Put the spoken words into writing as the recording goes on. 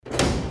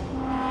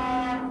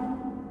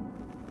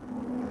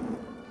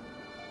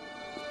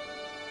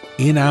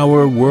In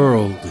our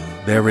world,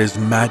 there is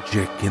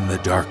magic in the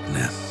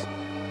darkness.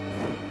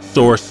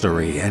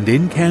 Sorcery and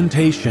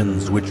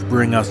incantations which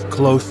bring us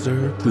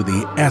closer to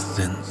the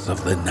essence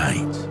of the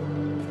night.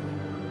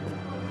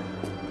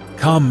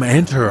 Come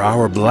enter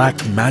our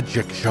black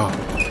magic shop,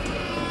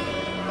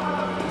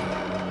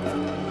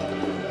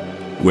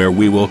 where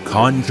we will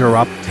conjure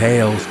up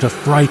tales to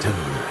frighten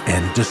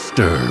and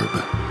disturb.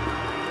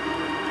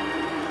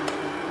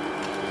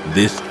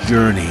 This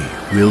journey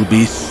will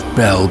be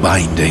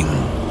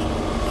spellbinding.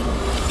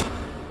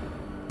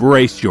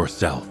 Brace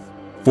yourself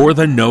for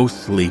the No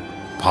Sleep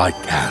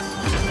podcast.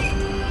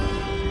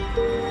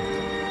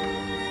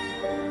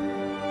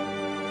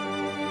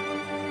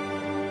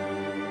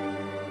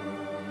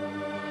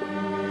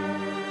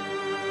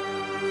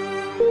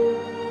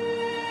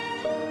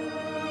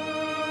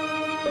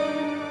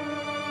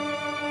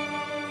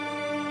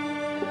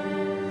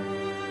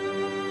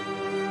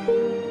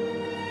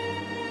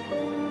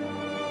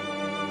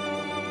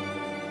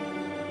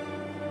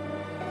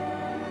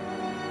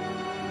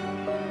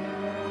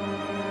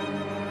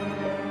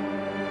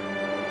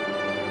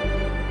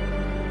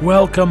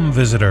 Welcome,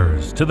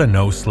 visitors, to the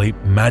No Sleep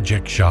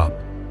Magic Shop.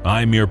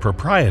 I'm your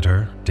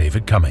proprietor,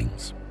 David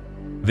Cummings.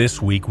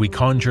 This week we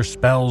conjure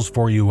spells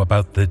for you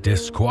about the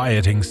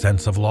disquieting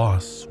sense of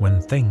loss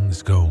when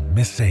things go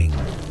missing.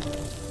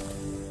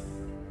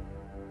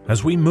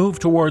 As we move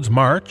towards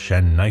March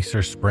and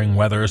nicer spring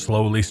weather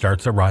slowly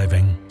starts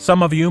arriving,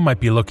 some of you might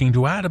be looking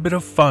to add a bit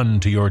of fun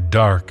to your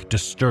dark,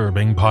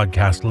 disturbing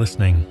podcast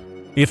listening.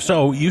 If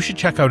so, you should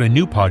check out a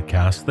new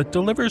podcast that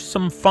delivers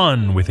some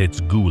fun with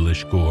its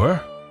ghoulish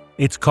gore.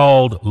 It's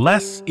called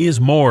Less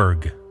is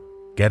Morgue.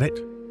 Get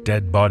it?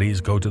 Dead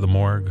bodies go to the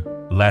morgue.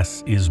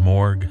 Less is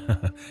morgue.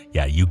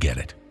 Yeah, you get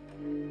it.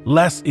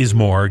 Less is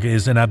Morgue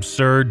is an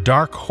absurd,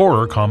 dark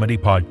horror comedy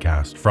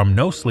podcast from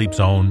No Sleep's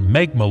own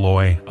Meg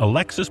Malloy,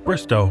 Alexis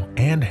Bristow,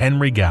 and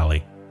Henry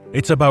Galley.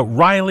 It's about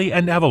Riley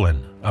and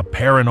Evelyn, a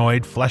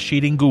paranoid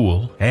flesh-eating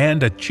ghoul,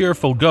 and a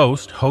cheerful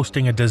ghost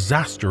hosting a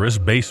disastrous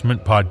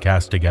basement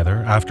podcast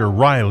together after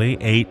Riley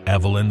ate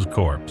Evelyn's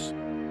corpse.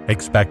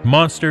 Expect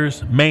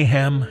monsters,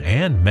 mayhem,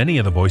 and many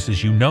of the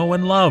voices you know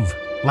and love,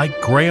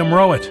 like Graham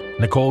Rowett,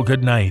 Nicole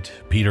Goodnight,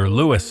 Peter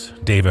Lewis,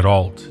 David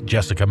Alt,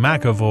 Jessica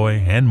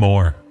McAvoy, and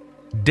more.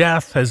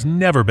 Death has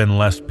never been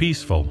less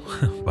peaceful,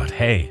 but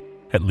hey,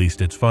 at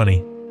least it's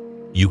funny.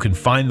 You can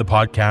find the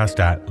podcast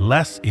at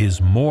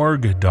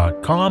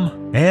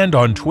lessismorgue.com and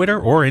on Twitter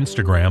or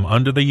Instagram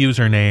under the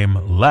username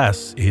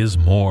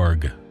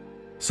lessismorgue.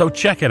 So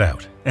check it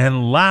out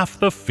and laugh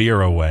the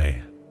fear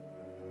away.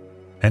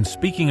 And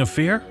speaking of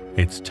fear,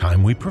 it's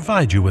time we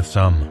provide you with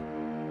some.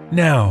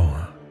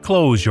 Now,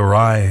 close your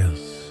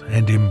eyes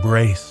and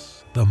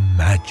embrace the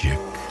magic.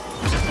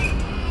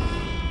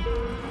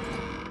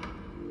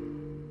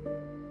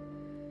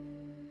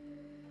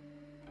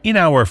 In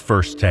our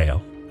first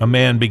tale, a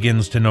man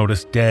begins to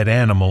notice dead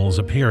animals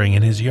appearing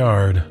in his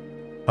yard.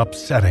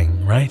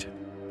 Upsetting, right?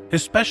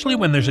 Especially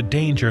when there's a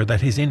danger that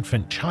his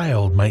infant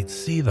child might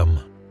see them.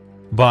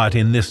 But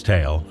in this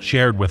tale,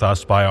 shared with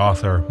us by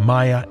author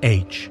Maya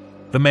H.,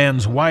 the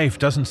man's wife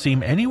doesn't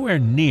seem anywhere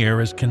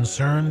near as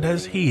concerned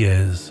as he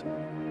is.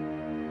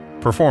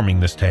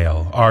 Performing this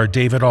tale are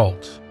David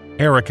Alt,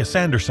 Erica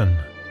Sanderson,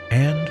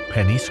 and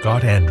Penny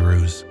Scott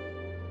Andrews.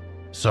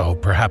 So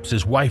perhaps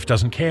his wife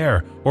doesn't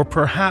care, or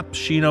perhaps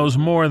she knows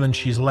more than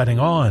she's letting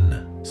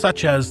on,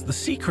 such as the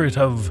secret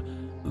of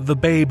the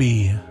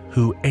baby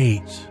who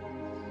ate.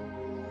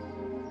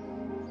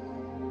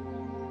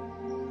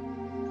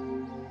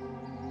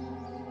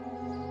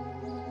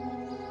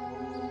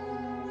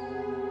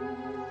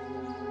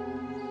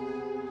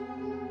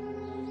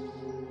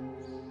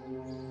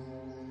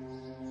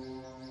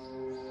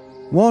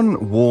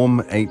 One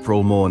warm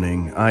April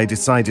morning, I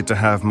decided to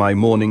have my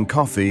morning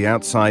coffee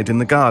outside in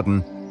the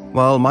garden,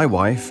 while my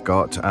wife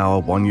got our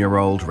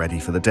 1-year-old ready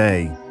for the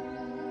day.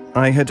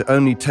 I had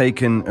only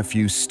taken a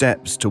few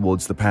steps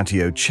towards the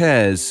patio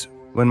chairs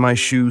when my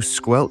shoe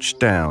squelched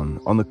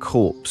down on the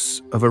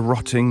corpse of a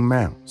rotting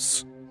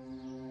mouse.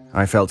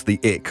 I felt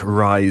the ick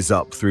rise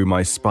up through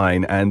my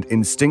spine and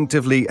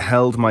instinctively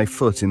held my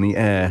foot in the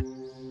air.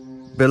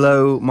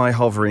 Below my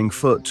hovering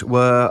foot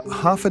were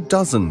half a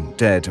dozen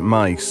dead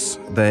mice,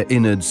 their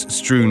innards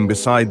strewn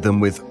beside them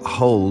with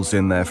holes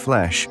in their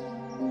flesh.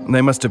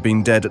 They must have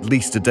been dead at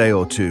least a day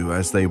or two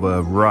as they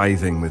were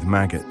writhing with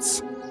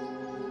maggots.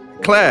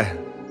 Claire,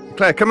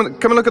 come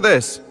and look at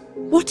this.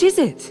 What is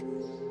it?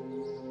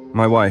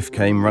 My wife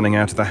came running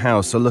out of the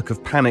house, a look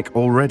of panic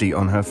already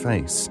on her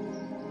face.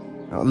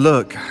 Oh,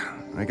 look,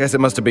 I guess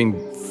it must have been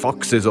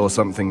foxes or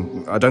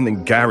something. I don't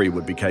think Gary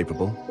would be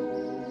capable.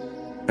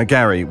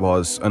 Gary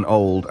was an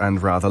old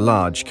and rather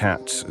large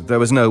cat. There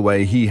was no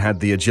way he had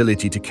the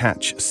agility to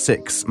catch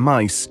 6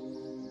 mice.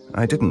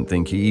 I didn't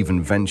think he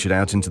even ventured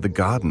out into the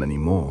garden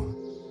anymore.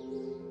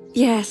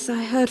 Yes,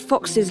 I heard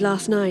foxes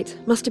last night.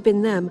 Must have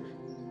been them.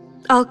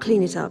 I'll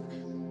clean it up.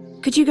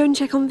 Could you go and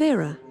check on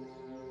Vera?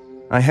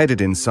 I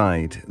headed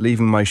inside,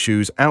 leaving my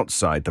shoes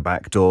outside the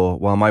back door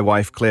while my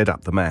wife cleared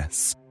up the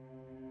mess.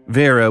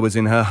 Vera was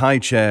in her high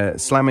chair,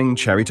 slamming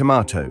cherry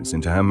tomatoes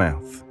into her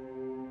mouth.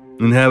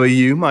 "And how are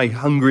you, my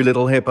hungry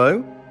little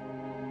hippo?"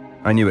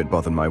 I knew it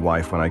bothered my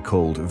wife when I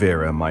called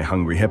Vera my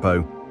hungry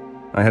hippo.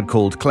 I had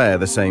called Claire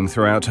the same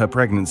throughout her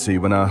pregnancy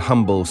when our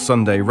humble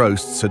Sunday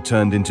roasts had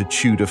turned into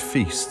Tudor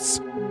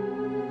feasts.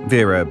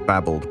 Vera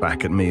babbled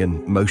back at me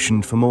and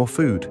motioned for more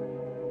food.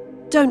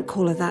 Don't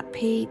call her that,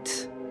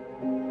 Pete.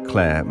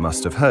 Claire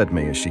must have heard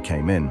me as she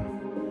came in.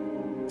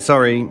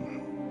 "Sorry,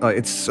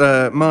 it's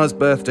Ma's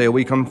birthday a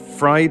week on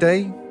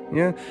Friday,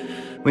 yeah?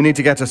 We need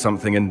to get her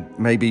something and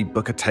maybe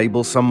book a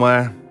table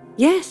somewhere."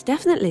 Yes,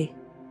 definitely.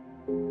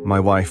 My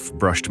wife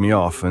brushed me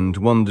off and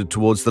wandered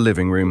towards the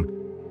living room.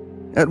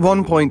 At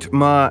one point,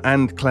 Ma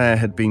and Claire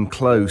had been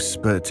close,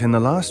 but in the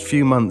last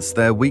few months,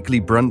 their weekly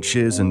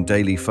brunches and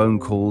daily phone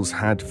calls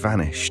had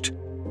vanished.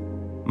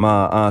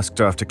 Ma asked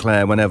after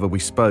Claire whenever we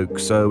spoke,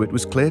 so it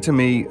was clear to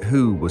me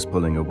who was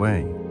pulling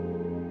away.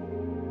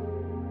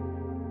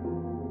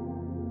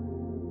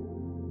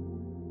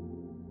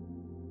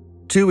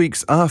 Two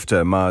weeks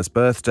after Ma's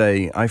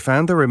birthday, I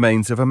found the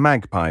remains of a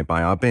magpie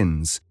by our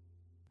bins.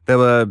 There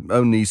were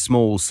only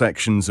small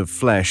sections of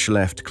flesh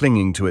left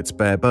clinging to its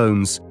bare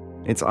bones.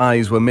 Its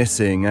eyes were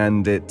missing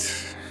and it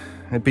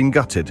had been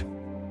gutted.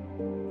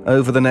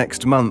 Over the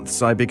next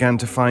months, I began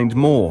to find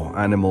more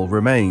animal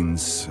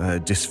remains, a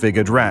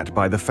disfigured rat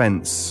by the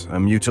fence, a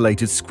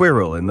mutilated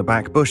squirrel in the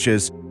back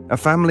bushes, a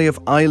family of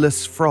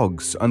eyeless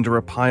frogs under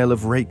a pile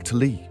of raked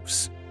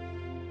leaves.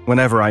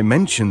 Whenever I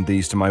mentioned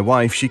these to my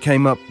wife, she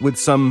came up with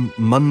some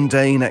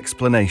mundane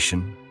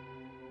explanation.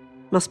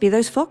 Must be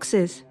those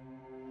foxes.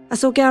 I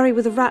saw Gary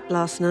with a rat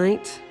last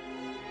night.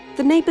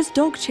 The neighbour's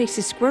dog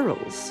chases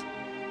squirrels.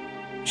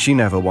 She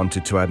never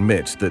wanted to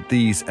admit that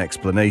these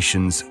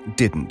explanations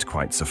didn't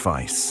quite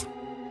suffice.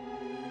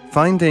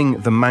 Finding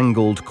the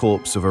mangled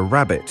corpse of a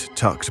rabbit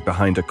tucked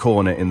behind a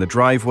corner in the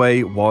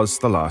driveway was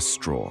the last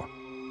straw.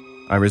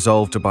 I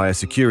resolved to buy a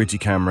security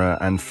camera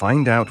and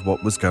find out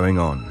what was going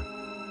on.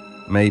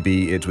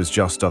 Maybe it was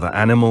just other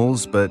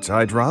animals, but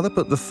I'd rather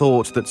put the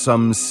thought that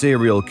some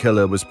serial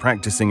killer was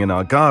practicing in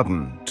our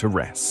garden to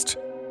rest.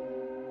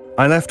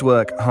 I left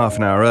work half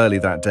an hour early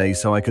that day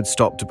so I could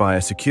stop to buy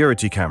a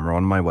security camera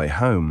on my way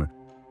home.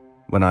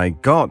 When I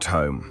got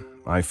home,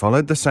 I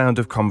followed the sound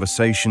of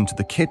conversation to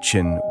the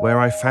kitchen where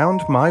I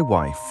found my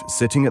wife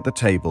sitting at the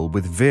table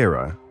with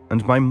Vera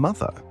and my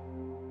mother.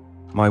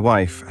 My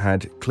wife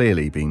had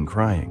clearly been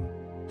crying.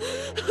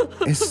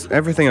 "Is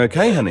everything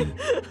okay, honey?"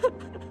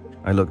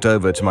 I looked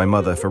over to my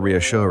mother for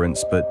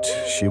reassurance, but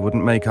she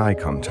wouldn't make eye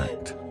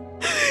contact.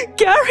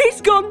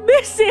 Gary's gone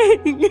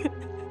missing!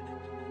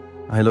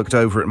 I looked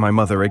over at my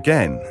mother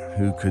again,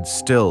 who could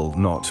still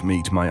not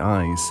meet my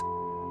eyes.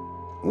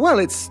 "Well,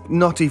 it's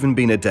not even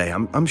been a day.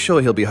 I'm sure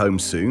he'll be home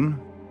soon."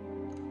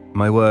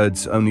 My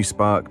words only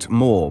sparked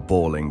more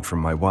bawling from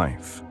my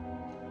wife.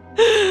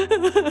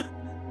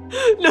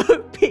 No,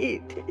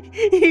 Pete.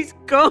 He's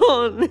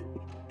gone.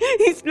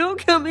 He's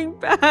not coming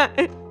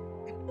back.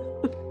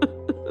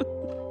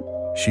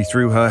 She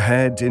threw her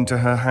head into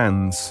her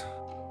hands.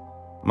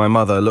 My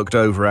mother looked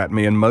over at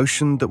me and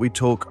motioned that we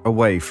talk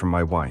away from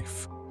my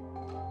wife.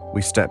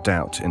 We stepped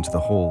out into the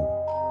hall.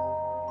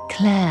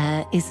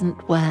 Claire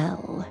isn't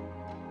well.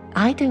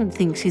 I don't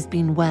think she's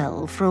been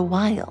well for a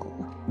while.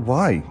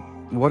 Why?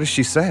 What has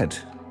she said?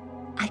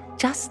 I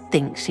just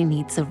think she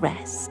needs a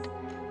rest.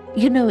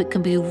 You know it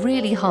can be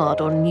really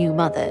hard on new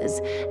mothers,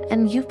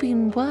 and you've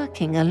been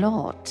working a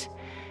lot.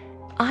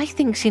 I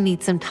think she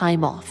needs some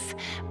time off.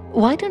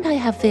 Why don't I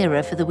have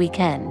Vera for the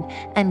weekend,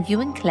 and you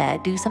and Claire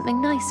do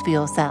something nice for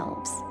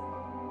yourselves?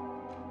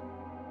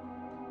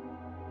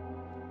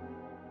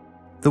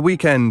 The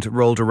weekend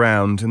rolled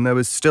around and there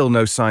was still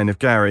no sign of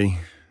Gary.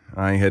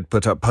 I had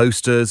put up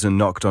posters and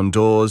knocked on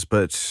doors,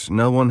 but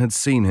no one had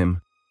seen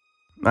him.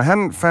 I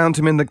hadn't found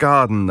him in the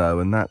garden, though,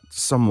 and that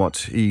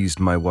somewhat eased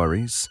my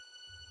worries.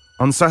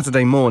 On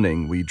Saturday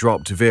morning, we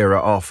dropped Vera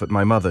off at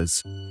my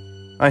mother's.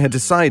 I had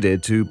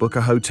decided to book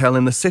a hotel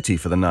in the city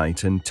for the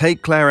night and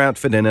take Claire out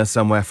for dinner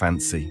somewhere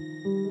fancy.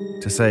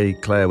 To say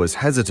Claire was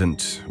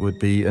hesitant would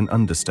be an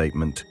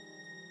understatement.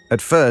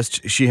 At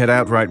first, she had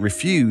outright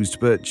refused,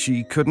 but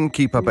she couldn't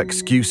keep up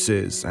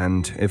excuses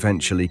and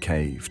eventually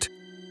caved.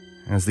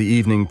 As the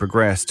evening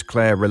progressed,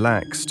 Claire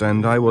relaxed,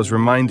 and I was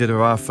reminded of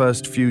our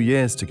first few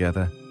years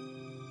together.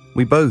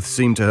 We both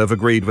seemed to have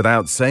agreed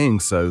without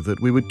saying so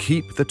that we would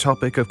keep the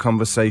topic of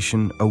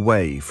conversation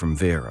away from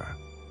Vera.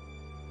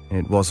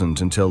 It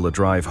wasn't until the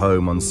drive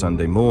home on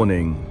Sunday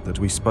morning that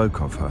we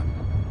spoke of her.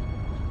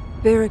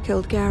 Vera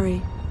killed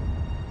Gary.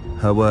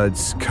 Her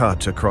words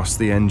cut across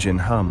the engine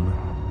hum.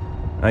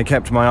 I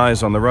kept my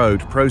eyes on the road,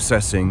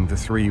 processing the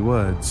 3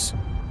 words.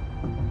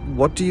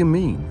 What do you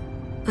mean?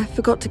 I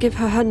forgot to give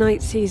her her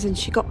nightsies and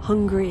she got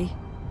hungry.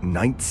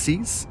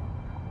 Nightsies?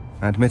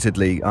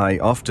 Admittedly, I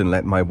often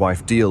let my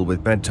wife deal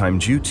with bedtime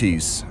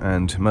duties,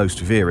 and most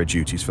Vera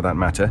duties for that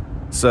matter,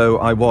 so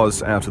I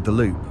was out of the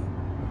loop.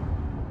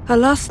 Her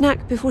last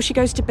snack before she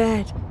goes to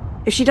bed.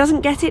 If she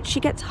doesn't get it, she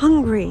gets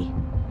hungry.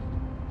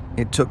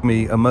 It took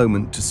me a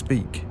moment to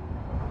speak.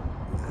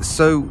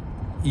 So,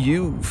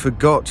 You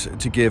forgot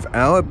to give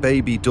our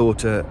baby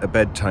daughter a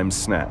bedtime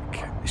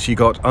snack. She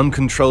got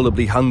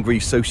uncontrollably hungry,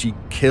 so she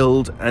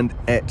killed and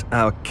ate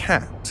our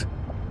cat.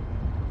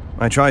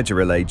 I tried to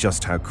relay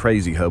just how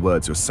crazy her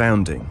words were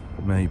sounding.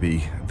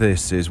 Maybe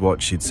this is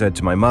what she'd said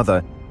to my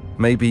mother.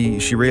 Maybe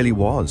she really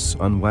was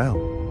unwell.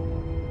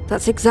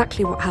 That's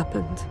exactly what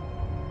happened.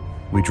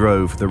 We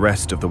drove the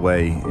rest of the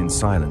way in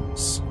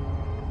silence.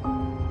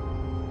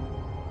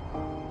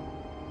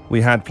 We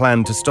had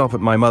planned to stop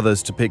at my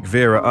mother's to pick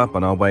Vera up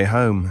on our way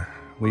home.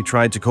 We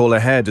tried to call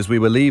ahead as we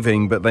were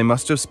leaving, but they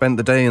must have spent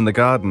the day in the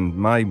garden.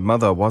 My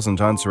mother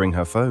wasn't answering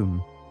her phone.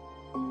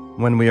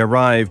 When we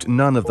arrived,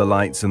 none of the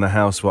lights in the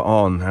house were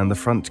on, and the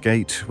front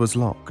gate was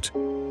locked.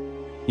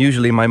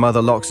 Usually my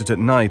mother locks it at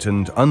night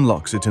and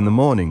unlocks it in the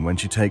morning when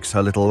she takes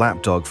her little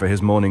lapdog for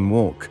his morning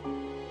walk.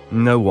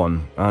 No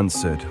one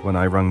answered when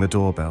I rung the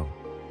doorbell.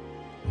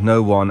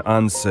 No one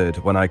answered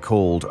when I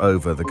called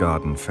over the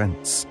garden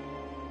fence.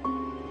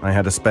 I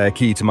had a spare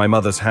key to my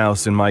mother's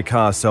house in my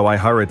car, so I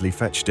hurriedly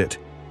fetched it.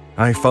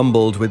 I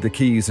fumbled with the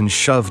keys and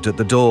shoved at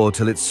the door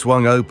till it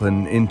swung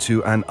open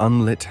into an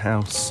unlit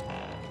house.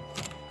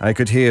 I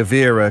could hear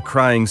Vera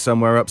crying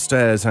somewhere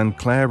upstairs, and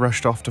Claire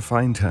rushed off to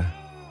find her.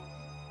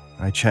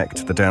 I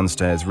checked the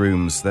downstairs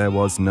rooms. There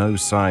was no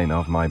sign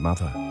of my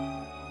mother.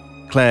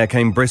 Claire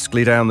came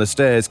briskly down the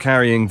stairs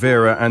carrying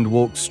Vera and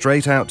walked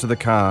straight out to the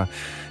car.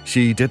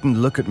 She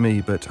didn't look at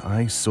me, but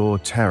I saw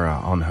terror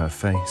on her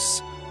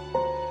face.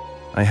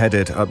 I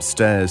headed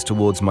upstairs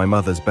towards my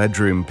mother's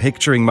bedroom,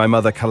 picturing my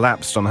mother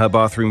collapsed on her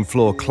bathroom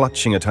floor,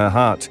 clutching at her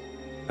heart.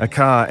 A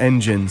car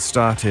engine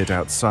started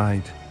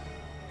outside.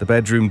 The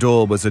bedroom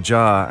door was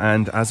ajar,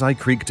 and as I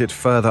creaked it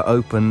further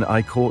open,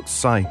 I caught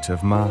sight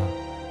of Ma.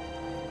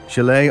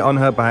 She lay on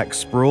her back,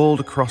 sprawled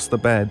across the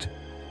bed,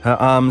 her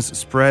arms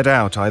spread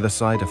out either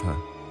side of her.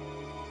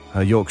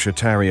 Her Yorkshire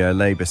Terrier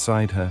lay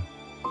beside her.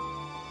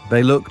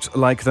 They looked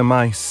like the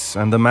mice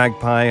and the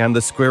magpie and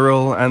the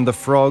squirrel and the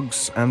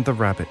frogs and the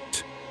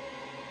rabbit.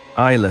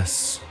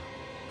 Eyeless,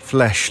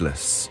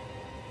 fleshless,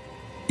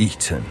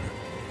 eaten.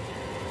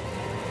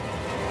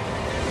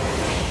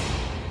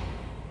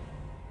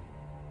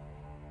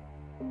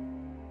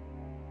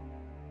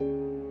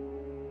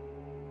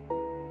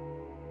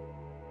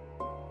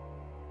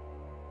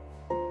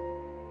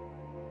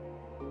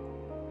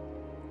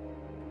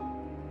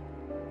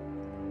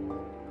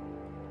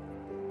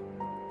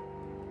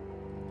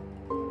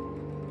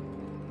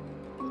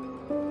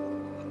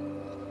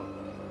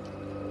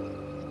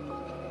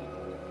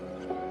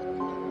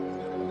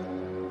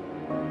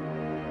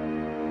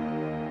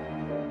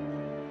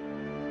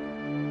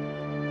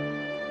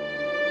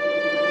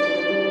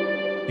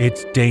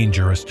 It's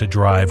dangerous to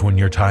drive when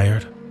you're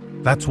tired.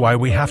 That's why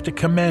we have to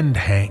commend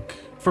Hank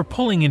for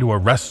pulling into a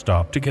rest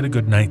stop to get a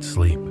good night's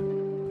sleep.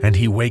 And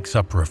he wakes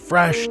up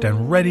refreshed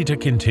and ready to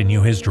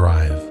continue his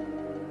drive.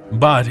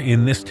 But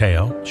in this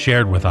tale,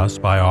 shared with us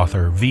by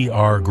author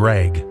V.R.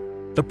 Gregg,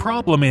 the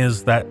problem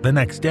is that the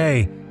next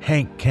day,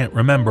 Hank can't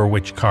remember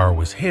which car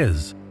was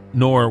his,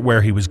 nor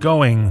where he was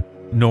going,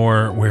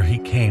 nor where he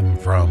came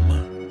from.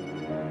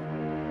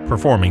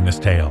 Performing this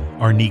tale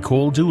are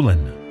Nicole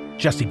Doolin,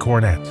 Jesse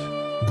Cornett,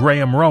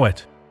 Graham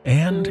Rowett,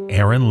 and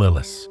Aaron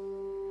Lillis.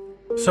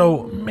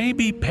 So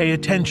maybe pay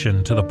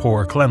attention to the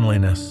poor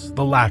cleanliness,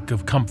 the lack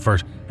of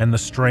comfort, and the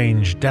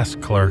strange desk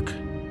clerk,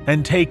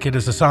 and take it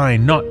as a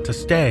sign not to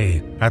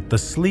stay at the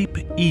Sleep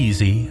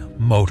Easy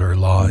Motor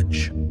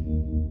Lodge.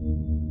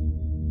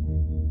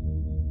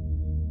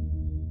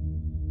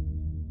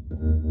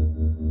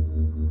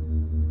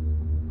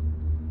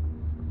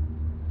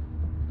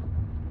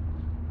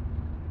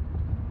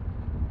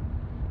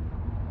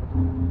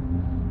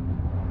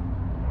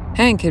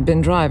 Hank had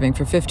been driving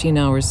for 15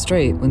 hours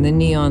straight when the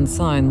neon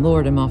sign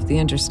lured him off the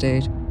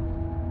interstate.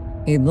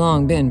 He'd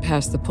long been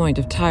past the point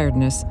of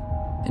tiredness,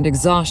 and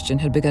exhaustion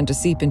had begun to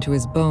seep into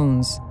his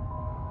bones.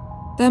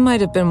 That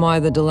might have been why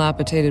the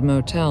dilapidated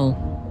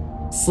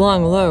motel,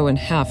 slung low and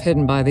half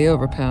hidden by the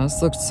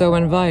overpass, looked so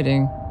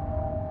inviting.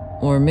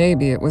 Or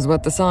maybe it was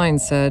what the sign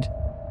said.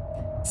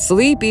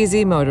 Sleep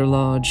Easy Motor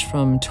Lodge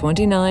from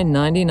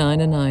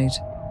 $29.99 a night.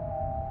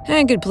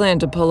 Hank had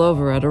planned to pull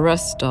over at a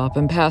rest stop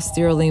and pass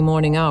the early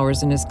morning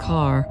hours in his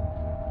car.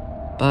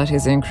 But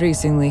his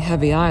increasingly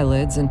heavy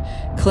eyelids and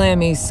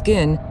clammy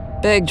skin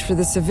begged for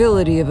the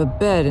civility of a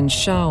bed and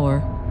shower.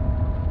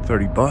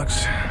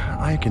 $30,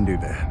 I can do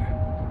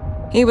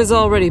that. He was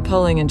already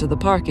pulling into the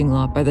parking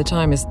lot by the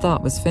time his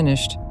thought was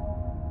finished.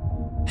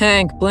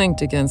 Hank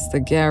blinked against the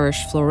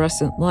garish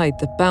fluorescent light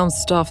that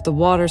bounced off the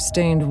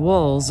water-stained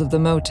walls of the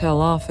motel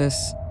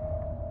office.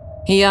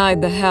 He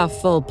eyed the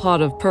half-full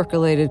pot of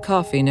percolated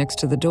coffee next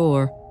to the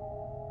door,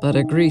 but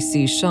a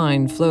greasy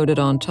shine floated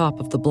on top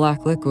of the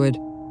black liquid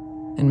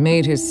and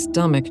made his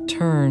stomach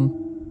turn.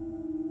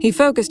 He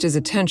focused his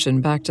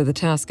attention back to the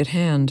task at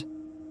hand.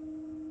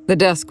 The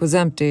desk was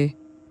empty,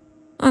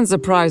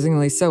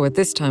 unsurprisingly so at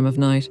this time of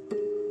night,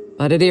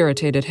 but it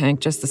irritated Hank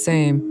just the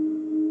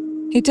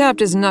same. He tapped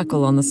his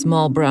knuckle on the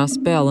small brass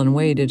bell and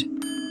waited.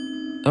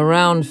 A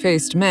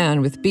round-faced man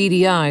with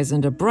beady eyes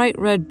and a bright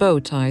red bow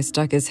tie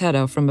stuck his head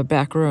out from a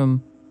back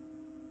room.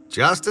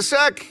 Just a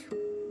sec.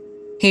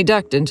 He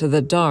ducked into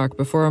the dark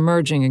before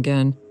emerging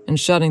again and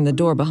shutting the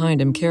door behind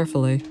him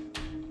carefully.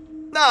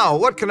 Now,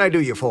 what can I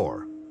do you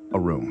for? A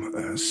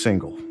room,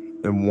 single,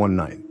 in one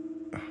night.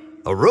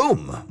 A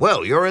room?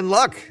 Well, you're in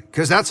luck,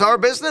 'cause that's our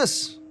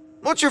business.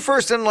 What's your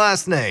first and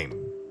last name?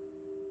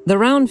 The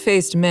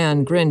round-faced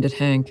man grinned at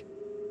Hank,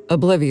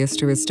 oblivious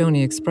to his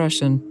stony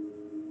expression.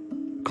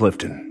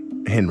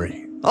 Clifton,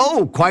 Henry.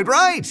 Oh, quite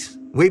right.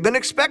 We've been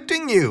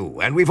expecting you,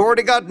 and we've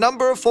already got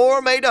number 4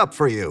 made up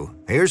for you.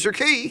 Here's your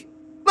key.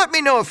 Let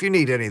me know if you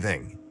need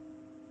anything.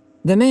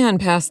 The man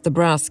passed the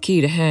brass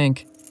key to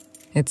Hank.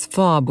 Its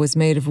fob was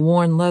made of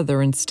worn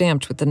leather and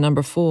stamped with the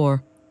number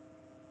 4.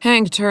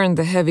 Hank turned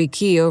the heavy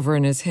key over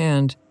in his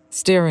hand,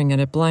 staring at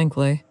it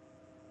blankly.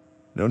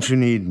 Don't you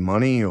need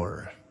money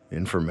or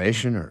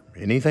information or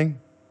anything?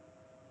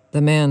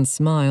 The man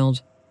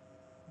smiled.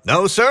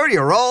 No, sir,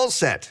 you're all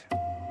set.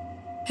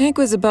 Hank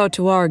was about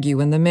to argue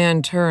when the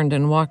man turned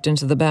and walked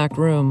into the back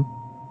room,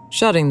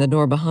 shutting the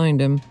door behind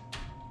him.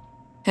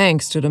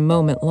 Hank stood a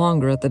moment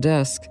longer at the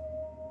desk,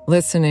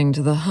 listening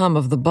to the hum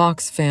of the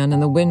box fan in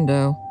the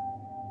window.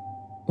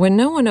 When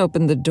no one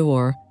opened the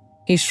door,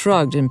 he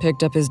shrugged and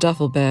picked up his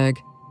duffel bag.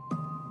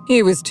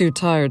 He was too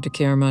tired to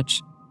care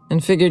much,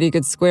 and figured he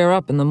could square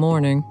up in the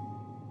morning.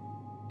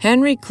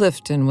 Henry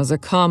Clifton was a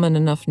common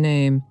enough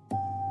name,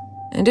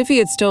 and if he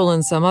had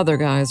stolen some other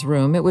guy's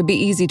room, it would be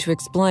easy to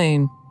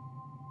explain.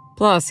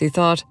 Plus, he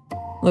thought,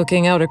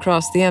 looking out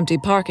across the empty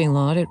parking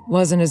lot, it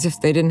wasn't as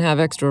if they didn't have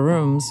extra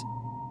rooms.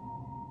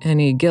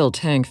 Any guilt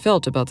Hank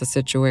felt about the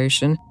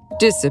situation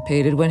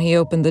dissipated when he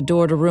opened the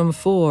door to room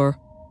 4.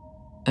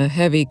 A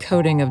heavy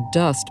coating of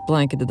dust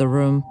blanketed the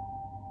room,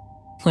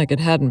 like it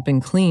hadn't been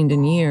cleaned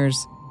in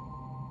years.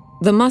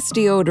 The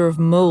musty odor of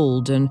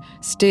mold and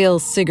stale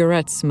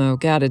cigarette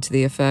smoke added to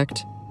the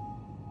effect.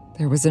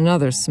 There was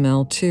another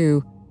smell,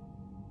 too,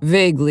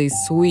 vaguely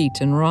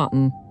sweet and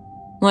rotten,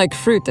 like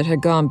fruit that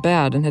had gone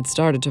bad and had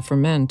started to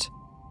ferment.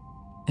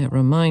 It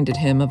reminded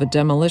him of a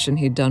demolition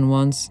he'd done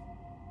once.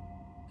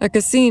 A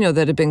casino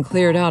that had been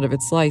cleared out of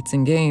its lights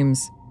and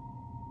games.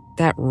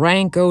 That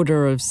rank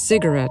odor of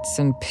cigarettes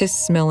and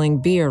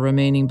piss-smelling beer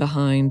remaining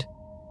behind.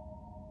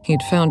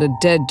 He'd found a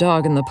dead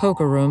dog in the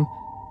poker room,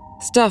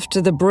 stuffed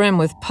to the brim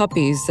with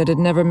puppies that had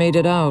never made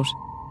it out.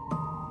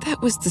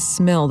 That was the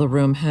smell the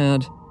room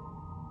had.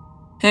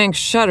 Hank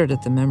shuddered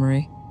at the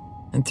memory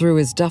and threw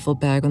his duffel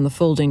bag on the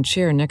folding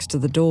chair next to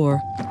the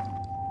door.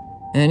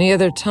 Any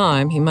other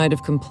time, he might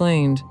have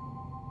complained.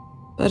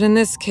 But in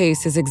this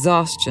case, his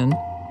exhaustion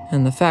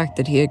and the fact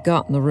that he had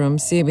gotten the room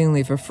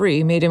seemingly for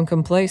free made him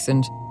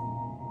complacent.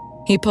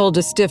 He pulled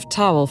a stiff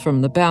towel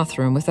from the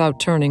bathroom without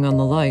turning on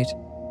the light.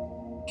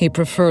 He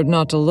preferred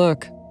not to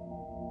look.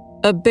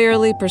 A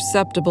barely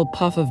perceptible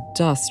puff of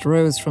dust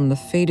rose from the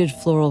faded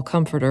floral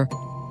comforter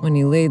when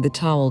he laid the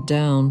towel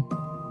down.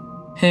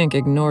 Hank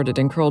ignored it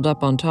and curled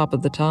up on top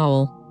of the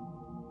towel.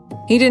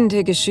 He didn't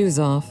take his shoes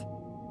off.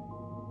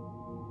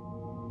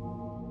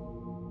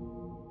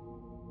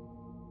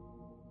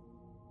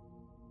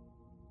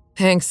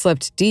 Hank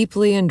slept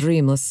deeply and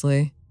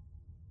dreamlessly,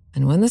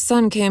 and when the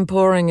sun came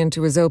pouring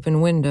into his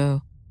open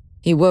window,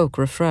 he woke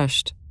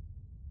refreshed.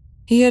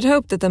 He had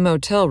hoped that the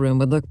motel room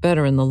would look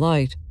better in the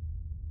light,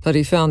 but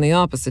he found the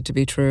opposite to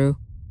be true.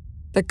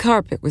 The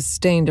carpet was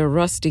stained a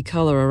rusty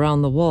color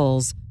around the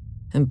walls,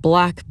 and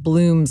black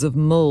blooms of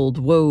mold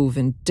wove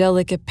in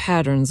delicate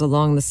patterns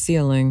along the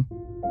ceiling.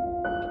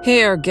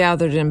 Hair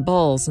gathered in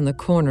balls in the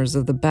corners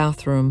of the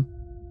bathroom,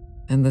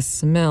 and the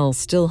smell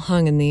still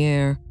hung in the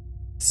air,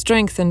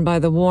 strengthened by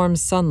the warm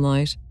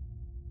sunlight.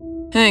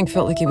 Hank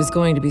felt like he was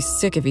going to be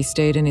sick if he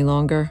stayed any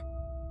longer.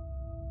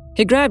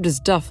 He grabbed his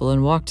duffel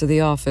and walked to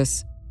the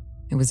office.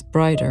 It was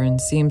brighter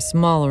and seemed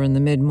smaller in the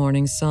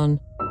mid-morning sun,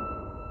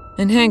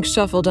 and Hank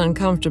shuffled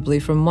uncomfortably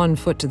from one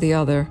foot to the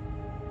other.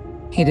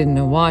 He didn't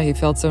know why he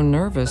felt so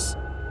nervous,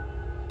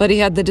 but he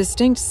had the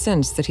distinct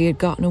sense that he had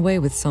gotten away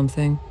with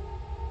something.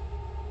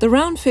 The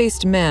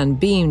round-faced man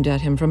beamed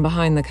at him from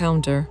behind the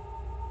counter.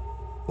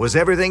 Was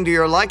everything to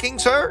your liking,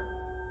 sir?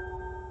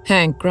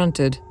 Hank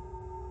grunted.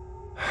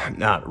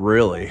 Not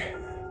really.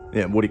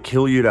 Yeah, would it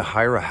kill you to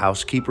hire a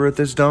housekeeper at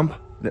this dump?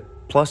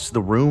 Plus,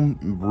 the room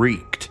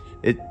reeked.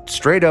 It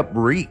straight up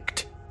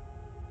reeked.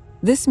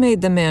 This made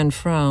the man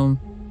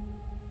frown.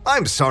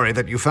 I'm sorry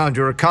that you found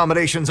your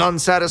accommodations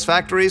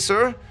unsatisfactory,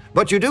 sir,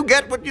 but you do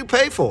get what you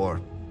pay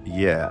for.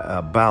 Yeah,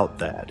 about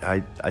that.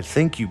 I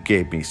think you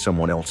gave me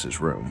someone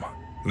else's room.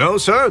 No,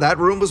 sir, that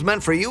room was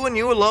meant for you and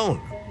you alone.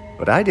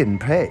 But I didn't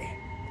pay.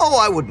 Oh,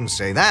 I wouldn't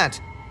say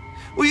that.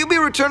 Will you be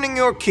returning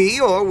your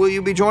key, or will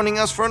you be joining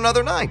us for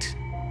another night?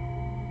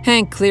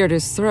 Hank cleared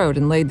his throat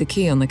and laid the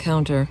key on the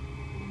counter.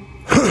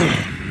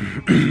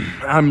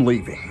 I'm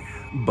leaving,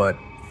 but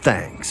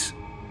thanks.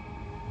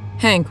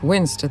 Hank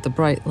winced at the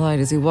bright light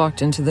as he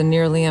walked into the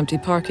nearly empty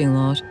parking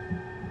lot.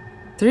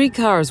 3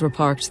 cars were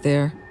parked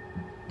there.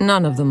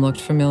 None of them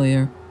looked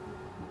familiar.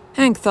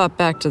 Hank thought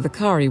back to the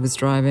car he was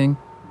driving,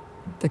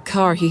 the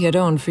car he had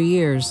owned for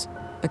years.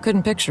 but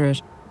couldn't picture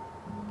it.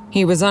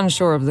 He was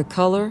unsure of the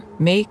color,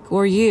 make,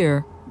 or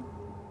year.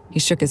 He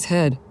shook his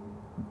head.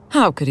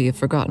 How could he have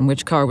forgotten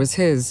which car was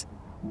his?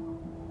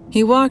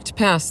 He walked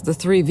past the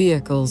 3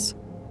 vehicles.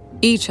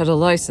 Each had a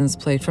license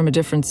plate from a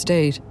different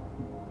state.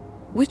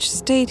 Which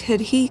state had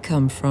he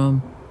come from?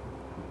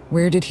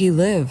 Where did he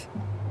live?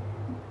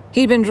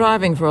 He'd been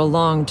driving for a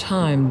long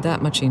time,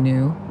 that much he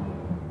knew.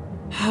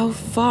 How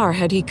far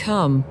had he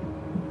come?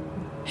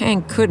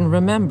 Hank couldn't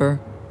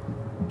remember.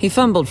 He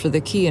fumbled for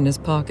the key in his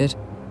pocket,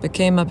 but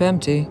came up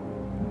empty.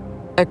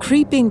 A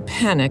creeping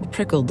panic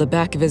prickled the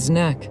back of his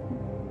neck.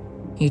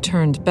 He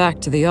turned back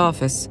to the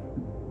office.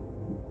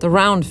 The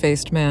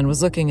round-faced man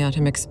was looking at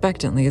him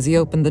expectantly as he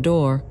opened the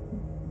door.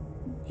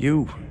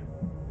 You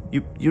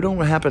don't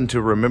happen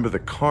to remember the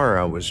car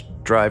I was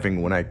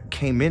driving when I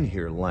came in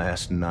here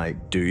last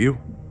night, do you?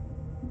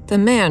 The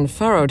man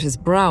furrowed his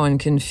brow in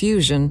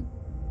confusion.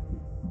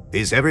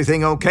 Is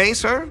everything okay,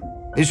 sir?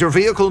 Is your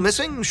vehicle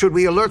missing? Should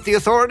we alert the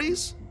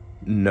authorities?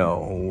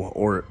 No,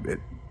 or at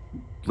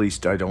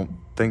least I don't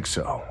think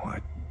so.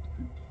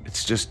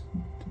 It's just...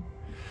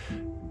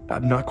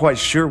 I'm not quite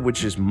sure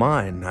which is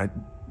mine.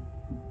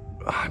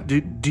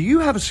 Do you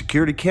have a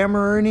security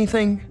camera or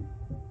anything?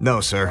 No,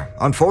 sir.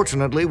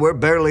 Unfortunately, we're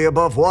barely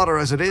above water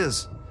as it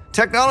is.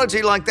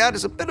 Technology like that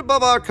is a bit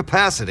above our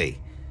capacity.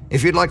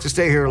 If you'd like to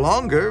stay here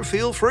longer,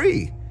 feel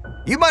free.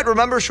 You might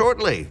remember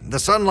shortly, the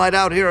sunlight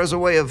out here has a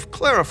way of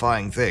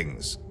clarifying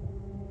things.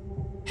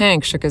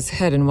 Hank shook his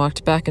head and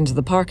walked back into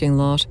the parking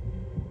lot,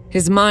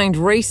 his mind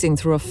racing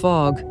through a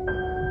fog.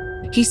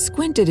 He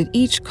squinted at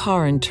each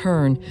car in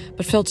turn,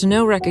 but felt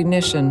no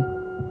recognition.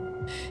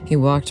 He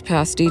walked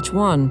past each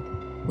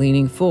one,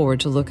 leaning forward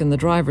to look in the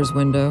driver's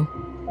window.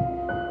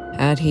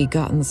 Had he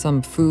gotten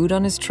some food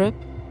on his trip?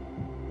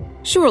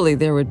 Surely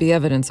there would be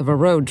evidence of a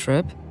road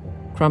trip,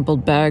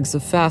 crumpled bags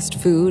of fast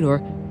food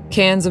or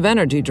cans of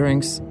energy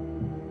drinks.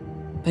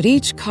 But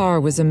each car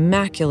was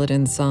immaculate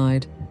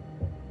inside.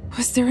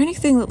 Was there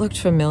anything that looked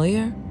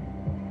familiar?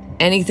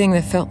 Anything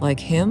that felt like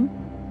him?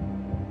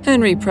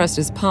 Henry pressed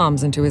his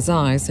palms into his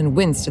eyes and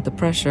winced at the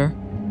pressure.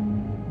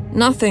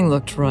 Nothing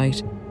looked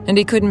right, and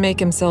he couldn't make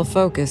himself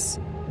focus.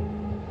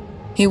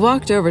 He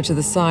walked over to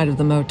the side of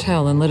the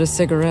motel and lit a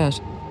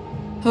cigarette,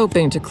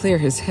 hoping to clear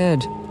his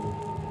head.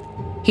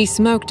 He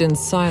smoked in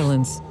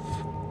silence,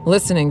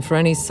 listening for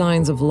any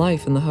signs of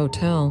life in the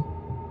hotel.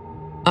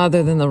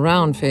 Other than the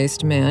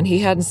round-faced man, he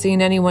hadn't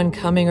seen anyone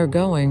coming or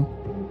going.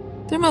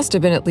 There must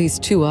have been at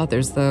least 2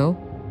 others, though.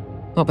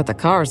 What with the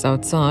cars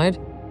outside?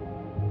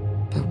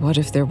 But what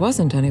if there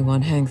wasn't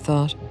anyone, Hank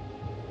thought.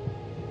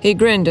 He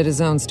grinned at his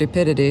own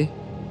stupidity.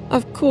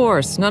 Of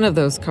course, none of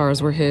those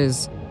cars were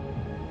his.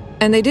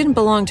 And they didn't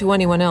belong to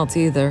anyone else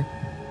either.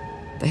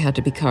 They had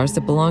to be cars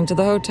that belonged to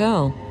the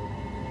hotel.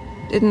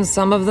 Didn't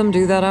some of them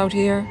do that out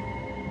here?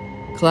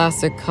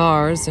 Classic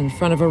cars in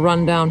front of a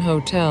rundown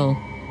hotel,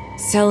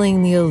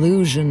 selling the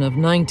illusion of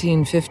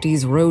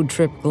 1950s road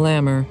trip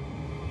glamour.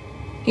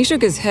 He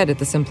shook his head at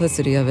the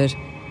simplicity of it.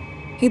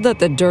 He'd let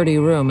the dirty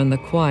room and the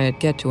quiet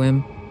get to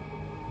him.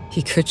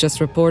 He could just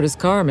report his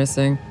car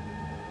missing,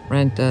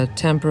 rent a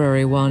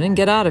temporary one, and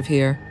get out of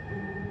here.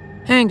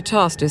 Hank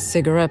tossed his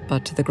cigarette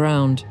butt to the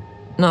ground,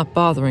 not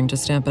bothering to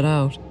stamp it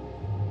out.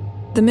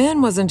 The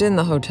man wasn't in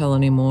the hotel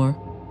anymore,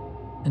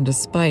 and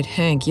despite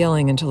Hank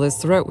yelling until his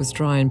throat was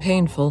dry and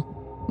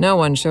painful, no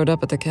one showed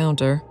up at the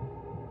counter.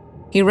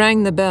 He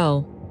rang the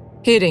bell,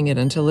 hitting it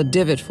until a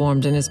divot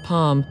formed in his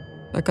palm,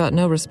 but got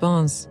no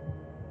response.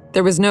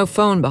 There was no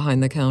phone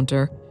behind the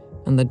counter,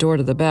 and the door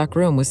to the back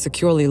room was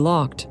securely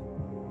locked,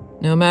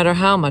 no matter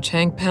how much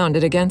Hank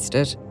pounded against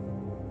it.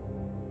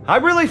 I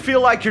really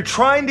feel like you're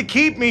trying to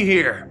keep me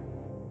here.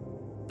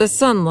 The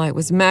sunlight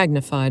was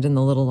magnified in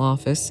the little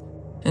office,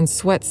 and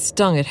sweat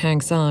stung at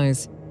Hank's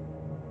eyes.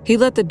 He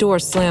let the door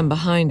slam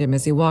behind him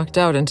as he walked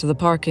out into the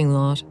parking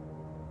lot.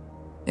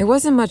 It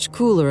wasn't much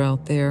cooler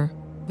out there,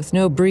 with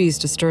no breeze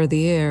to stir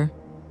the air.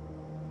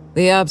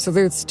 The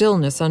absolute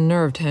stillness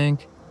unnerved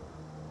Hank.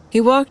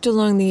 He walked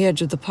along the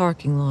edge of the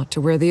parking lot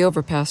to where the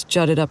overpass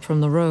jutted up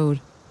from the road.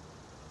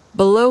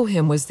 Below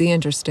him was the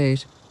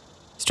interstate,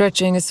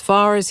 stretching as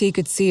far as he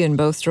could see in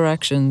both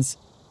directions,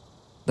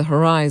 the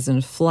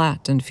horizon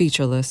flat and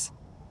featureless.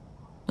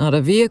 Not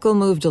a vehicle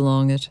moved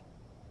along it.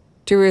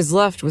 To his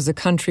left was a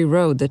country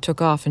road that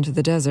took off into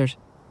the desert.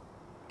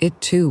 It,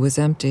 too, was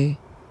empty.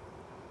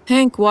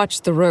 Hank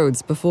watched the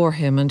roads before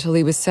him until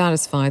he was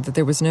satisfied that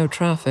there was no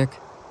traffic.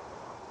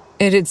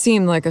 It had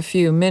seemed like a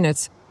few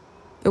minutes,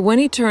 but when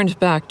he turned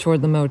back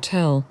toward the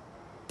motel,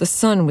 the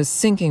sun was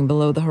sinking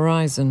below the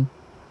horizon.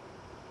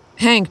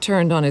 Hank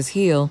turned on his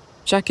heel,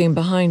 checking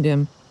behind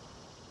him.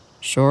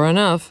 Sure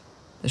enough,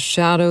 the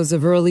shadows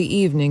of early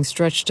evening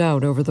stretched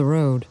out over the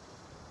road.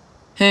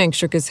 Hank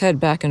shook his head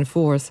back and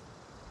forth.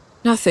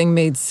 Nothing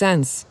made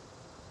sense.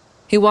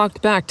 He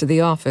walked back to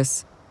the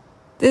office.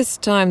 This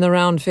time the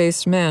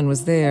round-faced man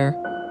was there.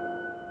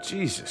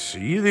 Jesus, are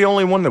you the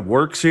only one that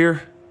works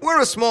here?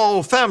 We're a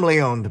small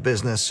family-owned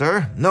business,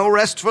 sir. No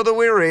rest for the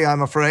weary,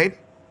 I'm afraid.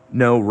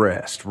 No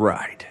rest,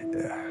 right.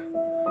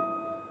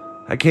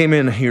 I came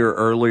in here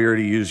earlier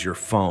to use your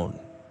phone.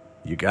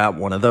 You got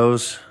one of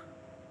those?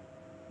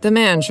 The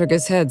man shook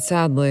his head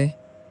sadly.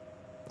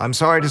 I'm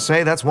sorry to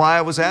say that's why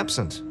I was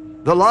absent.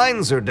 The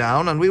lines are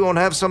down and we won't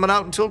have someone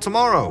out until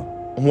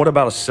tomorrow. And what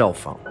about a cell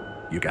phone?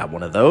 You got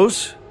one of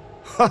those?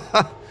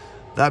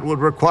 That would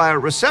require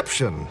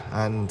reception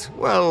and,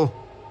 well...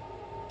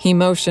 He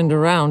motioned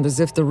around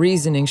as if the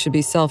reasoning should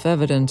be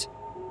self-evident.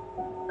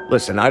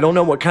 Listen, I don't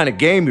know what kind of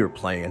game you're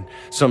playing.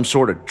 Some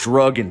sort of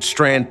drug and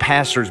strand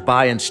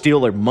passers-by and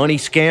steal their money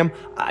scam,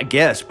 I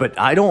guess, but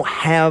I don't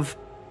have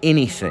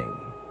anything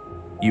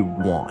you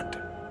want.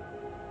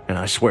 And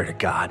I swear to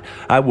God,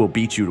 I will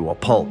beat you to a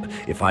pulp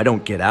if I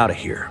don't get out of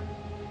here.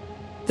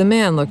 The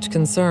man looked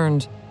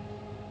concerned.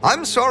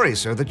 I'm sorry,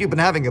 sir, that you've been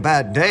having a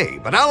bad day,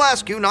 but I'll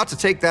ask you not to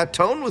take that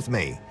tone with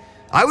me.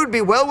 I would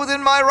be well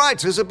within my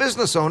rights as a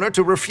business owner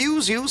to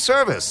refuse you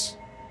service.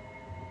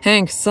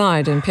 Hank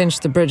sighed and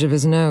pinched the bridge of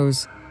his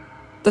nose.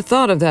 The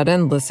thought of that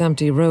endless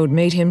empty road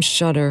made him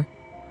shudder.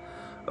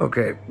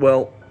 Okay,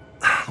 well,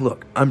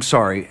 look, I'm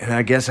sorry, and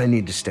I guess I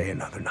need to stay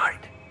another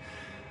night.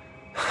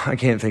 I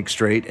can't think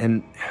straight,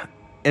 and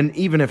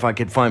even if I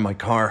could find my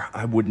car,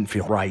 I wouldn't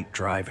feel right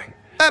driving.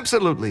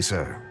 Absolutely,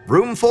 sir.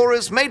 Room 4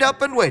 is made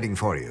up and waiting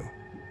for you.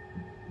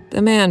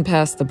 The man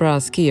passed the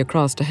brass key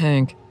across to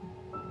Hank,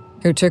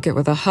 who took it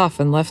with a huff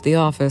and left the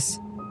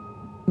office.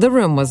 The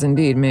room was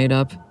indeed made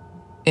up,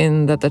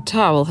 in that the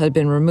towel had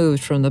been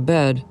removed from the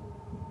bed.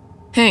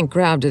 Hank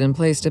grabbed it and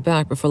placed it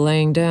back before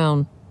laying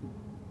down.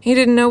 He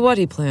didn't know what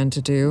he planned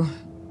to do,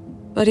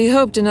 but he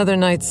hoped another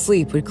night's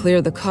sleep would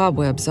clear the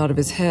cobwebs out of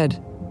his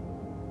head.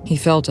 He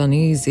felt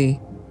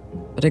uneasy,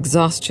 but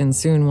exhaustion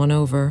soon won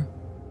over.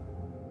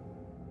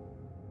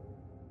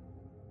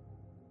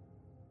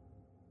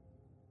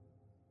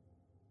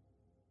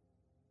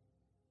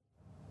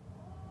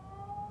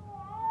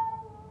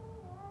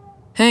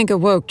 Hank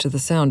awoke to the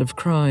sound of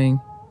crying.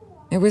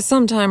 It was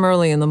sometime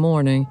early in the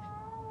morning,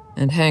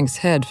 and Hank's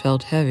head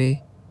felt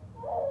heavy.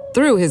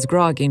 Through his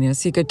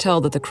grogginess, he could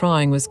tell that the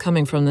crying was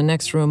coming from the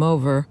next room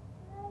over.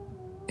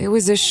 It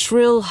was a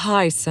shrill,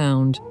 high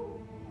sound,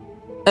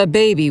 a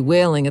baby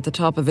wailing at the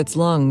top of its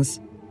lungs.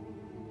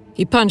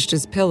 He punched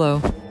his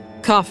pillow,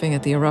 coughing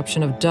at the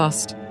eruption of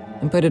dust,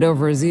 and put it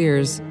over his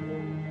ears.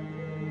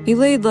 He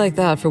laid like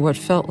that for what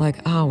felt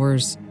like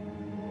hours,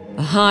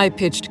 the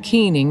high-pitched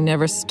keening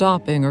never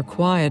stopping or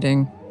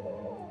quieting.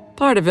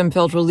 Part of him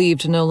felt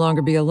relieved to no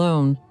longer be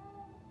alone.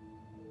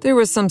 There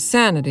was some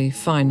sanity,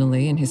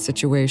 finally, in his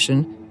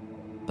situation,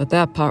 but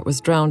that part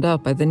was drowned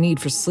out by the need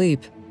for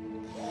sleep.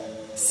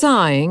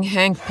 Sighing,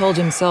 Hank pulled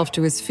himself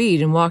to his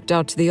feet and walked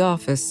out to the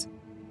office.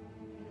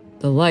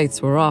 The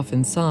lights were off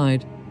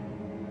inside,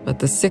 but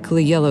the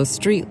sickly yellow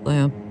street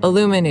lamp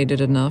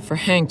illuminated enough for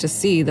Hank to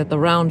see that the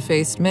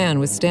round-faced man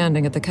was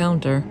standing at the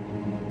counter.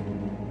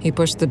 He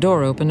pushed the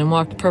door open and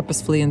walked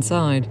purposefully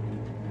inside.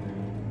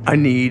 I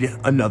need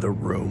another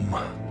room.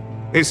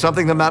 Is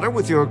something the matter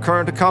with your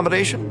current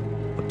accommodation?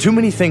 Too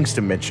many things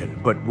to mention,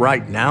 but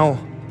right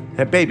now,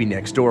 that baby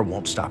next door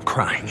won't stop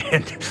crying,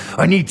 and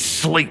I need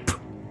sleep.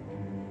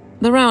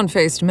 The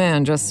round-faced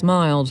man just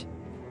smiled.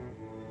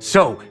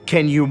 So,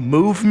 can you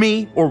move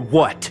me or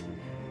what?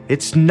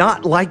 It's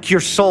not like you're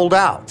sold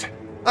out.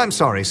 I'm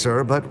sorry,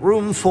 sir, but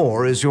room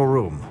 4 is your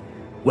room.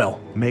 Well,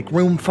 make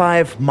room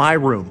 5 my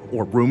room,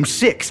 or room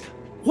 6.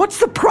 What's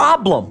the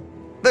problem?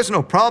 There's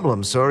no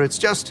problem, sir. It's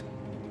just...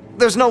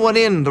 there's no one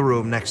in the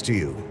room next to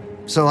you.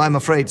 So I'm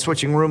afraid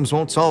switching rooms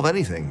won't solve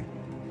anything.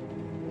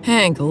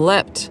 Hank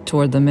leapt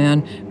toward the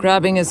man,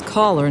 grabbing his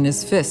collar in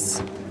his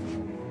fists.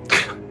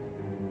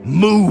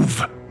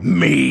 Move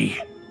me!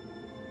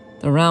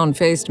 The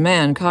round-faced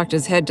man cocked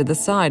his head to the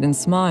side and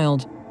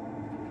smiled.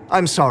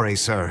 I'm sorry,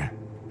 sir,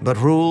 but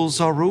rules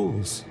are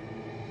rules.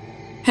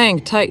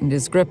 Hank tightened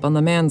his grip on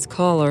the man's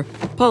collar,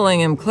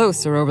 pulling him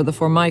closer over the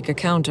Formica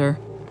counter.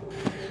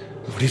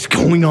 What is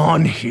going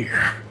on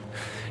here?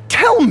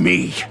 Tell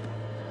me!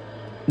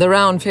 The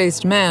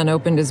round-faced man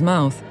opened his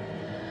mouth.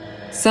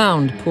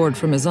 Sound poured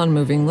from his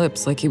unmoving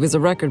lips like he was a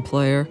record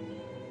player.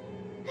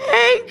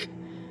 Hank!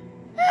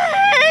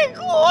 Hank,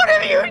 what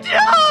have you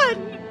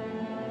done?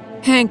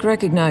 Hank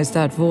recognized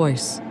that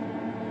voice.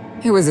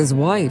 It was his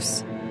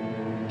wife's.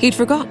 He'd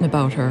forgotten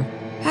about her,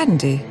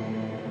 hadn't he?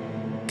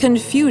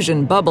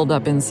 Confusion bubbled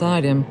up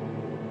inside him.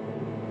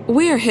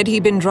 Where had he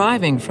been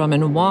driving from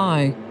and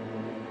why?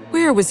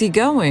 Where was he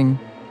going?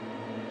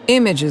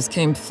 Images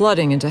came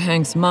flooding into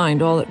Hank's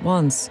mind all at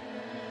once.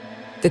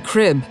 The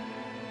crib.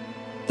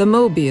 The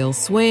mobile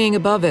swaying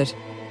above it,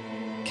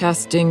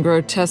 casting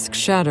grotesque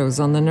shadows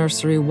on the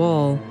nursery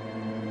wall.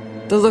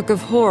 The look of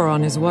horror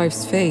on his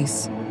wife's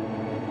face.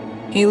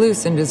 He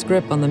loosened his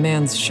grip on the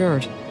man's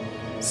shirt,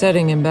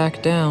 setting him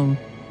back down.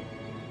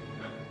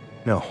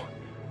 No,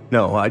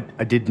 I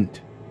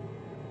didn't.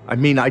 I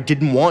mean, I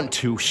didn't want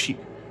to. She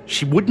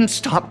wouldn't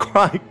stop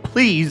crying,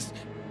 please.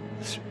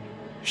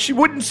 She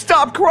wouldn't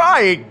stop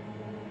crying!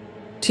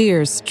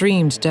 Tears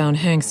streamed down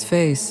Hank's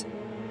face.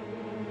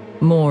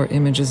 More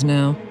images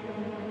now.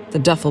 The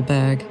duffel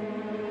bag.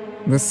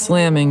 The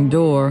slamming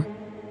door.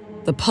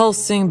 The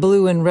pulsing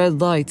blue and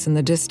red lights in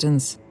the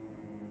distance.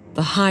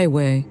 The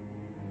highway.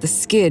 The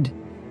skid.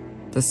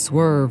 The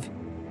swerve.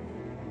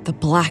 The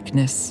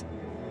blackness.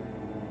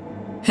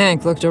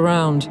 Hank looked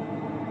around.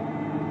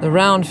 The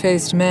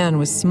round-faced man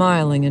was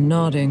smiling and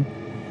nodding.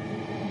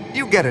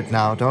 You get it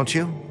now, don't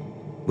you?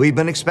 We've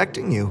been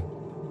expecting you.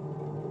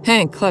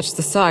 Hank clutched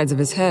the sides of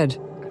his head.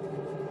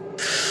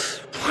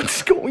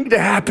 What's going to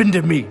happen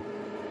to me?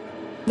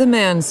 The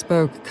man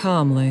spoke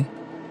calmly,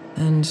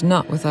 and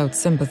not without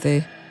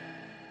sympathy.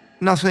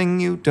 Nothing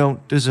you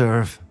don't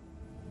deserve.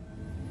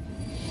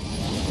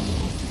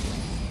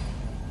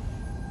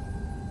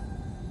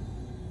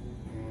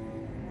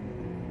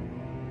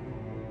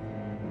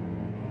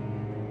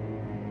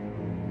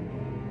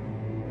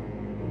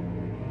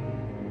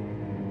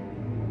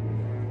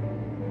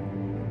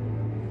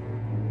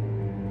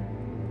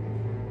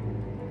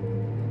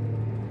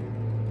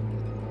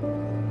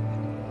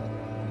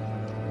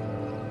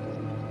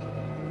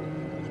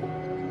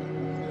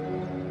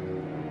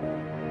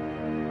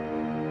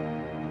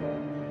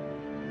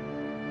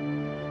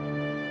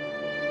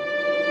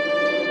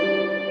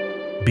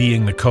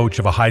 Being the coach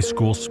of a high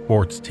school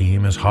sports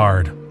team is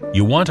hard.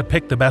 You want to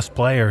pick the best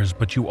players,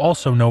 but you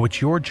also know it's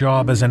your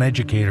job as an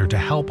educator to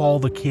help all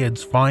the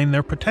kids find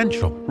their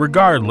potential,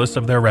 regardless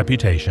of their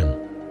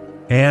reputation.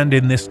 And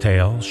in this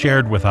tale,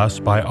 shared with us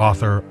by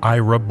author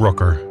Ira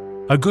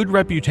Brooker, a good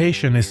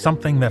reputation is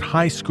something that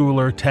high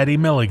schooler Teddy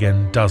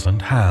Milligan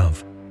doesn't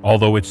have.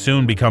 Although it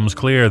soon becomes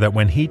clear that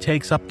when he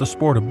takes up the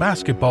sport of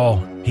basketball,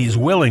 he's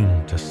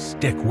willing to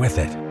stick with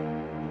it.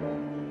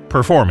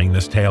 Performing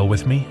this tale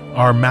with me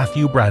are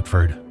Matthew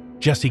Bradford,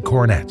 Jesse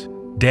Cornett,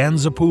 Dan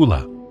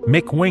Zapula,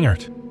 Mick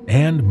Wingert,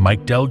 and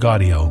Mike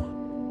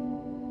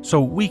Delgadio.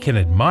 So we can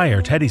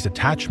admire Teddy's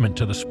attachment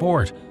to the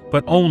sport,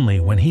 but only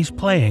when he's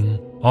playing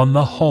on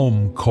the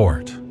home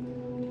court.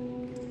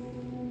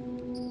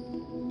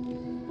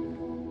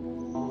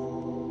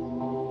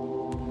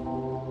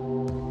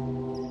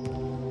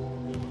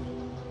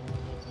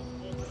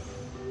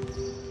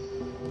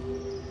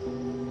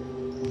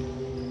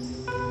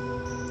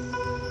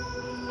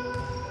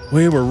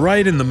 We were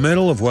right in the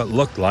middle of what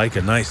looked like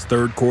a nice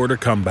third-quarter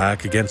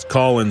comeback against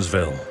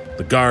Collinsville,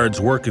 the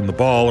guards working the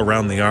ball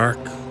around the arc,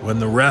 when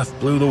the ref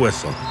blew the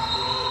whistle.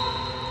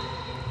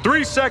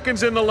 3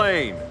 seconds in the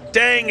lane.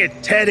 Dang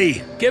it,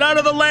 Teddy! Get out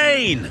of the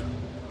lane!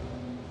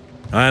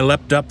 I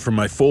leapt up from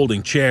my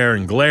folding chair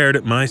and glared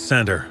at my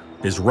center,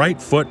 his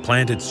right foot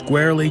planted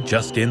squarely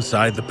just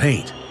inside the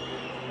paint.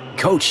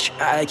 Coach,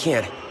 I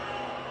can't.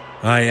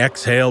 I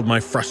exhaled my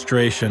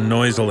frustration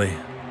noisily.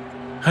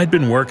 I'd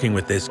been working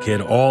with this kid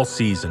all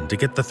season to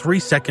get the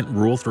 3-second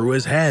rule through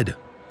his head,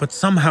 but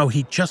somehow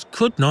he just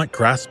could not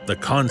grasp the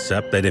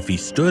concept that if he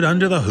stood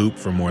under the hoop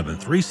for more than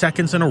 3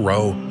 seconds in a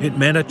row, it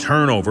meant a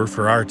turnover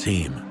for our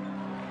team.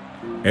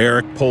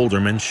 Eric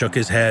Polderman shook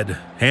his head,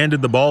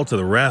 handed the ball to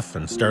the ref,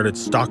 and started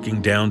stalking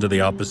down to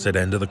the opposite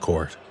end of the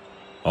court.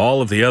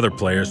 All of the other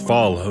players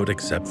followed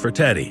except for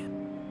Teddy.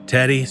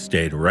 Teddy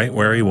stayed right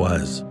where he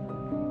was.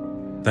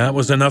 That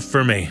was enough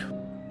for me.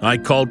 I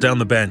called down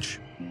the bench.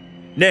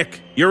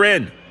 Nick, you're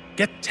in.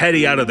 Get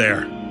Teddy out of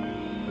there.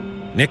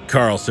 Nick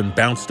Carlson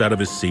bounced out of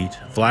his seat,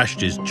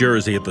 flashed his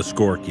jersey at the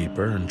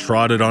scorekeeper, and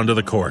trotted onto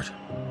the court.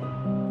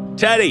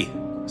 Teddy,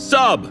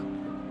 sub!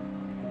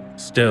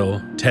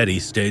 Still, Teddy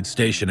stayed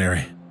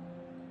stationary.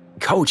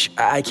 Coach,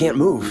 I can't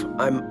move.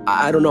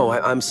 I don't know,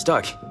 I'm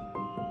stuck.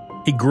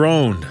 He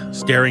groaned,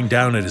 staring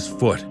down at his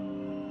foot.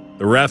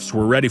 The refs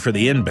were ready for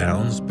the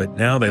inbounds, but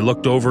now they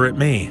looked over at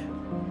me.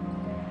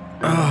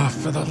 Oh,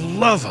 for the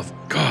love of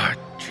God.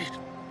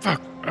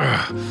 Fuck.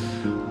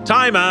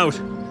 Time out!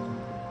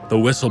 The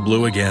whistle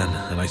blew again,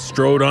 and I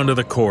strode onto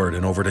the court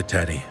and over to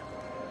Teddy.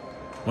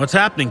 What's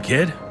happening,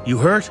 kid? You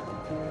hurt?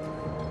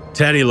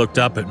 Teddy looked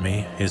up at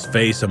me, his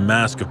face a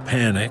mask of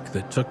panic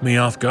that took me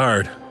off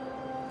guard.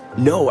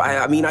 No,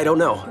 I mean, I don't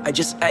know.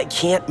 I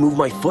can't move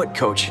my foot,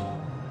 Coach.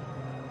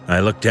 I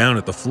looked down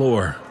at the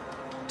floor.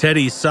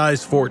 Teddy's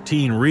size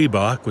 14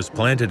 Reebok was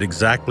planted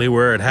exactly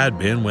where it had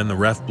been when the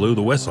ref blew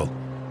the whistle.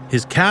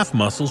 His calf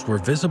muscles were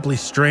visibly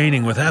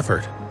straining with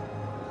effort.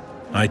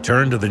 I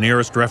turned to the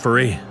nearest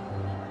referee.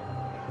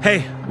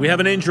 Hey, we have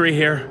an injury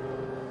here.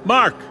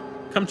 Mark,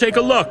 come take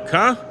a look,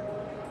 huh?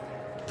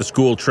 The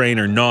school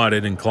trainer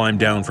nodded and climbed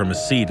down from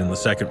his seat in the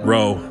second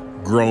row,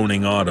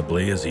 groaning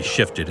audibly as he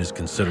shifted his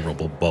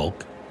considerable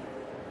bulk.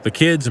 The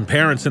kids and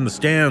parents in the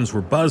stands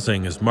were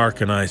buzzing as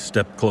Mark and I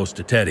stepped close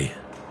to Teddy.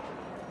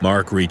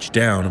 Mark reached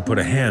down and put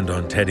a hand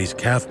on Teddy's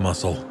calf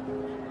muscle.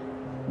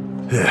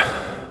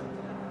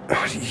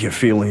 You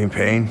feel any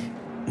pain?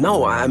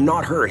 No, I'm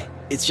not hurt.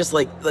 It's just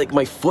like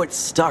my foot's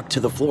stuck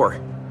to the floor.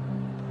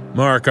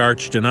 Mark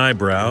arched an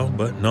eyebrow,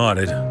 but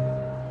nodded.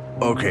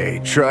 Okay,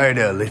 try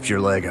to lift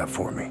your leg up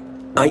for me.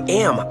 I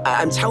am.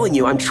 I'm telling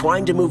you, I'm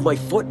trying to move my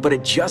foot, but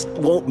it just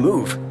won't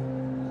move.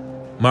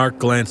 Mark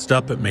glanced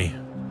up at me.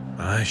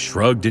 I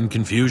shrugged in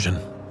confusion.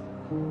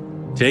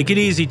 Take it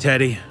easy,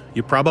 Teddy.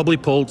 You probably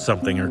pulled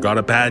something or got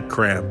a bad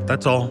cramp,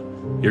 that's all.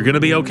 You're gonna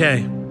be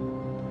okay.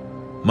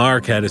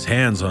 Mark had his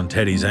hands on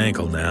Teddy's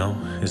ankle now,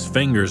 his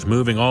fingers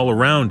moving all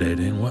around it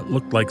in what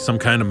looked like some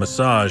kind of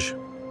massage.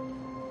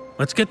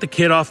 "Let's get the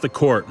kid off the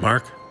court,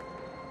 Mark."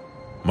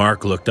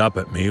 Mark looked up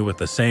at me with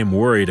the same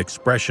worried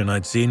expression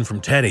I'd seen from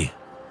Teddy.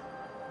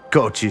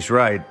 Coach is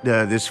right.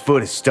 This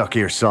foot is stuck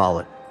here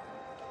solid.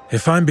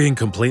 If I'm being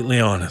completely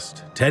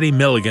honest, Teddy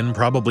Milligan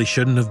probably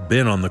shouldn't have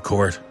been on the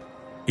court.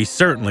 He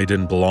certainly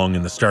didn't belong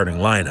in the starting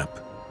lineup.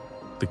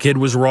 The kid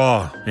was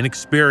raw,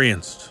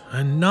 inexperienced,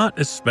 and not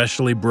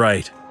especially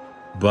bright.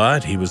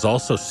 But he was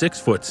also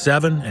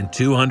 6'7" and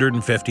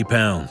 250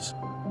 pounds.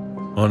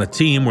 On a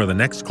team where the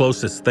next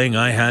closest thing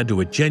I had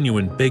to a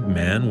genuine big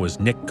man was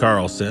Nick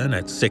Carlson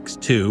at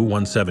 6'2",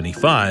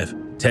 175,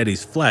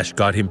 Teddy's flesh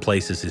got him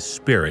places his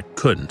spirit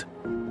couldn't.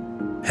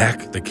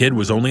 Heck, the kid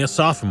was only a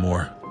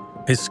sophomore.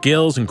 His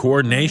skills and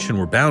coordination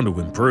were bound to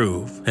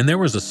improve, and there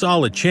was a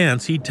solid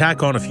chance he'd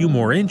tack on a few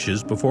more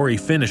inches before he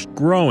finished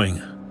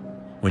growing.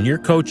 When you're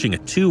coaching a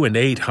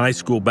 2-8 high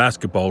school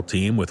basketball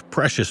team with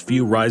precious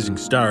few rising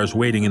stars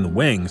waiting in the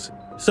wings,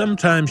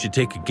 sometimes you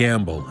take a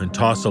gamble and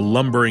toss a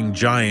lumbering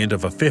giant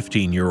of a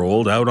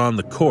 15-year-old out on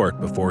the court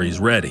before he's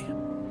ready.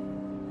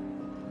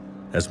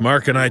 As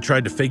Mark and I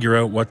tried to figure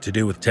out what to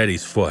do with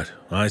Teddy's foot,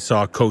 I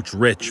saw Coach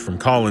Rich from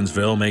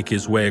Collinsville make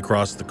his way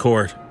across the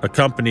court,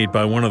 accompanied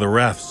by one of the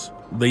refs,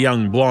 the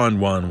young blonde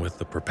one with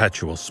the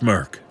perpetual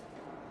smirk.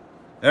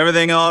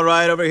 "Everything all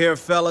right over here,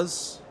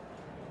 fellas?"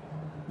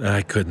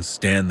 I couldn't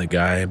stand the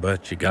guy,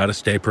 but you gotta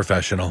stay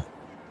professional.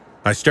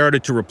 I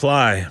started to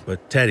reply,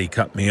 but Teddy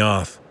cut me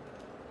off.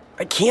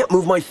 I can't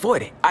move my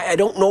foot. I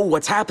don't know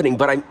what's happening,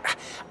 but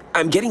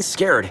I'm getting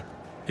scared.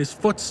 His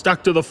foot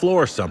stuck to the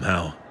floor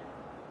somehow.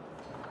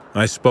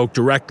 I spoke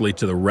directly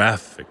to the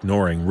ref,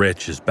 ignoring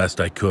Rich as best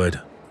I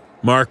could.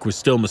 Mark was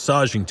still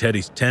massaging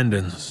Teddy's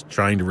tendons,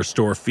 trying to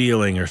restore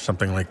feeling or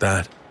something like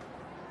that.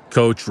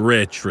 Coach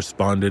Rich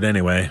responded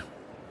anyway.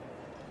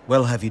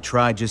 "Well, have you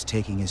tried just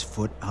taking his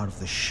foot out of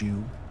the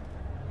shoe?"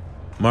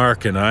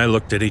 Mark and I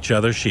looked at each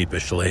other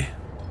sheepishly.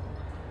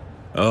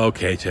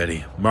 "Okay,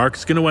 Teddy.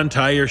 Mark's gonna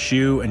untie your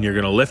shoe and you're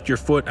gonna lift your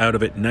foot out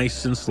of it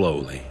nice and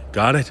slowly.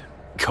 Got it?"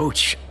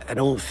 Coach, I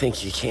don't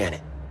think you can.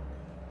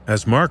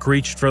 As Mark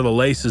reached for the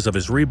laces of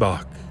his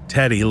Reebok,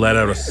 Teddy let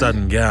out a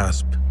sudden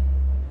gasp.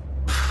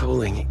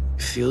 Pulling.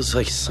 Feels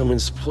like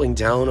someone's pulling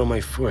down on my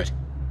foot.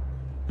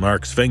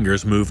 Mark's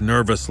fingers moved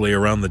nervously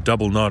around the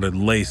double-knotted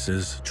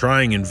laces,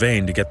 trying in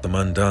vain to get them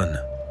undone.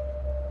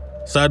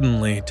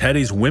 Suddenly,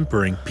 Teddy's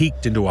whimpering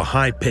peaked into a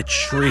high-pitched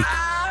shriek.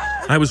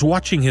 I was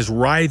watching his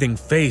writhing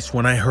face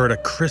when I heard a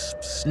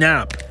crisp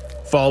snap,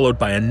 followed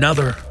by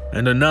another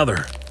and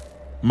another.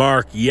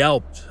 Mark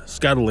yelped,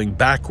 scuttling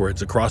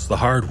backwards across the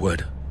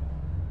hardwood.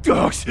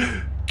 Gosh,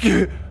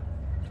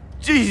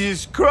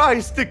 Jesus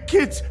Christ, the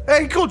kid's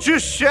ankle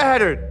just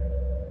shattered.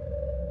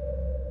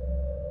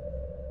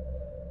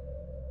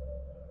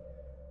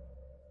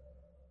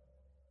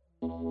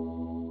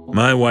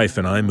 My wife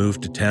and I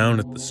moved to town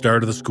at the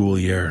start of the school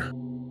year.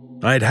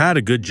 I'd had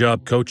a good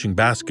job coaching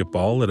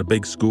basketball at a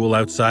big school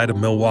outside of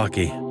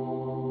Milwaukee.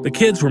 The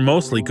kids were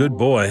mostly good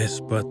boys,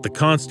 but the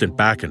constant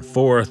back and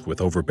forth with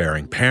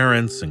overbearing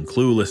parents and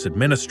clueless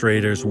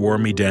administrators wore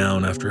me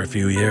down after a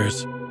few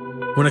years.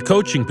 When a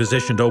coaching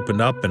position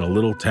opened up in a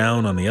little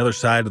town on the other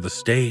side of the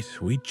state,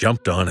 we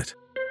jumped on it.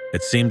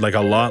 It seemed like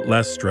a lot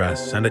less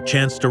stress and a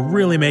chance to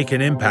really make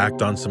an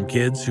impact on some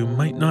kids who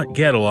might not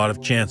get a lot of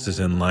chances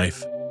in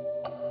life.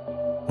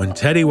 When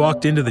Teddy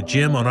walked into the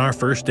gym on our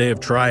first day of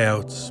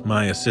tryouts,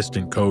 my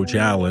assistant coach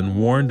Alan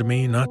warned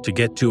me not to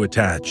get too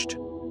attached.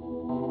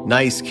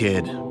 "Nice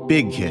kid,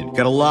 big kid,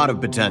 got a lot of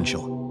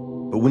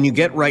potential. But when you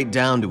get right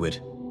down to it,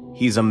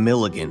 he's a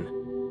Milligan.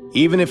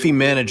 Even if he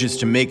manages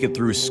to make it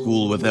through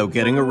school without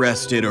getting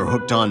arrested or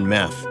hooked on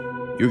meth,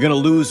 you're gonna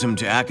lose him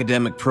to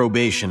academic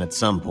probation at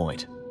some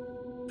point."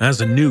 As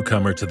a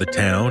newcomer to the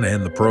town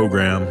and the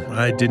program,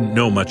 I didn't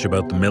know much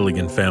about the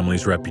Milligan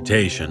family's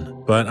reputation,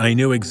 but I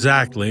knew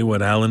exactly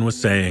what Alan was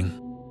saying.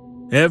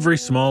 Every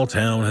small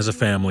town has a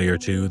family or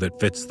two that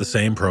fits the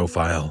same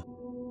profile.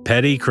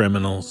 Petty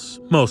criminals,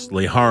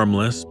 mostly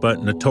harmless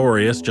but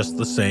notorious just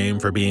the same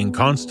for being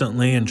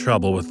constantly in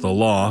trouble with the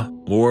law,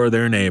 or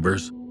their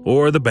neighbors,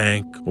 or the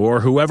bank,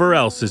 or whoever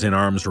else is in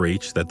arm's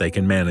reach that they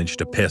can manage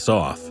to piss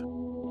off.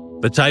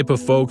 The type of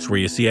folks where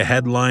you see a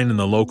headline in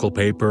the local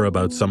paper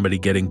about somebody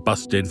getting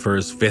busted for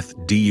his 5th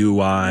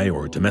DUI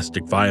or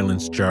domestic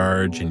violence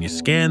charge, and you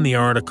scan the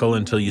article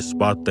until you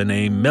spot the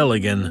name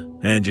Milligan,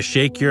 and you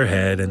shake your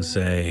head and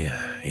say,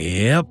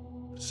 "Yep,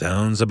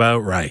 sounds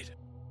about right."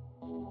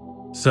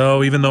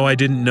 So even though I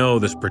didn't know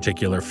this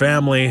particular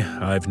family,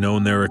 I've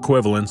known their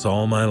equivalents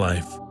all my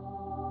life.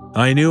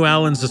 I knew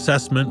Alan's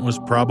assessment was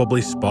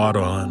probably spot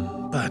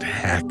on, but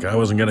heck, I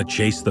wasn't going to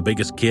chase the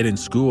biggest kid in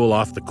school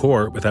off the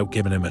court without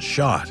giving him a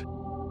shot.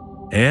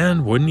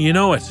 And wouldn't you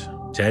know it,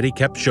 Teddy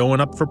kept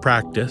showing up for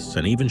practice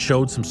and even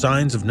showed some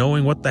signs of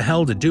knowing what the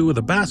hell to do with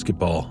a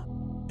basketball.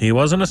 He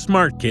wasn't a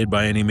smart kid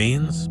by any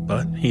means,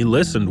 but he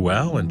listened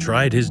well and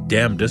tried his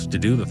damnedest to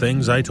do the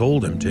things I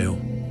told him to.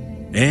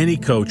 Any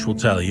coach will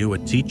tell you a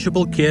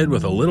teachable kid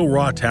with a little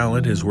raw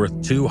talent is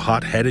worth 2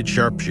 hot-headed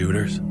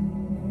sharpshooters.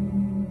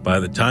 By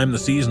the time the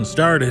season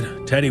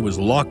started, Teddy was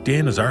locked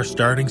in as our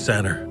starting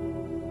center.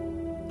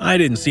 I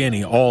didn't see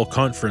any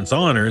all-conference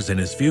honors in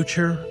his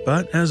future,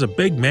 but as a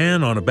big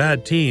man on a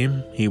bad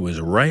team, he was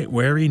right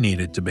where he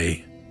needed to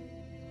be.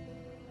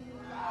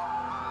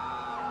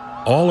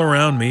 All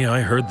around me,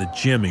 I heard the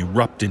gym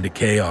erupt into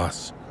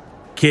chaos.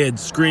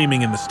 Kids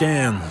screaming in the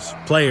stands,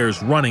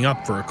 players running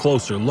up for a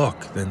closer look,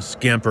 then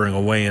scampering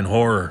away in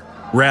horror,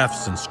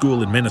 refs and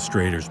school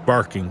administrators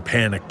barking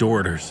panicked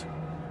orders.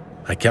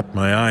 I kept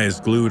my eyes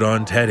glued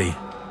on Teddy.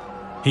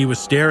 He was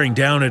staring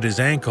down at his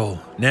ankle,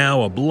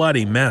 now a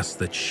bloody mess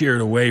that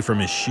sheared away from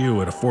his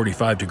shoe at a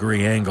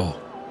 45-degree angle.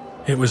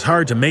 It was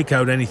hard to make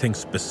out anything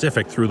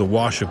specific through the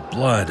wash of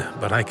blood,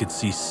 but I could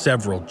see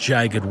several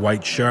jagged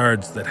white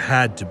shards that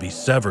had to be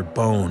severed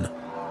bone.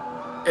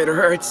 It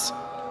hurts.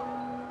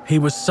 He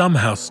was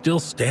somehow still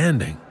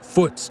standing,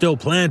 foot still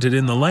planted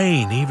in the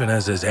lane, even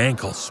as his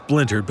ankle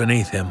splintered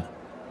beneath him.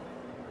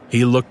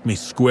 He looked me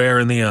square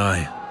in the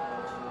eye.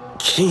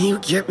 Can you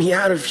get me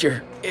out of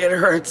here? It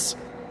hurts.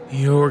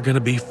 You're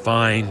gonna be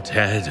fine,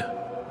 Ted.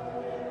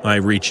 I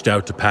reached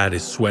out to pat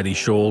his sweaty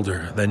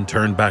shoulder, then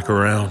turned back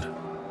around.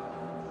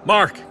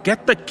 Mark,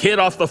 get the kid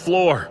off the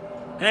floor.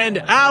 And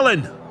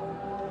Alan!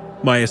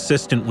 My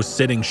assistant was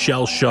sitting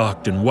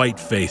shell-shocked and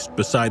white-faced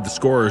beside the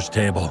scorer's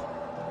table.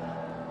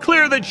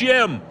 Clear the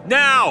gym,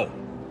 now!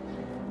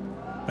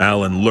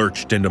 Alan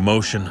lurched into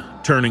motion,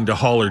 turning to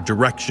holler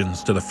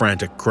directions to the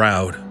frantic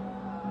crowd.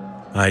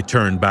 I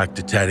turned back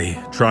to Teddy,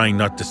 trying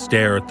not to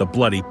stare at the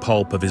bloody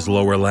pulp of his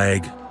lower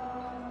leg.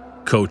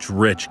 Coach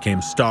Rich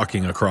came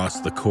stalking across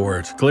the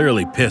court,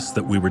 clearly pissed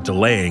that we were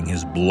delaying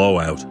his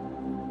blowout.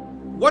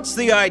 What's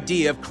the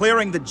idea of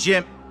clearing the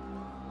gym?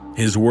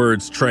 His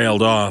words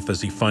trailed off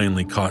as he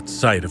finally caught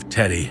sight of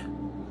Teddy.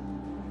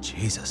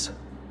 Jesus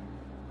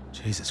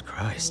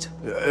Christ.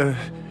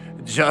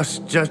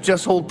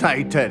 Just hold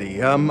tight,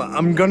 Teddy.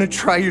 I'm gonna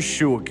try your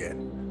shoe again.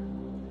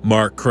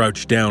 Mark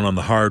crouched down on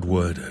the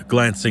hardwood,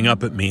 glancing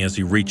up at me as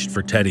he reached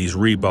for Teddy's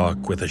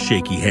Reebok with a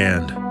shaky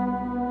hand.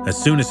 As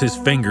soon as his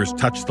fingers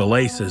touched the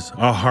laces,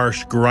 a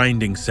harsh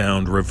grinding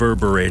sound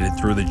reverberated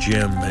through the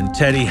gym, and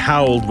Teddy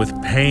howled with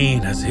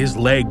pain as his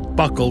leg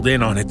buckled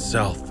in on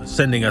itself,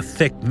 sending a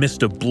thick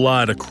mist of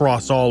blood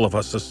across all of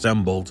us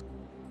assembled.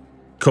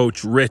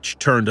 Coach Rich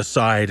turned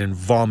aside and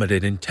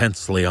vomited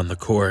intensely on the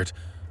court.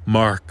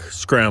 Mark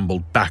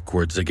scrambled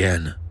backwards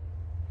again.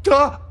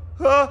 God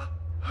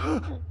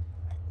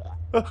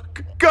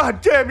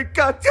damn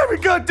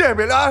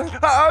it!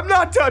 I'm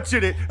not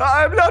touching it!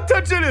 I'm not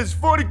touching his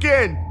foot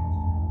again!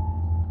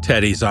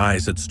 Teddy's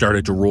eyes had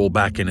started to roll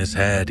back in his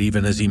head,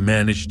 even as he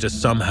managed to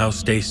somehow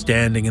stay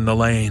standing in the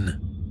lane.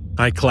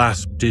 I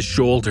clasped his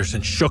shoulders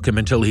and shook him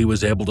until he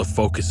was able to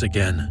focus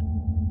again.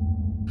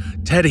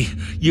 Teddy,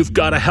 you've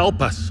got to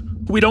help us.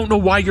 We don't know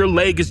why your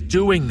leg is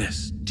doing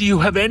this. Do you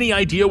have any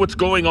idea what's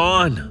going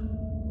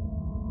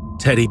on?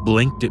 Teddy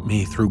blinked at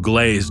me through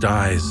glazed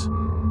eyes.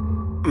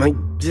 I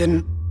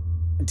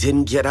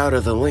didn't get out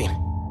of the lane.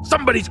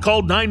 Somebody's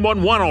called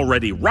 911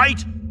 already,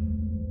 right?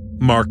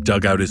 Mark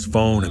dug out his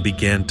phone and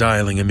began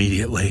dialing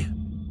immediately.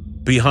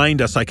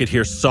 Behind us, I could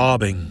hear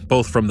sobbing,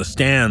 both from the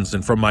stands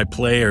and from my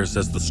players,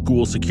 as the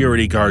school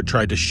security guard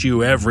tried to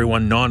shoo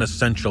everyone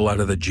non-essential out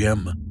of the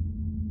gym.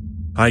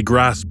 I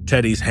grasped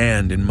Teddy's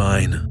hand in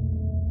mine.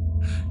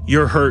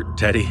 You're hurt,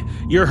 Teddy.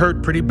 You're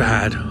hurt pretty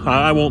bad.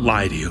 I won't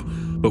lie to you.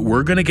 But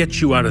we're gonna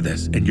get you out of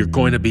this, and you're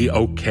going to be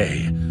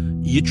okay.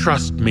 You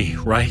trust me,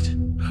 right?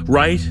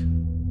 Right?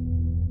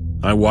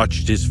 I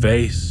watched his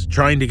face,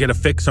 trying to get a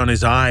fix on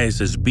his eyes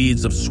as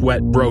beads of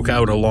sweat broke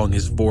out along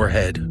his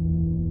forehead.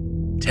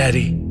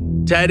 Teddy!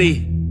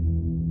 Teddy!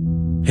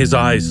 His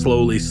eyes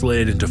slowly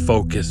slid into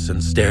focus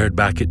and stared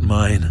back at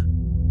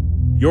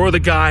mine. You're the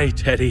guy,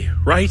 Teddy,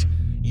 right?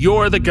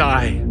 You're the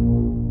guy.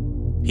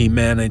 He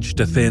managed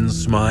a thin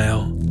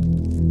smile.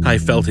 I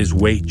felt his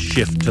weight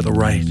shift to the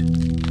right.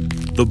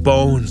 The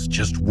bones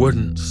just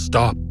wouldn't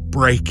stop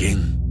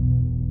breaking.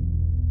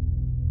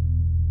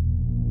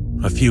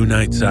 A few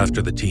nights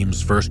after the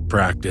team's first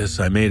practice,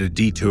 I made a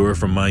detour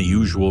from my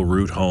usual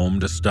route home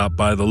to stop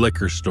by the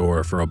liquor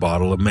store for a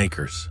bottle of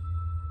Makers.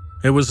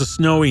 It was a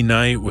snowy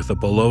night with a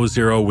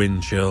below-zero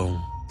wind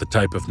chill, the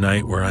type of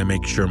night where I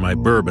make sure my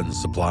bourbon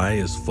supply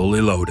is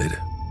fully loaded.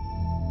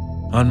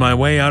 On my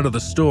way out of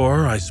the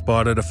store, I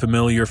spotted a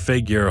familiar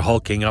figure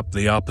hulking up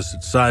the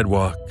opposite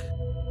sidewalk.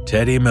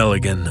 Teddy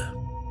Milligan.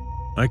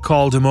 I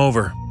called him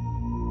over.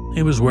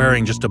 He was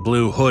wearing just a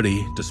blue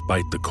hoodie,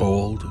 despite the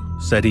cold.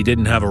 Said he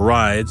didn't have a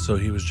ride, so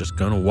he was just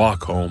gonna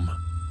walk home.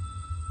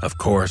 Of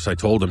course, I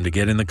told him to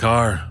get in the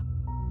car.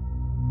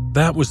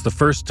 That was the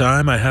first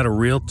time I had a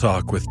real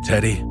talk with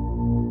Teddy.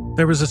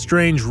 There was a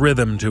strange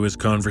rhythm to his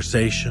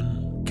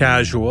conversation,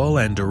 casual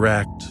and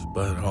direct,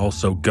 but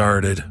also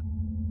guarded.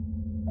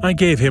 I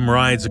gave him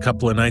rides a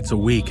couple of nights a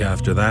week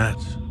after that,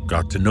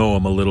 got to know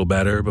him a little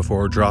better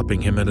before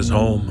dropping him at his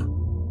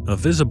home, a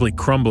visibly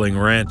crumbling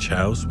ranch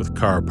house with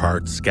car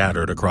parts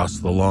scattered across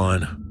the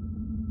lawn.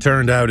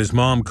 Turned out his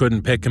mom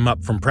couldn't pick him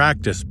up from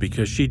practice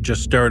because she'd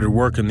just started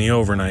working the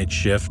overnight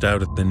shift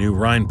out at the new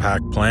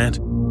Rhinepack plant,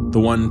 the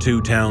one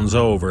 2 towns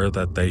over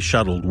that they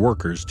shuttled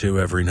workers to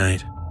every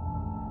night.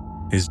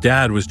 His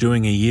dad was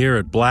doing a year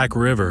at Black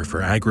River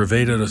for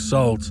aggravated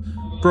assault,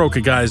 broke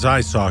a guy's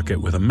eye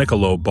socket with a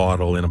Michelob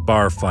bottle in a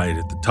bar fight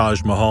at the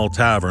Taj Mahal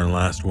Tavern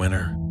last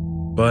winter.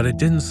 But it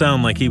didn't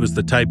sound like he was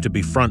the type to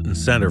be front and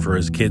center for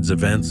his kids'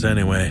 events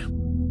anyway.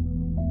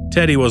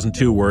 Teddy wasn't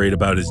too worried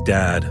about his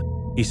dad.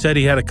 He said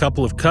he had a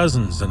couple of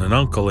cousins and an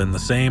uncle in the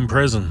same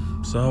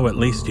prison, so at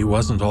least he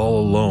wasn't all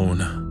alone.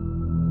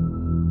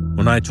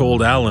 When I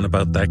told Alan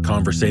about that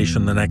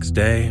conversation the next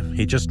day,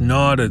 he just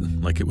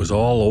nodded like it was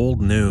all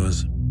old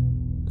news.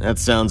 That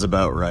sounds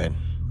about right.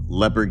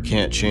 Leopard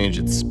can't change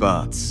its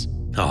spots.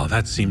 Oh,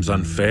 that seems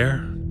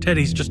unfair.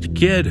 Teddy's just a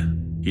kid.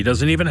 He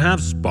doesn't even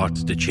have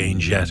spots to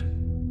change yet.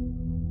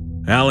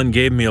 Alan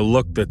gave me a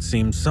look that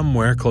seemed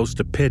somewhere close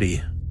to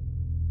pity.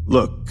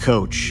 Look,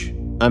 Coach,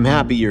 I'm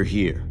happy you're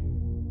here.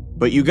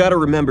 But you gotta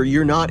remember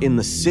you're not in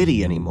the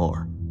city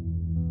anymore.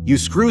 You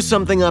screw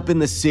something up in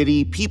the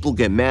city, people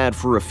get mad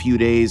for a few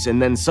days, and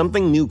then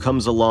something new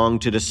comes along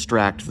to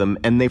distract them,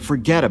 and they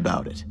forget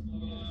about it.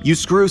 You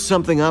screw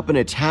something up in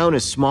a town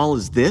as small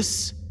as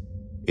this,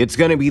 it's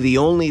gonna be the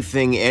only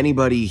thing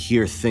anybody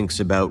here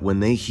thinks about when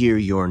they hear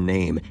your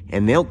name,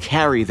 and they'll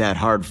carry that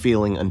hard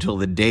feeling until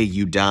the day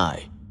you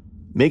die.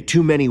 Make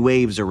too many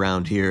waves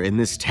around here, and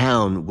this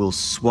town will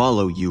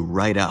swallow you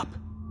right up.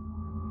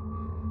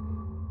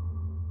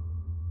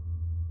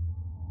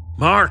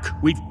 Mark,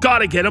 we've got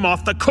to get him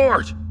off the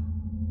court!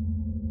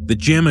 The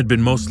gym had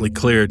been mostly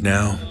cleared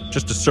now,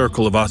 just a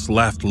circle of us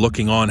left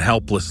looking on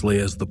helplessly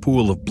as the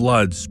pool of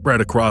blood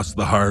spread across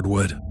the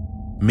hardwood.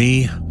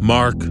 Me,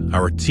 Mark,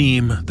 our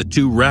team, the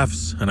 2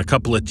 refs, and a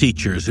couple of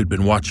teachers who'd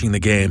been watching the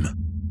game.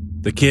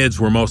 The kids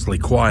were mostly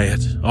quiet,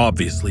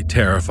 obviously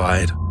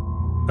terrified.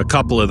 A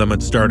couple of them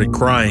had started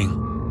crying.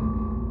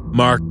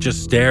 Mark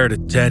just stared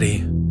at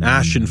Teddy,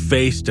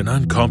 ashen-faced and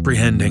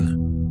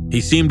uncomprehending.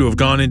 He seemed to have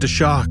gone into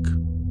shock.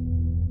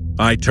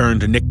 I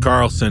turned to Nick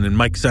Carlson and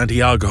Mike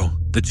Santiago,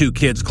 the 2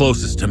 kids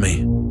closest to me.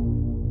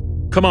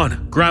 Come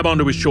on, grab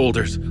onto his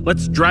shoulders.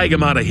 Let's drag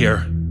him out of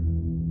here.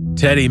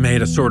 Teddy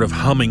made a sort of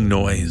humming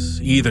noise,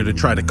 either to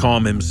try to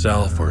calm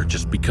himself or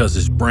just because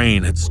his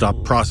brain had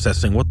stopped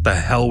processing what the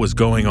hell was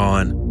going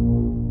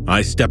on.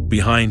 I stepped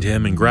behind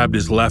him and grabbed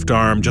his left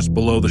arm just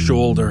below the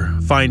shoulder,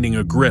 finding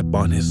a grip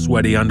on his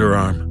sweaty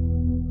underarm.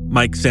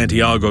 Mike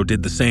Santiago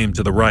did the same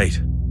to the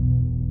right.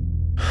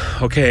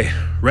 Okay,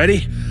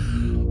 ready?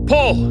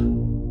 Pull!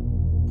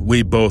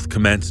 We both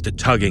commenced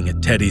tugging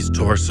at Teddy's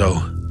torso.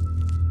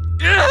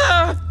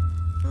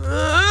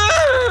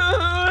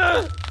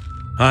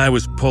 I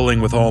was pulling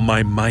with all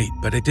my might,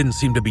 but it didn't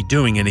seem to be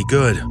doing any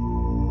good.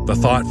 The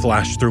thought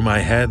flashed through my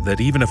head that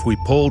even if we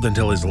pulled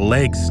until his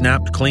legs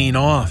snapped clean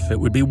off, it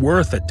would be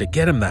worth it to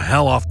get him the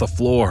hell off the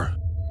floor.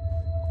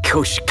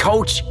 Coach,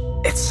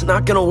 it's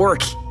not gonna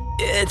work.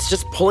 It's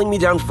just pulling me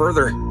down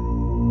further.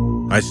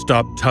 I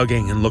stopped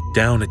tugging and looked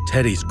down at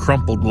Teddy's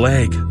crumpled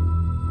leg.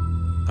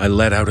 I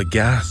let out a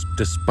gasp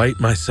despite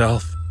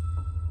myself.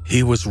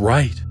 He was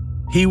right.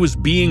 He was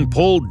being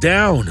pulled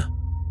down.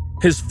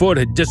 His foot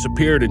had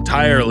disappeared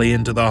entirely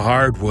into the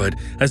hardwood,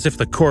 as if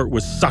the court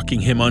was sucking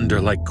him under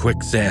like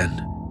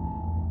quicksand.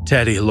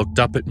 Teddy looked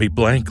up at me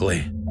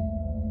blankly.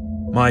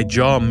 My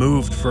jaw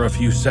moved for a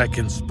few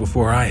seconds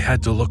before I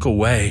had to look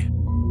away.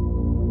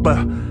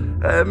 But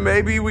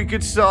maybe we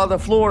could saw the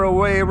floor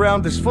away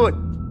around his foot.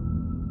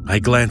 I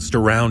glanced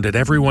around at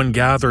everyone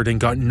gathered and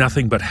got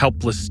nothing but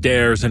helpless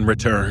stares in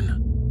return.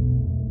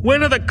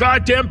 When are the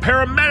goddamn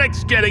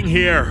paramedics getting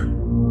here?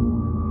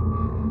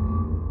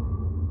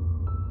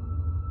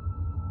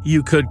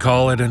 You could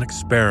call it an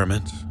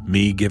experiment,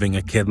 me giving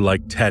a kid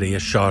like Teddy a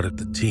shot at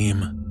the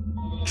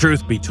team.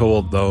 Truth be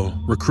told, though,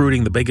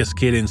 recruiting the biggest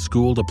kid in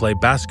school to play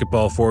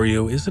basketball for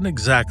you isn't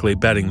exactly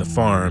betting the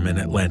farm in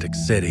Atlantic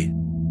City.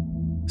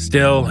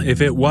 Still,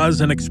 if it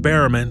was an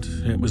experiment,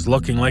 it was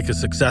looking like a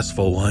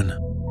successful one.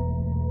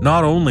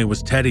 Not only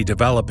was Teddy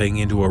developing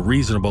into a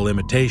reasonable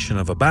imitation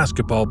of a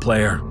basketball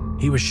player,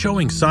 he was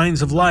showing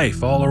signs of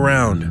life all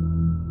around.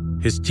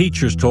 His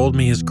teachers told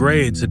me his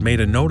grades had made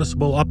a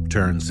noticeable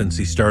upturn since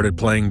he started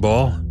playing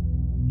ball.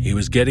 He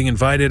was getting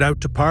invited out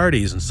to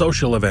parties and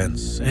social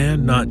events,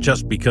 and not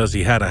just because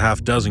he had a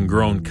half-dozen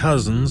grown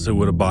cousins who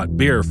would have bought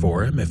beer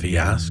for him if he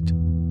asked.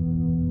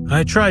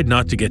 I tried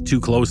not to get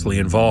too closely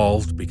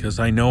involved because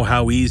I know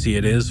how easy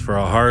it is for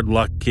a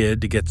hard-luck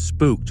kid to get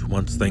spooked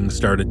once things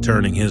started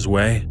turning his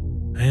way.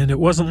 And it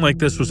wasn't like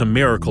this was a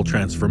miracle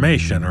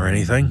transformation or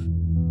anything.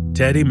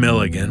 Teddy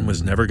Milligan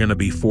was never going to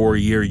be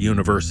 4-year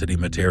university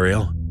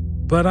material,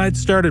 but I'd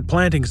started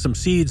planting some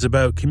seeds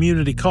about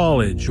community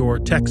college or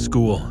tech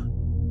school.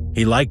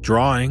 He liked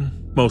drawing,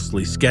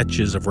 mostly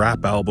sketches of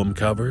rap album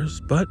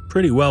covers, but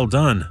pretty well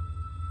done.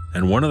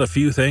 And one of the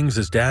few things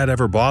his dad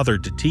ever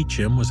bothered to teach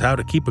him was how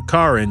to keep a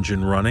car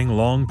engine running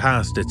long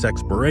past its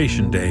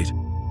expiration date.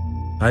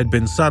 I'd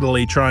been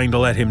subtly trying to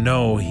let him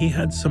know he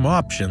had some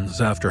options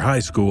after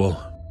high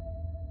school.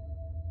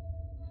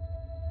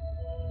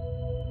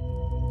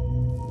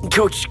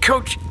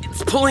 Coach,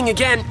 it's pulling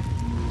again.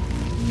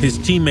 His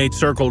teammate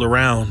circled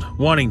around,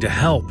 wanting to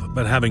help,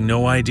 but having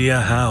no idea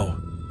how.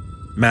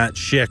 Matt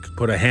Schick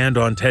put a hand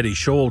on Teddy's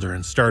shoulder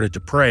and started to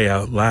pray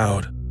out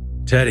loud.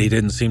 Teddy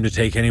didn't seem to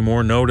take any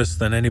more notice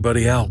than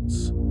anybody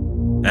else.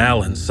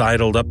 Alan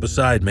sidled up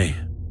beside me.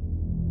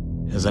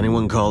 Has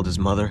anyone called his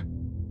mother?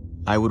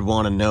 I would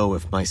want to know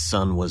if my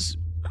son was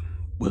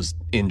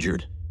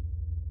injured.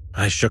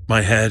 I shook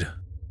my head.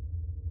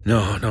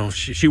 No,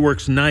 she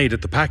works night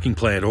at the packing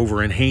plant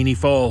over in Haney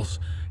Falls.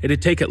 It'd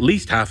take at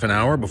least half an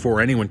hour before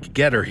anyone could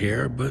get her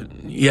here, but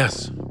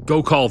yes,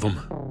 go call them.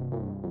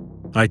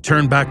 I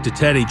turned back to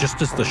Teddy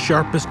just as the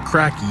sharpest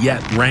crack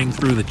yet rang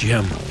through the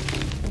gym.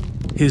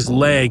 His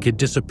leg had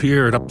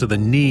disappeared up to the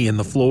knee in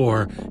the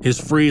floor, his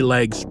free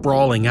leg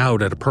sprawling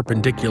out at a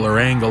perpendicular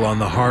angle on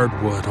the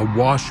hardwood,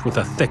 awash with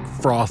a thick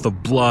froth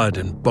of blood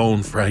and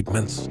bone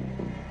fragments.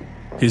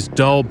 His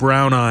dull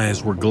brown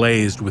eyes were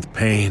glazed with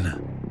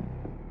pain.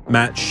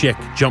 Matt Schick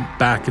jumped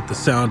back at the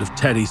sound of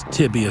Teddy's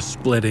tibia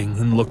splitting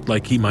and looked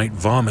like he might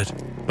vomit,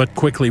 but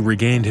quickly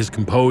regained his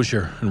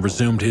composure and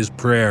resumed his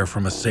prayer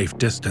from a safe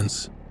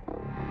distance.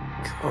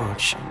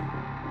 Coach.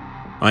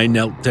 I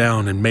knelt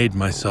down and made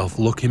myself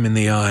look him in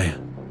the eye.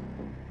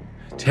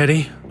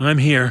 Teddy, I'm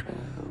here.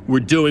 We're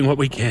doing what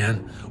we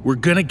can. We're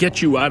gonna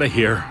get you out of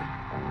here.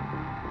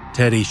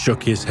 Teddy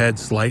shook his head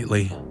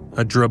slightly,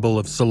 a dribble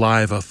of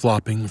saliva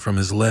flopping from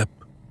his lip.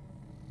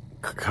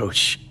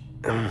 Coach,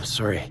 I'm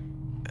sorry.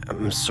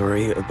 I'm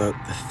sorry about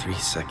the 3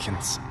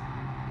 seconds.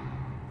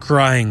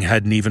 Crying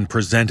hadn't even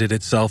presented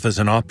itself as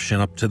an option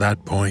up to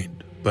that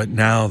point, but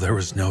now there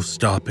was no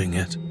stopping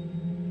it.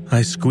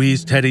 I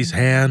squeezed Teddy's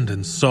hand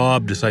and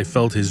sobbed as I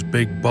felt his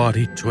big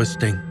body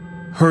twisting,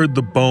 heard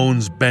the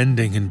bones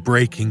bending and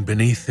breaking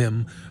beneath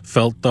him,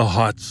 felt the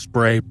hot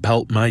spray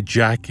pelt my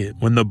jacket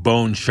when the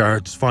bone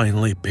shards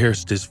finally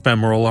pierced his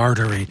femoral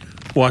artery,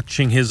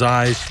 watching his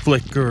eyes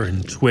flicker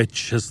and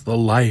twitch as the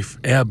life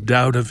ebbed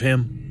out of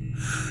him.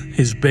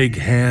 His big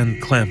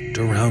hand clamped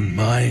around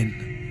mine.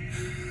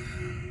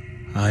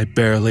 I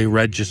barely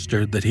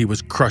registered that he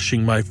was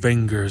crushing my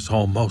fingers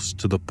almost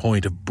to the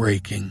point of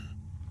breaking.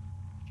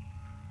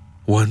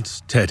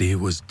 Once Teddy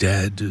was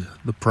dead,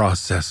 the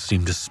process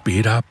seemed to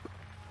speed up.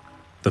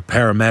 The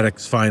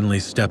paramedics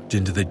finally stepped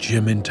into the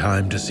gym in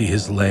time to see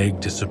his leg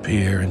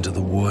disappear into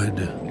the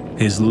wood,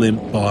 his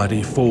limp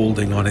body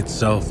folding on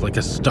itself like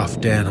a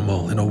stuffed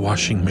animal in a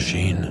washing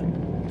machine.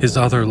 His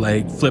other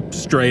leg flipped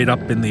straight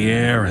up in the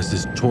air as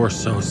his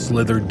torso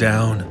slithered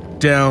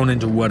down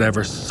into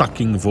whatever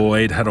sucking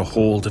void had a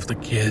hold of the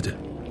kid.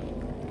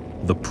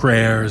 The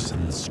prayers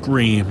and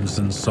screams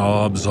and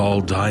sobs all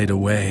died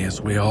away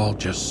as we all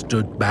just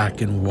stood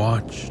back and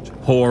watched,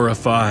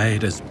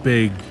 horrified as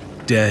big,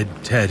 dead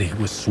Teddy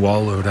was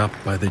swallowed up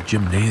by the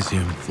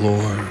gymnasium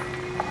floor.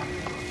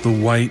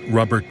 The white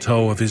rubber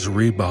toe of his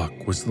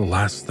Reebok was the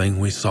last thing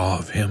we saw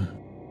of him,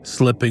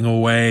 slipping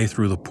away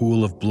through the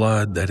pool of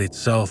blood that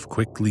itself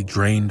quickly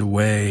drained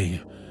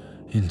away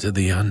into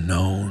the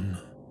unknown.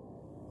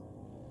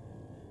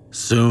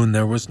 Soon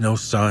there was no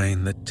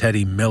sign that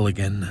Teddy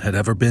Milligan had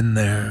ever been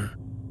there,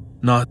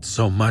 not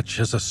so much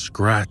as a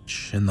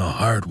scratch in the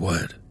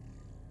hardwood.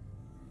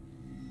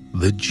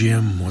 The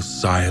gym was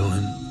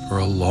silent for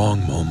a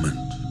long moment.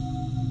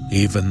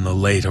 Even the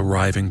late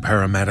arriving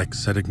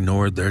paramedics had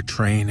ignored their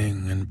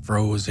training and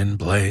froze in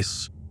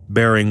place,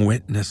 bearing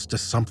witness to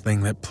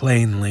something that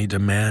plainly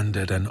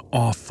demanded an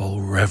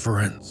awful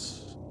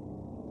reverence.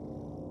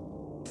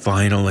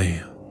 Finally,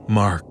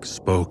 Mark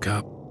spoke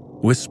up,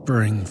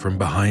 whispering from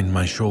behind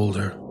my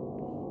shoulder.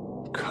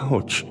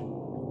 Coach,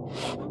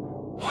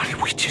 what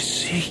did we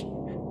just see?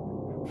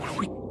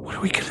 What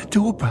are we gonna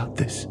do about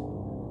this?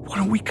 What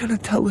are we gonna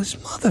tell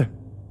his mother?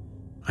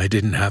 I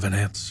didn't have an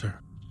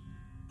answer.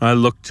 I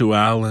looked to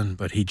Alan,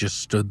 but he just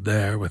stood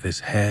there with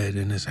his head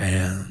in his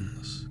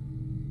hands.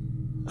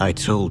 I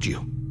told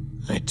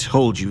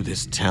you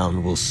this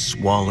town will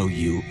swallow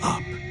you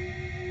up.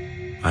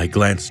 I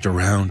glanced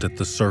around at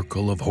the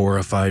circle of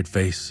horrified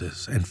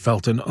faces and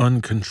felt an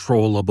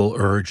uncontrollable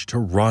urge to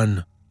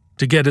run,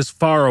 to get as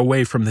far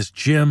away from this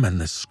gym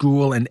and this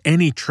school and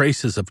any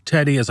traces of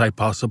Teddy as I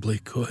possibly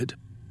could.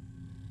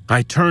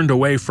 I turned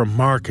away from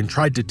Mark and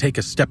tried to take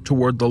a step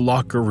toward the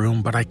locker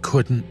room, but I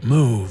couldn't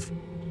move.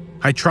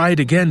 I tried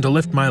again to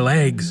lift my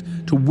legs,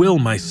 to will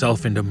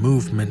myself into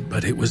movement,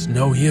 but it was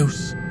no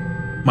use.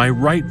 My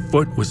right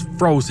foot was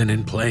frozen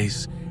in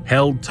place,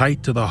 held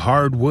tight to the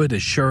hardwood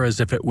as sure as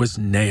if it was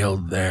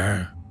nailed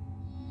there.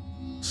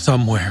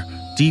 Somewhere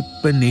deep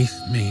beneath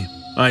me,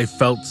 I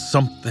felt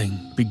something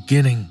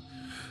beginning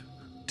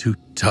to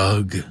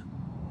tug.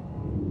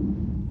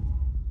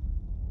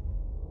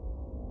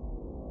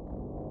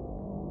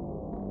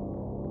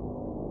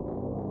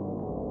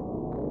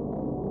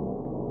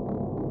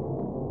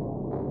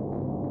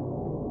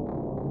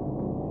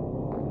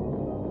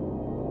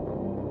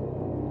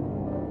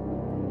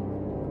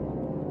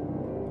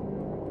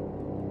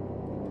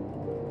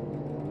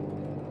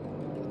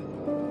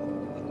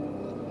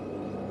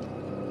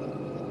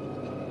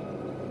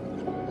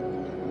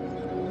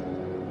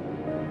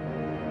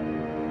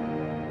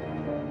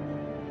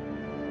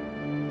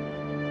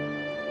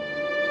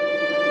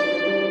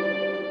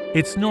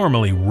 It's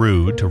normally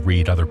rude to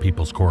read other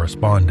people's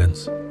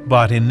correspondence,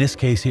 but in this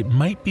case it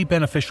might be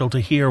beneficial to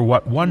hear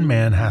what one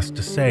man has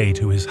to say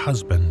to his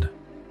husband.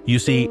 You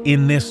see,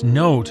 in this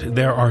note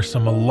there are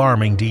some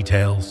alarming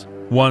details,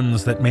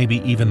 ones that maybe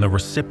even the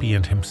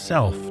recipient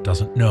himself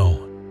doesn't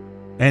know.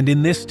 And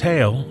in this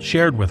tale,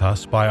 shared with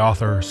us by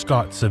author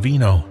Scott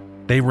Savino,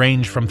 they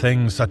range from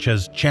things such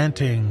as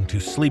chanting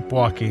to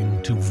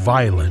sleepwalking to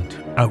violent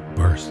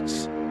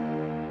outbursts.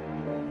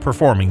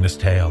 Performing this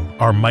tale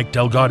are Mike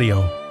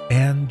Delgadio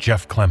and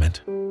Jeff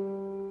Clement.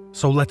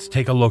 So let's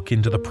take a look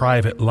into the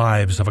private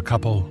lives of a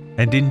couple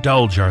and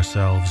indulge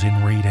ourselves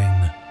in reading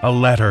A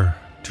Letter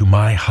to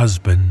My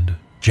Husband,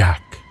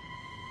 Jack.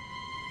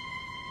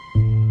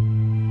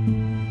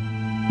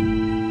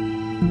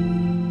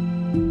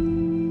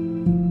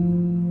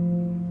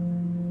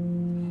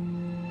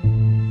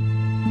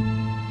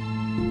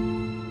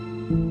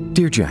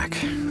 Dear Jack,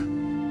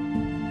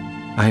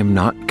 I am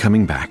not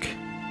coming back.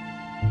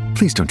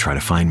 Please don't try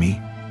to find me.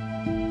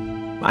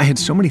 I had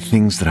so many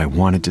things that I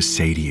wanted to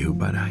say to you,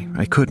 but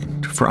I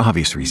couldn't, for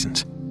obvious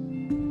reasons.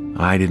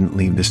 I didn't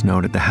leave this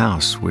note at the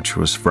house, which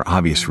was for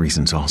obvious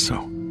reasons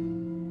also.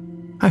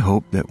 I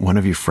hope that one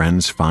of your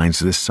friends finds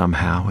this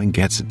somehow and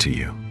gets it to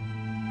you.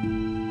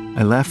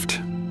 I left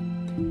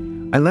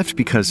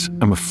because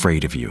I'm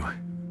afraid of you.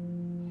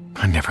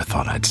 I never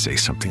thought I'd say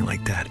something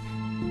like that.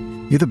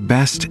 You're the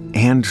best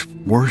and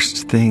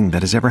worst thing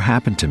that has ever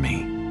happened to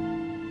me.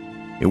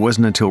 It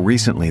wasn't until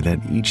recently that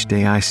each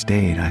day I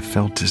stayed, I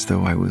felt as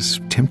though I was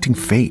tempting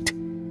fate.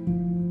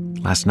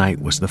 Last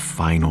night was the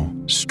final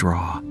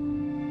straw.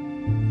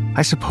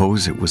 I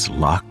suppose it was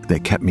luck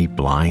that kept me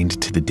blind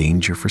to the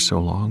danger for so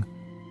long.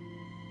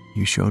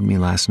 You showed me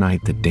last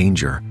night that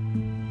danger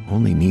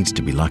only needs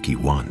to be lucky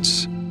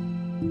once.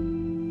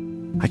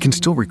 I can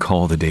still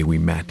recall the day we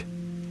met.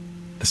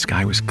 The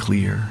sky was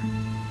clear.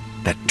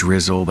 That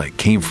drizzle that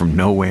came from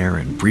nowhere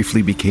and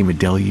briefly became a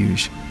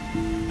deluge.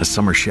 A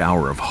summer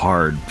shower of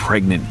hard,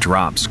 pregnant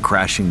drops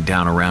crashing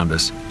down around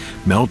us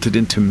melted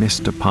into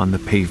mist upon the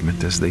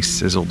pavement as they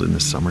sizzled in the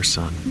summer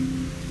sun.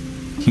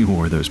 You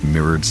wore those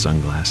mirrored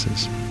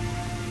sunglasses.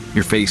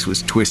 Your face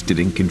was twisted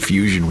in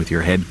confusion with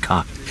your head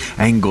cocked,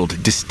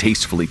 angled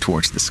distastefully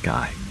towards the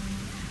sky.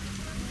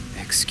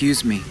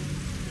 Excuse me.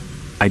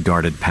 I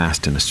darted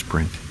past in a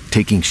sprint,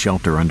 taking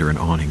shelter under an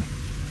awning.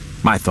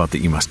 I thought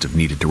that you must have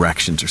needed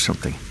directions or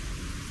something.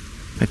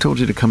 I told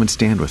you to come and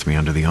stand with me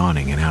under the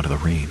awning and out of the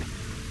rain.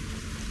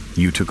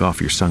 You took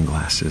off your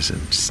sunglasses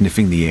and,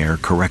 sniffing the air,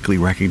 correctly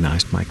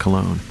recognized my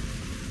cologne.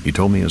 You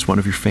told me it was one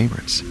of your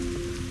favorites.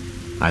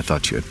 I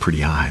thought you had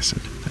pretty eyes,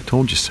 and I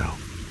told you so.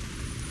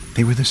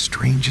 They were the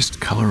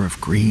strangest color of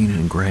green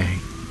and gray.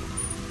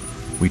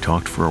 We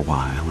talked for a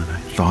while, and I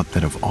thought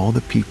that of all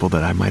the people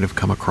that I might have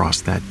come across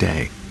that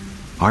day,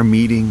 our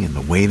meeting and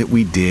the way that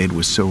we did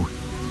was so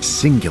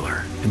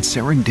singular and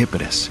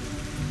serendipitous.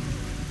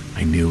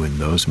 I knew in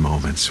those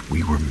moments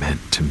we were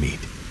meant to meet.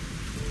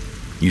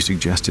 You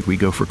suggested we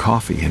go for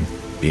coffee, and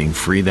being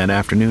free that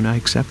afternoon, I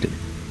accepted.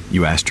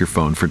 You asked your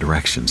phone for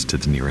directions to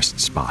the nearest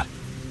spot.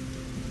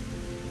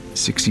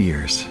 6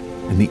 years,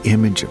 and the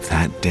image of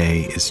that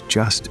day is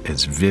just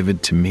as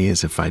vivid to me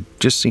as if I'd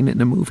just seen it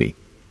in a movie.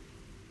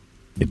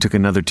 It took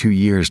another 2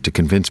 years to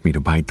convince me to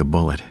bite the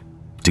bullet,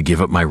 to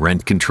give up my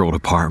rent-controlled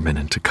apartment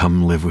and to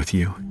come live with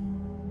you.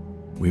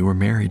 We were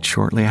married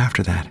shortly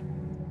after that.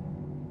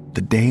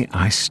 The day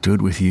I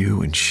stood with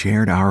you and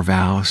shared our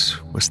vows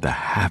was the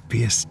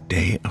happiest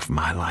day of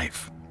my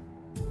life.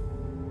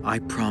 I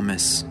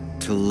promise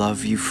to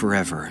love you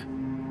forever,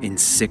 in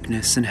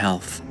sickness and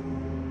health,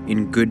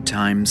 in good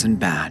times and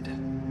bad.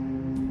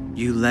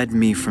 You led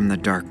me from the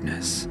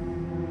darkness,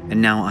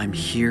 and now I'm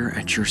here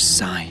at your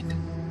side.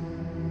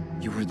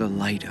 You were the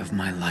light of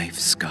my life,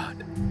 Scott.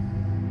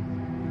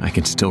 I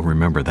can still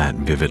remember that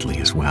vividly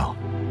as well.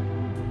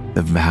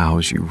 The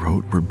vows you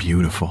wrote were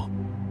beautiful.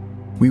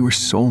 We were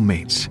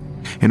soulmates,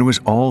 and it was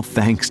all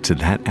thanks to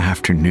that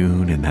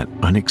afternoon and that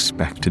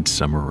unexpected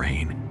summer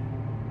rain.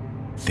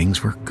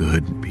 Things were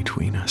good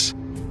between us.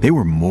 They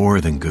were more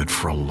than good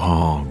for a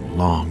long,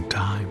 long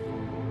time.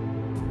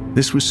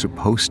 This was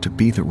supposed to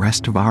be the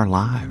rest of our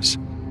lives.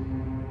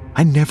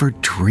 I never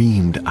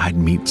dreamed I'd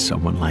meet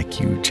someone like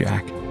you,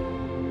 Jack.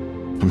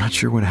 I'm not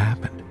sure what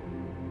happened.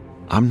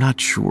 I'm not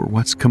sure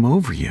what's come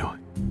over you.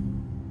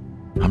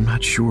 I'm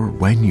not sure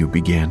when you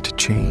began to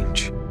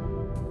change.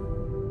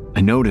 I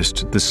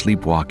noticed the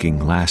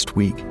sleepwalking last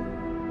week,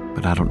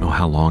 but I don't know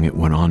how long it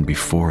went on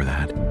before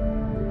that.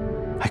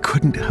 I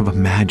couldn't have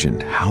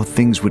imagined how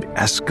things would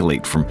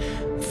escalate from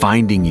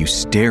finding you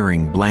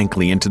staring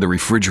blankly into the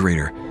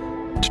refrigerator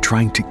to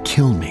trying to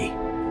kill me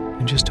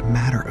in just a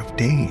matter of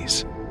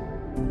days.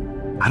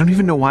 I don't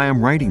even know why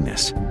I'm writing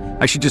this.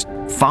 I should just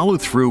follow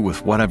through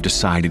with what I've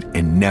decided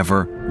and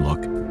never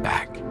look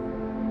back.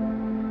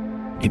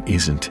 It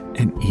isn't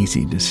an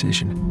easy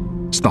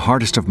decision. It's the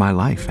hardest of my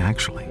life,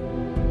 actually.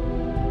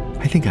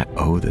 I think I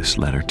owe this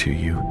letter to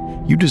you.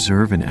 You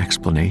deserve an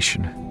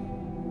explanation.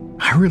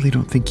 I really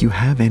don't think you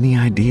have any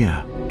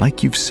idea,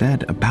 like you've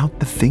said, about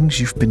the things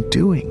you've been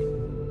doing.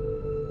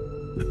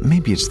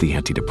 Maybe it's the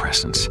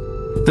antidepressants.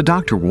 The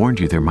doctor warned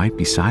you there might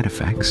be side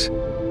effects.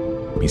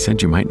 He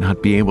said you might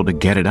not be able to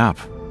get it up,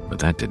 but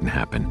that didn't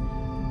happen.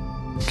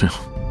 No.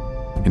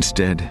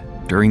 Instead,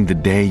 during the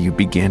day you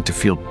began to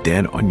feel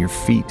dead on your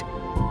feet,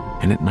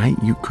 and at night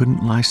you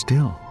couldn't lie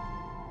still.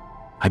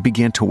 I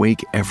began to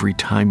wake every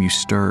time you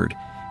stirred,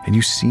 and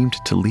you seemed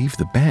to leave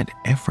the bed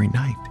every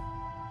night.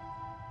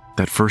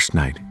 That first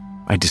night,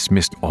 I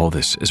dismissed all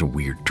this as a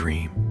weird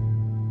dream.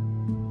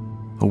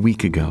 A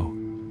week ago,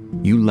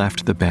 you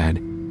left the bed,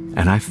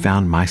 and I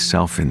found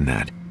myself in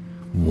that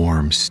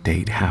warm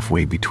state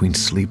halfway between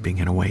sleeping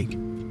and awake.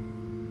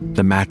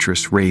 The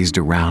mattress raised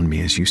around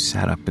me as you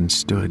sat up and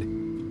stood.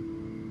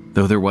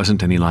 Though there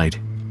wasn't any light,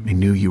 I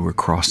knew you were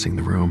crossing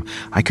the room.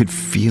 I could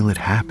feel it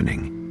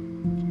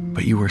happening.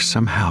 But you were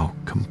somehow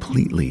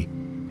completely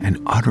and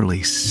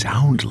utterly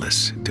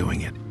soundless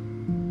doing it.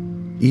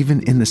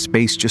 Even in the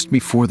space just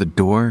before the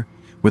door,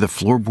 where the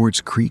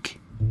floorboards creak,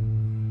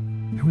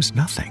 there was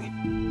nothing.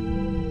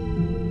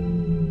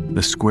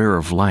 The square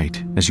of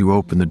light, as you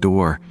opened the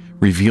door,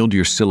 revealed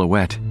your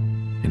silhouette,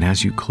 and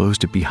as you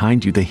closed it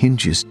behind you, the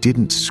hinges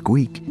didn't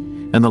squeak,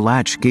 and the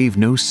latch gave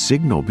no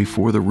signal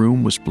before the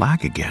room was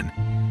black again,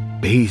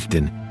 bathed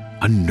in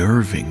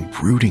unnerving,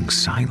 brooding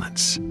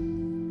silence.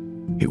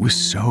 It was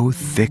so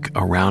thick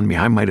around me,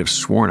 I might have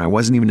sworn I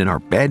wasn't even in our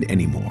bed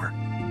anymore.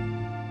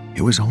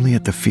 It was only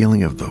at the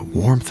feeling of the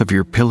warmth of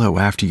your pillow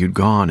after you'd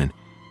gone and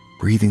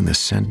breathing the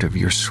scent of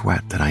your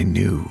sweat that I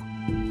knew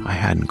I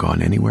hadn't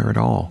gone anywhere at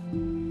all.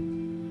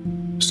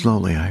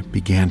 Slowly, I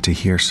began to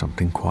hear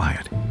something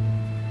quiet,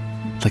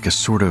 like a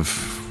sort of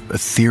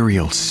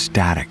ethereal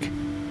static,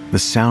 the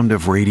sound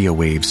of radio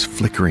waves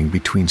flickering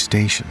between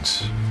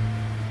stations.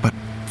 But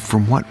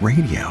from what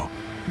radio?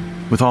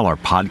 With all our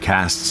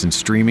podcasts and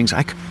streamings,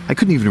 I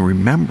couldn't even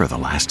remember the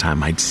last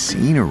time I'd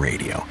seen a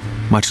radio,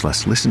 much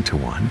less listened to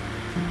one.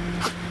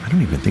 I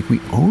don't even think we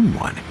own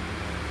one.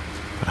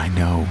 But I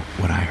know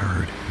what I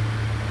heard.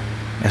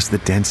 As the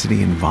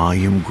density and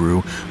volume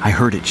grew, I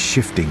heard it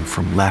shifting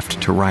from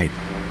left to right.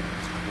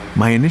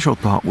 My initial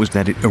thought was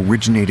that it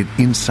originated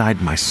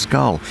inside my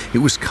skull. It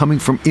was coming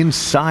from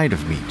inside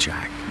of me,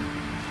 Jack.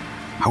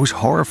 I was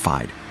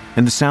horrified,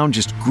 and the sound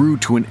just grew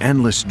to an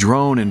endless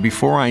drone, and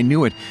before I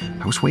knew it,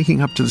 I was waking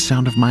up to the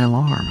sound of my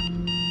alarm.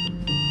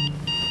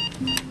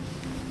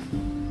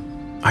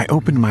 I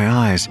opened my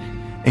eyes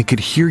and could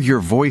hear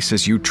your voice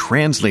as you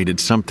translated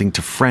something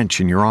to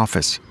French in your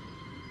office.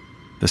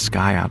 The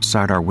sky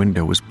outside our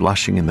window was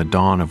blushing in the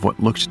dawn of what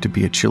looked to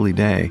be a chilly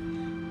day,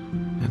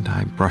 and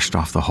I brushed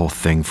off the whole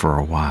thing for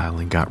a while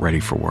and got ready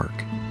for work.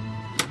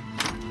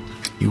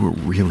 You were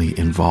really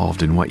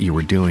involved in what you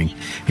were doing,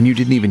 and you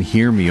didn't even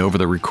hear me over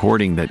the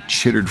recording that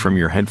chittered from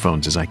your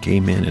headphones as I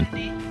came in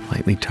and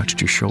lightly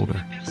touched your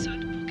shoulder.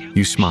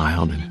 You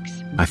smiled,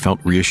 and I felt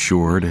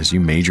reassured as you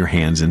made your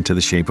hands into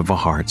the shape of a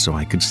heart so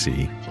I could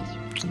see.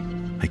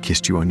 I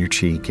kissed you on your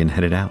cheek and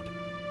headed out.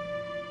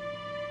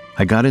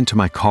 I got into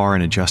my car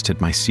and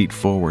adjusted my seat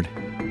forward.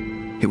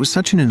 It was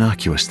such an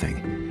innocuous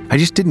thing. I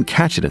just didn't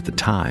catch it at the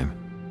time.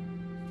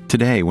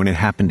 Today, when it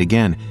happened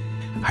again,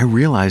 I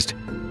realized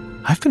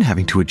I've been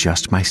having to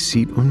adjust my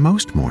seat on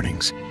most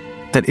mornings,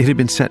 that it had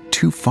been set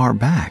too far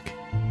back.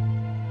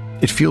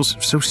 It feels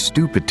so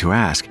stupid to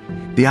ask.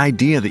 The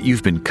idea that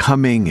you've been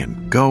coming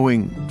and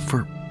going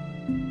for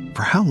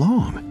how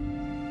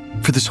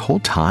long? For this whole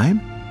time?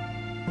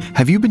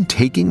 Have you been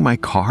taking my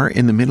car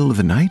in the middle of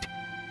the night?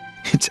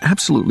 It's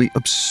absolutely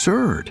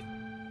absurd.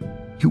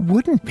 You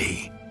wouldn't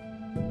be.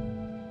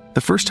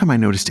 The first time I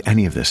noticed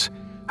any of this,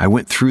 I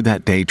went through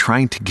that day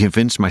trying to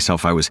convince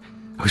myself I was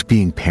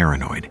being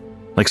paranoid,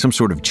 like some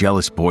sort of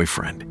jealous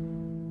boyfriend.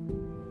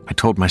 I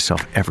told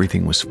myself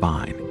everything was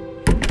fine.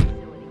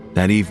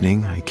 That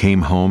evening, I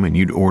came home and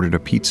you'd ordered a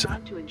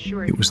pizza.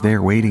 It was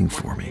there waiting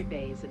for me.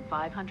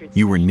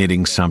 You were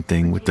knitting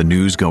something with the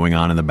news going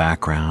on in the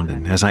background,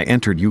 and as I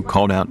entered, you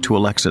called out to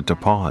Alexa to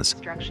pause.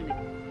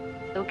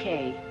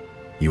 Okay.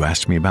 You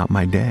asked me about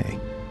my day.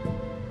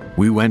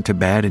 We went to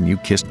bed and you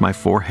kissed my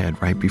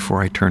forehead right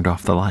before I turned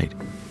off the light.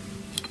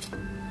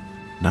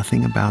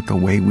 Nothing about the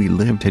way we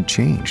lived had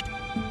changed.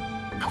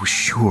 I was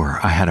sure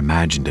I had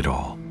imagined it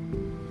all.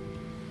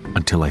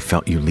 Until I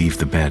felt you leave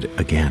the bed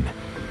again.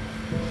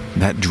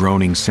 That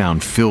droning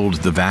sound filled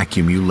the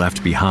vacuum you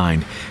left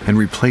behind and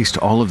replaced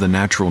all of the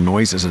natural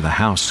noises of the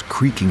house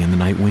creaking in the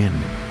night wind.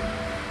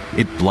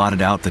 It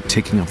blotted out the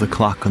ticking of the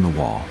clock on the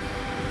wall.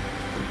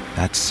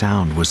 That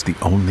sound was the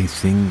only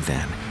thing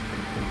then.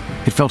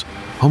 It felt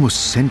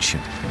almost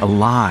sentient,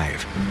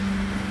 alive.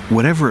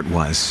 Whatever it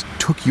was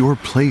took your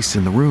place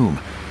in the room.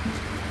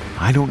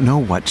 I don't know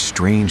what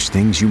strange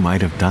things you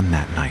might have done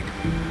that night.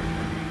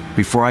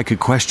 Before I could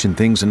question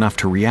things enough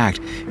to react,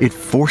 it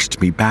forced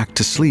me back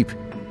to sleep.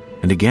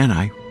 And again,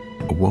 I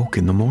awoke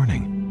in the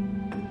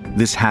morning.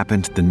 This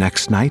happened the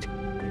next night,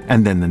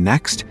 and then the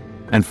next,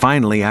 and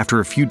finally, after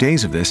a few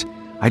days of this,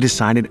 I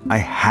decided I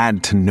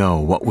had to know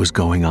what was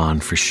going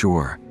on for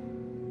sure.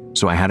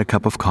 So I had a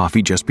cup of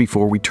coffee just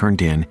before we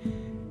turned in,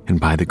 and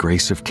by the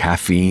grace of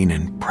caffeine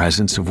and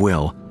presence of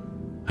will,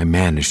 I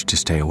managed to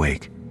stay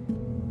awake.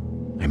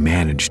 I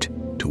managed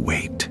to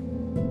wait.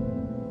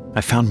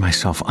 I found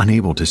myself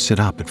unable to sit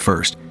up at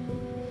first,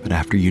 but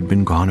after you'd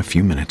been gone a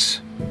few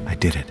minutes, I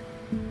did it.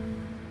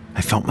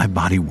 I felt my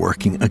body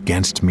working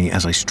against me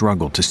as I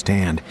struggled to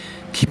stand.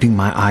 Keeping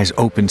my eyes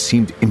open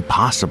seemed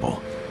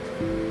impossible,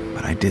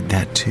 but I did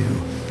that too.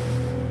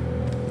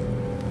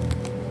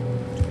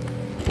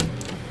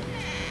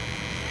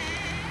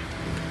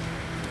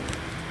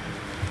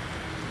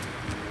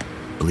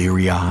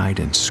 Bleary-eyed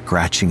and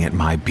scratching at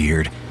my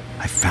beard,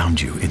 I found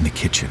you in the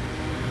kitchen.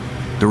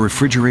 The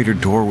refrigerator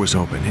door was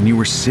open, and you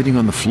were sitting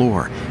on the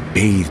floor,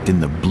 bathed in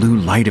the blue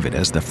light of it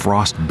as the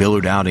frost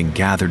billowed out and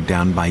gathered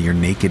down by your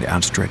naked,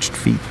 outstretched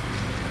feet.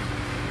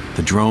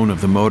 The drone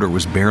of the motor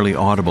was barely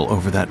audible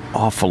over that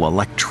awful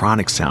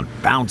electronic sound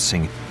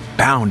bouncing,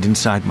 bound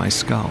inside my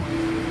skull.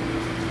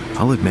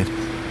 I'll admit,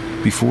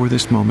 before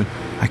this moment,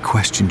 I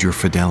questioned your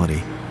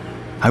fidelity.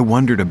 I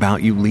wondered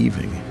about you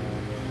leaving.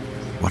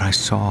 What I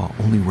saw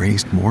only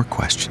raised more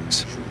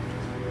questions.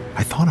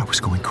 I thought I was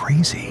going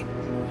crazy.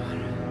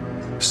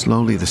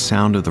 Slowly, the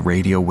sound of the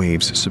radio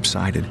waves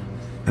subsided,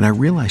 and I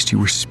realized you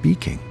were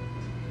speaking.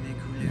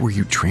 Were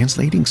you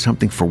translating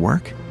something for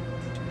work?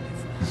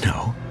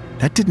 No,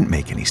 that didn't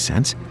make any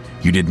sense.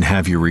 You didn't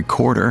have your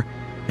recorder,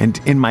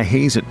 and in my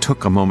haze it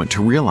took a moment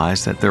to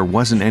realize that there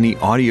wasn't any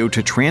audio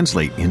to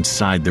translate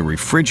inside the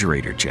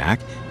refrigerator, Jack.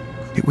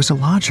 It was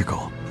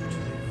illogical.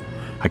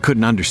 I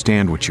couldn't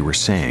understand what you were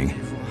saying.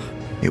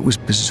 It was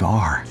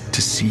bizarre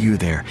to see you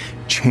there,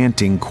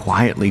 chanting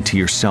quietly to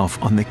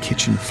yourself on the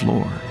kitchen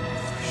floor.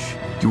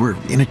 You were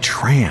in a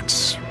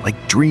trance,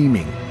 like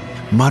dreaming,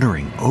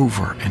 muttering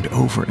over and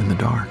over in the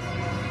dark.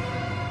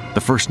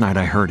 The first night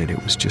I heard it,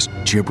 it was just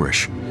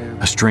gibberish,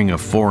 a string of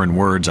foreign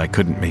words I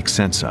couldn't make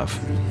sense of.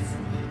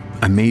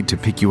 I made to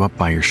pick you up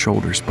by your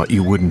shoulders, but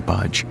you wouldn't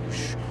budge.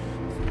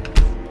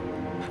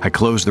 I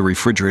closed the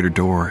refrigerator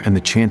door, and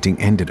the chanting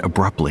ended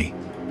abruptly.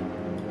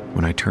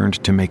 When I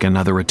turned to make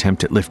another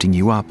attempt at lifting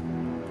you up,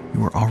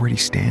 you were already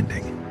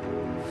standing.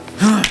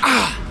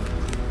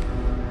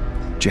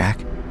 Jack,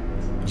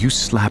 you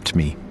slapped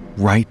me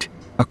right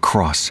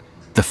across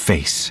the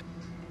face.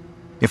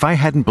 If I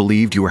hadn't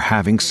believed you were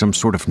having some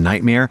sort of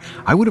nightmare,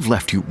 I would have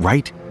left you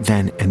right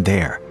then and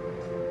there.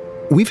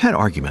 We've had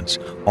arguments,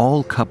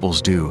 all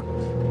couples do,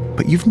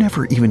 but you've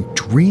never even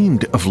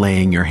dreamed of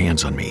laying your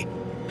hands on me.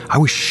 I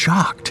was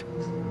shocked.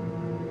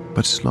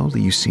 But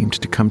slowly you seemed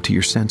to come to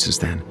your senses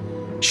then,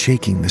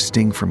 shaking the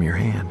sting from your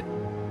hand.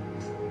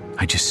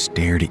 I just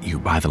stared at you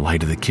by the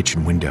light of the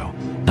kitchen window,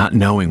 not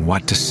knowing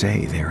what to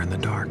say there in the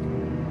dark.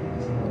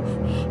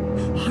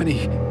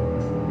 Honey,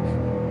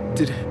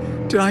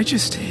 did I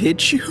just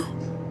hit you?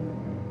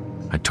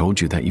 I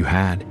told you that you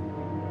had.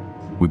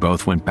 We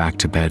both went back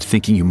to bed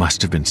thinking you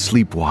must have been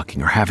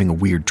sleepwalking or having a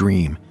weird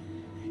dream.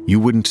 You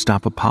wouldn't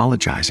stop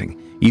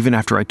apologizing, even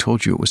after I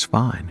told you it was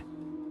fine.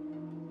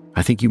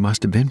 I think you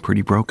must have been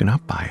pretty broken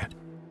up by it.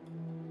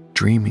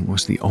 Dreaming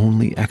was the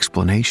only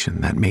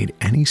explanation that made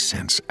any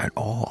sense at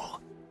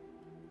all.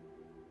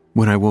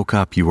 When I woke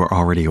up, you were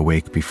already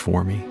awake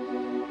before me.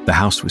 The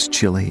house was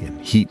chilly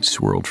and heat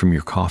swirled from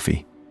your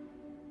coffee.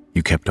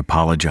 You kept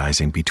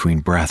apologizing between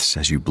breaths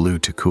as you blew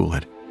to cool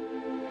it.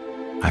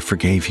 I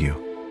forgave you.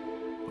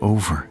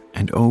 Over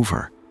and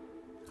over.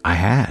 I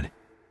had.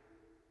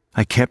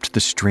 I kept the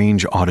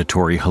strange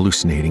auditory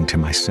hallucinating to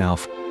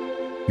myself.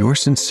 Your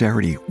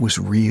sincerity was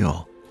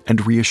real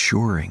and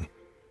reassuring.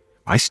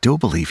 I still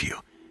believe you.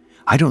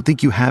 I don't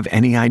think you have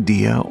any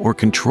idea or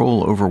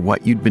control over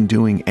what you'd been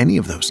doing any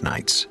of those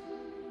nights.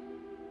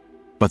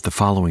 But the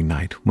following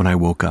night, when I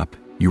woke up,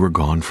 you were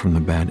gone from the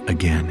bed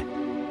again.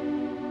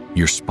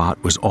 Your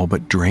spot was all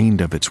but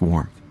drained of its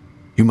warmth.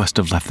 You must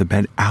have left the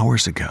bed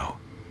hours ago.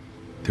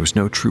 There was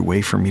no true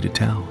way for me to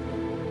tell.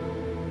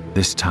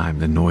 This time,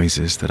 the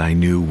noises that I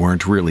knew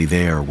weren't really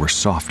there were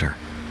softer.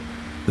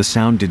 The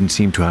sound didn't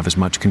seem to have as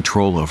much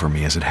control over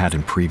me as it had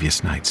in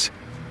previous nights,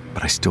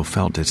 but I still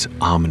felt its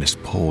ominous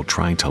pull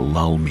trying to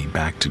lull me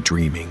back to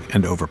dreaming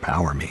and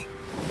overpower me.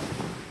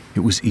 It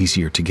was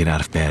easier to get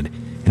out of bed,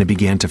 and it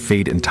began to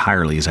fade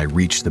entirely as I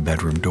reached the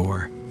bedroom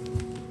door.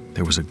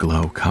 There was a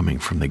glow coming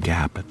from the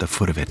gap at the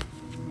foot of it.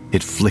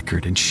 It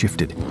flickered and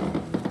shifted.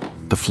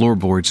 The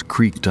floorboards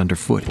creaked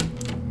underfoot,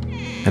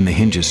 and the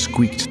hinges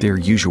squeaked their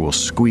usual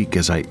squeak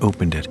as I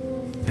opened it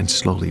and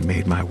slowly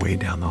made my way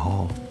down the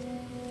hall.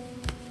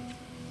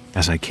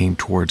 As I came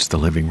towards the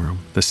living room,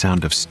 the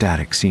sound of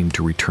static seemed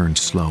to return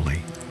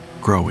slowly,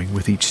 growing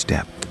with each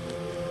step.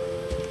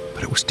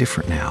 But it was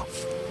different now.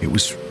 It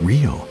was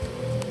real.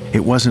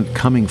 It wasn't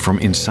coming from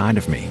inside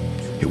of me.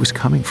 It was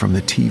coming from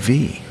the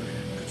TV.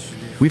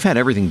 We've had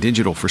everything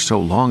digital for so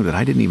long that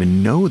I didn't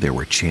even know there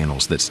were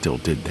channels that still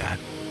did that.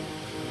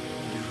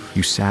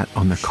 You sat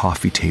on the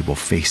coffee table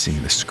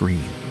facing the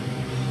screen.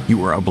 You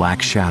were a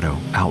black shadow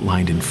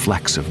outlined in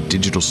flecks of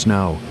digital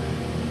snow.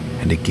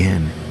 And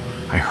again,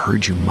 I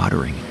heard you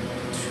muttering,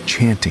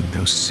 chanting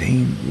those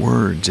same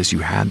words as you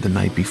had the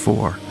night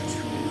before.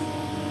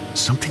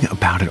 Something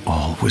about it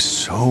all was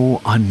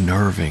so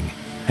unnerving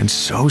and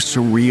so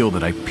surreal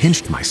that I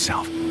pinched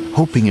myself,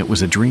 hoping it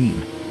was a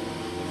dream.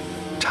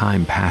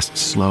 Time passed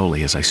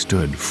slowly as I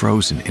stood,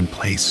 frozen in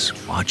place,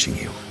 watching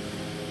you.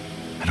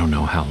 I don't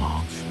know how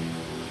long.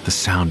 The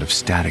sound of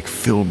static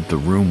filled the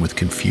room with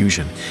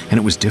confusion, and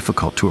it was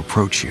difficult to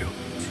approach you.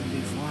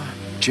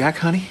 Jack,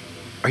 honey,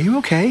 are you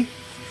okay?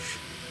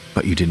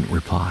 But you didn't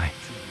reply.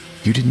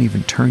 You didn't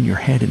even turn your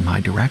head in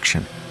my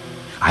direction.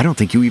 I don't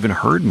think you even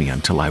heard me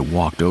until I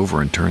walked over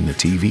and turned the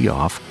TV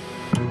off.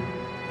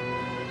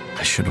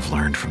 I should have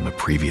learned from the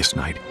previous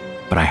night,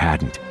 but I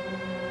hadn't.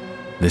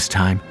 This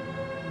time,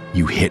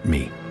 you hit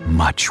me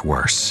much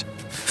worse.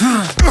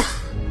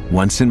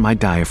 Once in my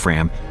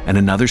diaphragm, and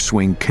another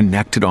swing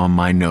connected on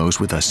my nose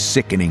with a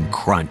sickening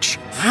crunch.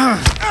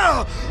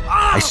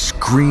 I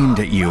screamed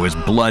at you as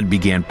blood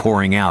began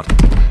pouring out.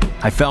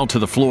 I fell to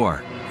the floor.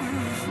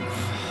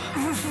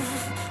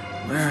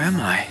 Where am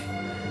I?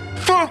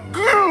 Fuck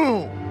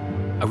you!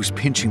 I was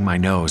pinching my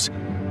nose.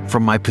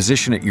 From my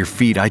position at your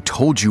feet, I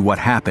told you what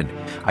happened.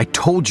 I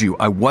told you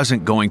I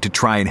wasn't going to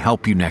try and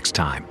help you next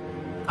time.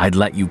 I'd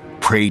let you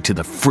pray to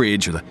the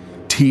fridge or the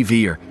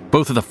TV or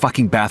both of the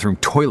fucking bathroom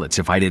toilets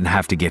if I didn't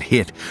have to get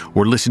hit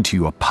or listen to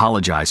you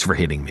apologize for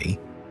hitting me.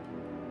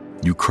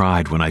 You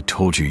cried when I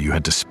told you you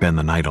had to spend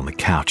the night on the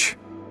couch.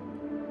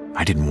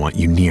 I didn't want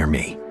you near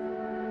me.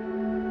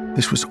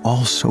 This was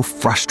all so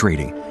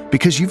frustrating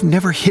because you've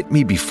never hit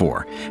me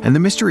before, and the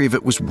mystery of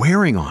it was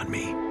wearing on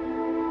me.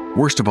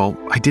 Worst of all,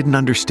 I didn't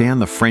understand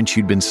the French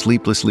you'd been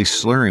sleeplessly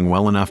slurring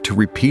well enough to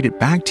repeat it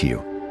back to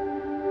you.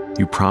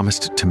 You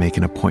promised to make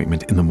an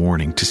appointment in the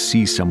morning to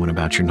see someone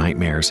about your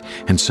nightmares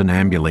and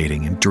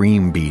somnambulating and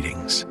dream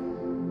beatings.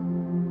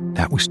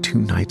 That was 2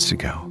 nights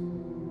ago.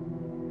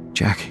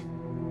 Jack,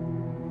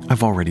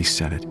 I've already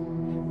said it,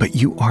 but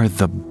you are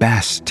the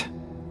best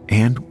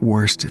and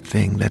worst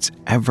thing that's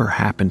ever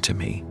happened to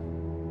me.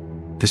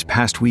 This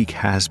past week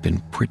has been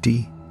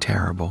pretty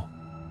terrible,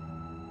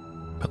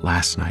 but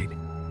last night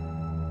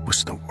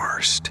was the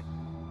worst.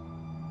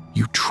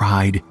 You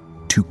tried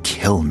to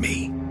kill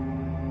me.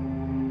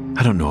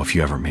 I don't know if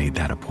you ever made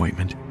that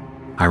appointment.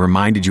 I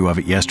reminded you of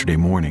it yesterday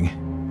morning.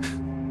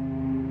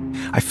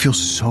 I feel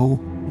so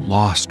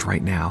lost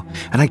right now,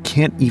 and I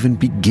can't even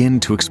begin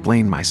to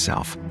explain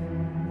myself.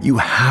 You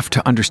have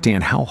to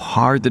understand how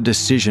hard the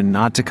decision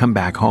not to come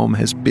back home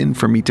has been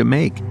for me to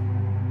make.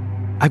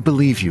 I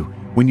believe you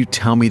when you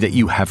tell me that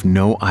you have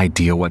no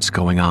idea what's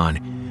going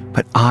on,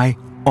 but I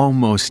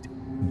almost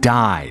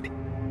died.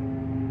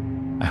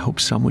 I hope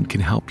someone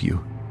can help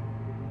you,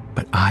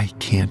 but I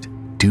can't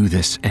do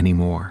this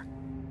anymore.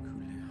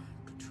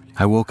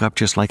 I woke up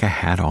just like I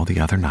had all the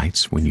other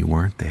nights when you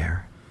weren't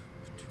there.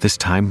 This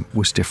time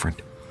was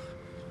different.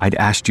 I'd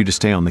asked you to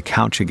stay on the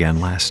couch again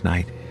last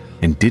night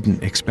and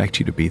didn't expect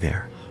you to be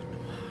there.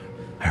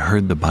 I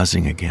heard the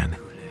buzzing again,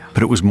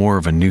 but it was more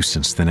of a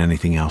nuisance than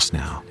anything else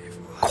now,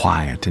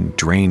 quiet and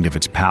drained of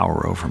its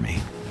power over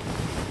me.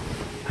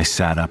 I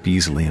sat up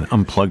easily and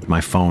unplugged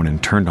my phone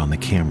and turned on the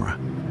camera.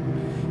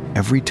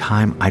 Every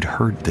time I'd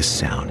heard this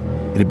sound,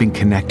 it had been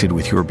connected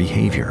with your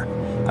behavior.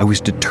 I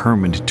was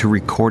determined to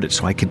record it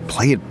so I could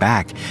play it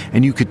back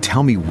and you could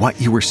tell me what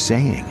you were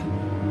saying.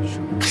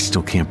 I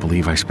still can't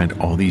believe I spent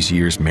all these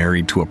years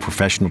married to a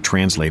professional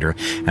translator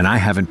and I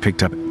haven't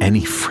picked up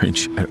any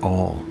French at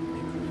all.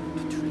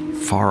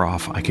 Far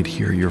off, I could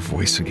hear your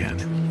voice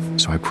again,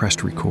 so I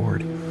pressed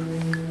record.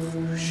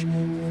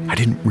 I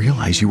didn't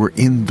realize you were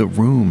in the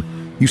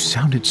room. You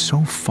sounded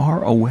so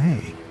far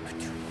away.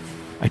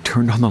 I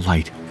turned on the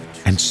light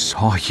and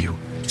saw you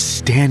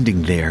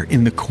standing there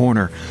in the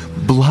corner.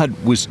 Blood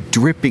was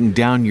dripping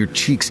down your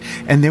cheeks,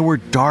 and there were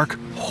dark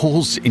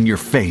holes in your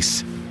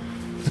face.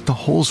 But the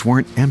holes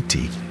weren't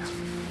empty.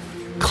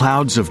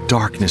 Clouds of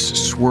darkness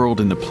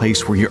swirled in the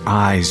place where your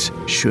eyes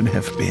should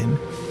have been.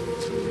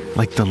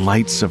 Like the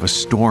lights of a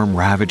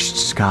storm-ravaged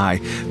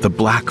sky, the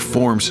black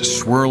forms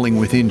swirling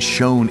within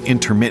shone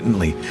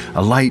intermittently,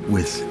 alight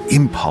with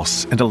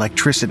impulse and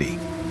electricity.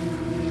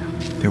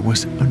 There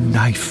was a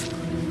knife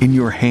in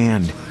your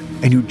hand,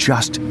 and you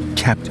just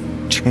kept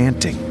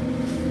chanting.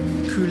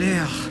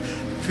 Couleurs,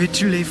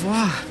 peux-tu les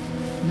voir?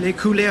 Les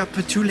couleurs,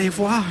 peux-tu les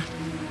voir?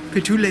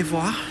 Peux-tu les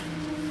voir?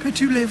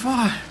 Peux-tu les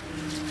voir?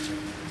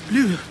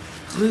 Bleu,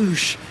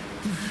 rouge,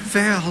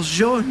 vert,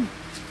 jaune,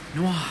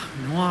 noir,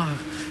 noir,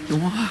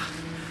 noir.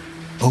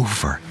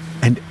 Over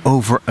and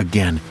over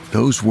again,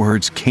 those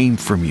words came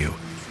from you,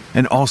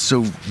 and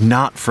also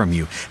not from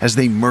you, as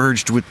they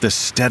merged with the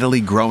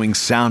steadily growing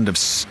sound of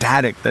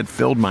static that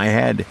filled my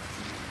head.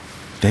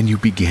 Then you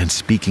began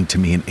speaking to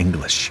me in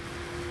English.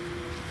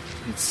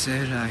 It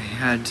said I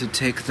had to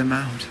take them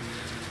out,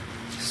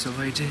 so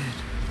I did.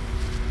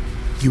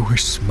 You were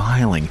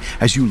smiling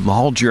as you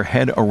lolled your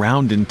head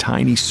around in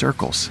tiny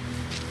circles.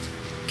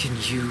 Can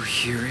you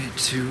hear it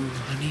too,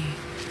 honey?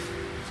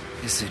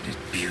 Isn't it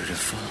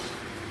beautiful?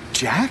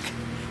 Jack?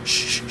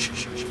 Shh, shh,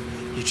 shh, shh.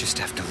 You just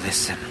have to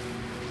listen.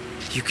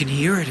 You can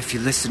hear it if you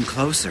listen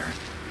closer.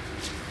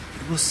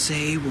 It will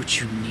say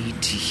what you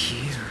need to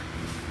hear.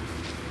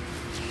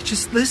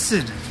 Just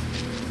listen.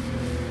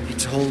 It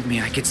told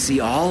me I could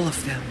see all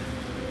of them.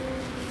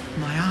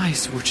 My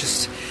eyes were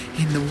just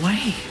in the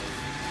way.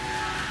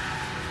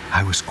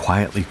 I was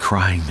quietly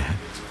crying then.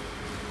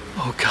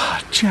 Oh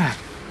God, Jack,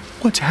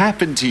 what's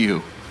happened to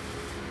you?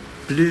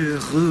 Bleu,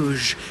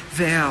 rouge,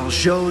 vert,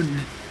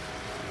 jaune,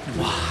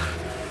 noir,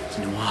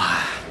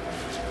 noir,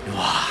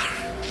 noir.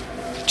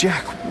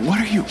 Jack, what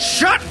are you...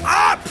 Shut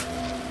up!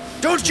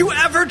 Don't you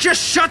ever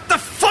just shut the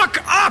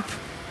fuck up!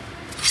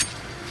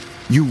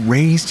 You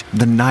raised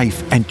the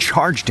knife and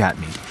charged at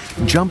me,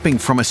 jumping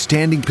from a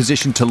standing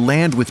position to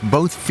land with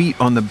both feet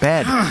on the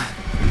bed.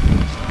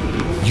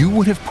 You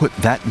would have put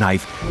that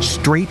knife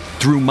straight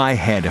through my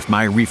head if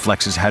my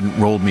reflexes hadn't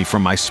rolled me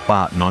from my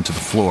spot and onto the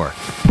floor.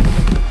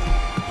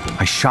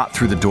 I shot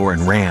through the door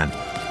and ran.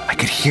 I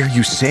could hear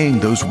you saying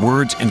those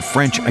words in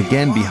French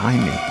again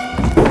behind me.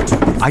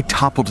 I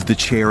toppled the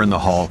chair in the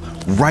hall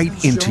right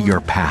into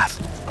your path.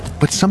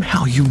 But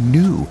somehow you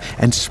knew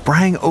and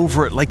sprang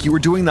over it like you were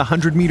doing the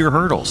 100-meter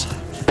hurdles.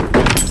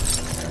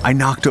 I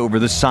knocked over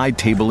the side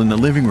table in the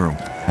living room,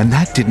 and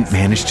that didn't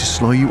manage to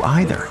slow you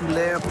either.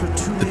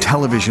 The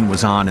television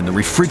was on and the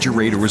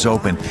refrigerator was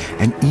open,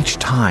 and each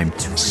time,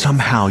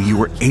 somehow you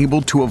were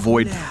able to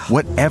avoid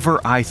whatever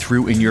I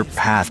threw in your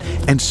path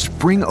and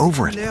spring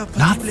over it,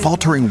 not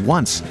faltering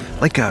once,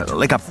 like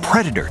a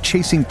predator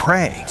chasing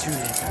prey.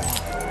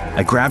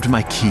 I grabbed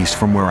my keys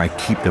from where I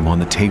keep them on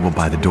the table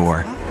by the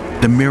door.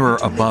 The mirror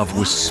above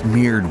was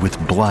smeared with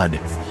blood.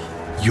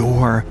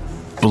 Your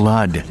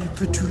blood.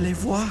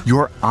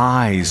 Your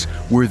eyes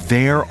were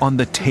there on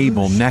the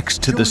table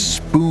next to the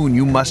spoon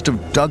you must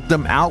have dug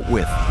them out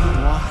with.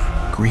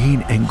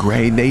 Green and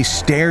gray, they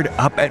stared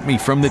up at me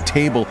from the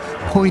table,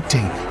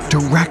 pointing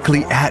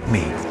directly at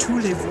me.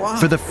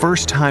 For the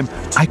first time,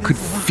 I could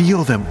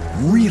feel them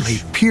really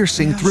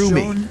piercing through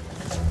me.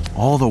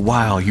 All the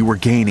while, you were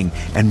gaining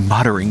and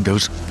muttering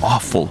those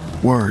awful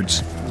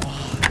words.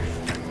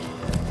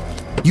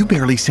 You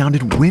barely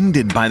sounded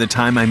winded by the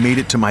time I made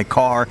it to my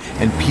car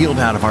and peeled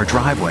out of our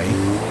driveway.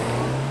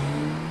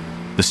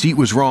 The seat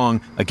was wrong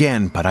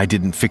again, but I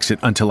didn't fix it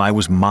until I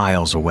was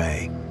miles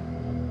away.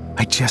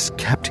 I just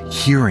kept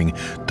hearing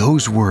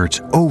those words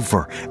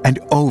over and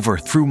over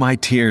through my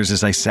tears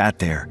as I sat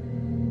there.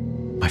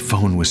 My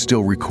phone was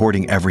still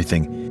recording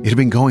everything. It had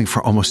been going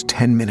for almost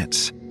 10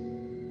 minutes.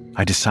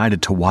 I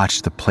decided to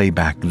watch the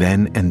playback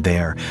then and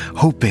there,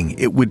 hoping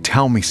it would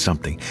tell me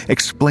something,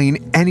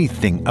 explain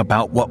anything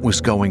about what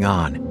was going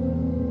on.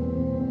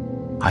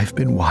 I've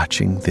been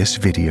watching this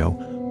video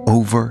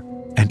over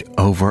and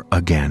over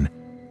again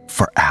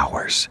for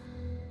hours.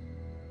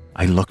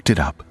 I looked it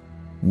up,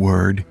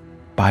 word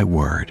by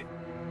word.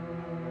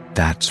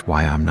 That's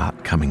why I'm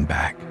not coming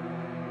back.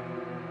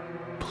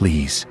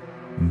 Please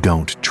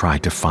don't try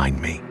to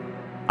find me.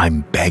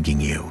 I'm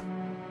begging you.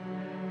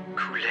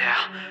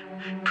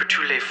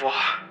 Peux-tu les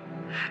voir?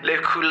 Les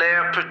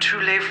couleurs, peux-tu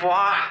les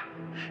voir?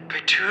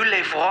 Peux-tu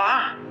les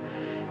voir?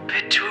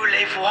 Peux-tu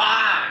les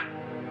voir?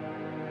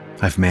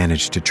 I've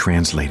managed to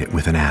translate it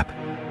with an app.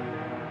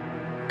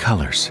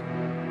 Colors.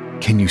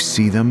 Can you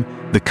see them?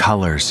 The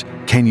colors.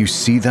 Can you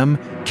see them?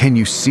 Can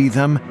you see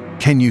them?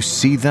 Can you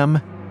see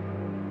them?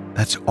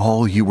 That's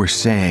all you were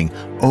saying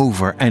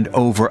over and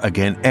over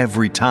again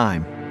every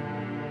time.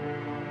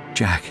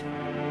 Jack,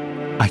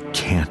 I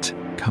can't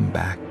come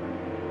back.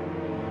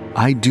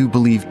 I do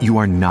believe you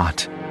are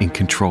not in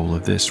control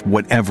of this,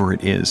 whatever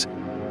it is.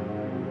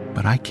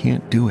 But I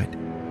can't do it.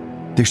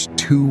 There's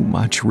too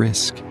much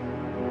risk.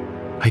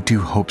 I do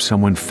hope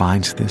someone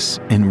finds this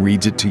and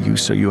reads it to you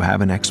so you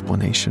have an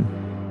explanation.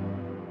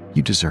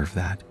 You deserve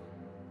that.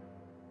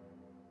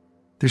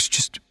 There's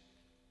just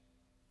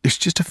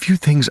a few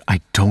things I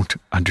don't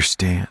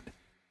understand.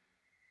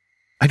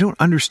 I don't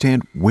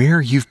understand where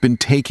you've been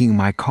taking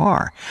my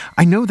car.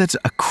 I know that's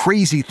a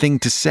crazy thing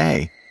to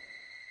say.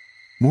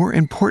 More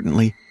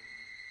importantly,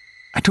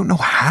 I don't know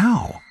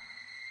how.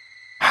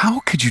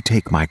 How could you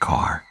take my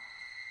car?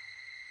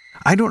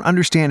 I don't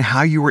understand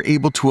how you were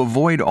able to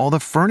avoid all the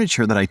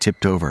furniture that I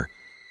tipped over.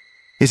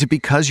 Is it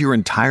because your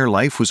entire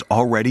life was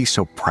already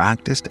so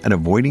practiced at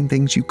avoiding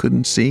things you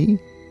couldn't see?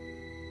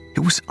 It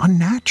was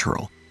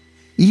unnatural,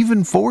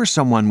 even for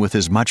someone with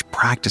as much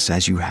practice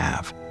as you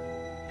have.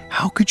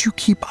 How could you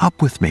keep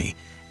up with me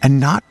and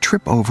not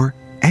trip over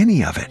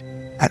any of it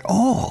at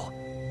all?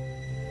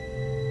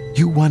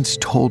 You once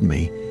told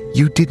me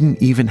you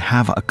didn't even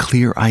have a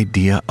clear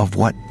idea of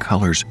what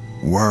colors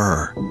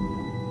were.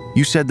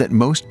 You said that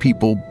most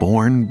people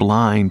born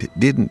blind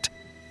didn't.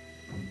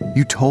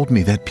 You told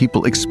me that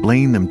people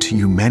explained them to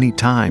you many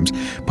times,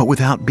 but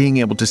without being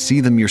able to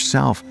see them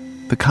yourself,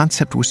 the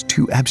concept was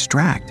too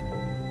abstract.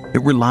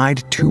 It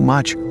relied too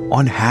much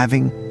on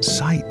having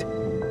sight.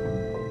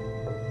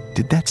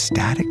 Did that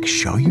static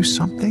show you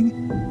something?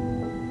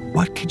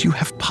 What could you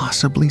have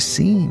possibly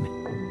seen?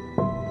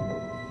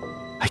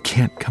 I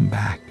can't come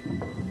back.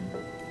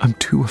 I'm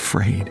too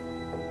afraid.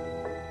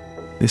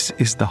 This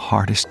is the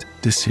hardest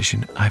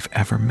decision I've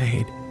ever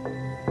made.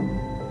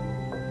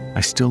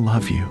 I still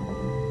love you,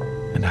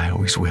 and I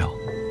always will.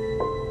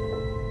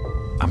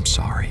 I'm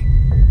sorry.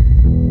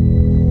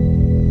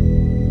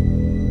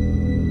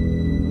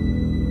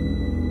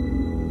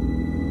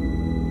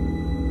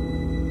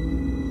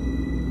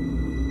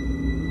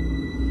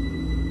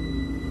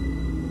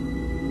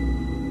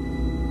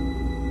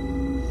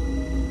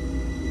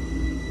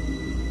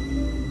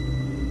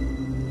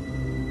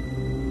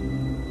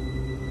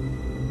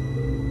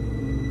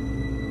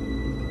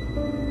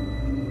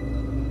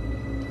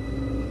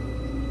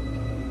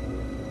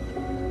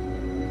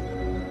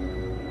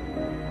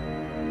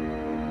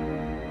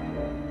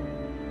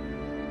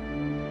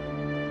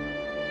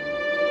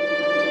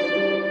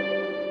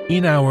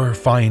 In our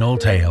final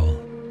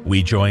tale,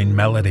 we join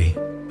Melody,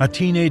 a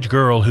teenage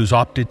girl who's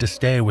opted to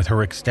stay with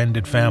her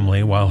extended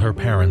family while her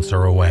parents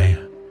are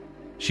away.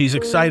 She's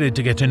excited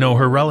to get to know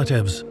her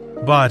relatives,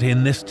 but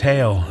in this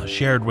tale,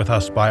 shared with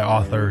us by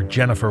author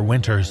Jennifer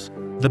Winters,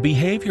 the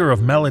behavior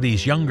of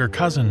Melody's younger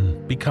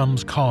cousin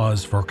becomes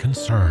cause for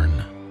concern.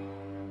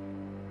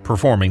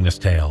 Performing this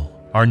tale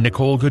are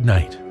Nicole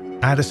Goodnight,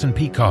 Addison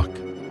Peacock,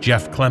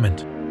 Jeff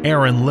Clement,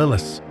 Aaron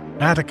Lillis,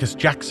 Atticus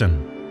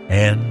Jackson,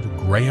 and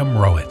Graham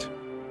Rowett.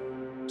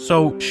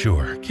 So,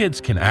 sure,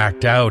 kids can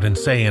act out and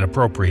say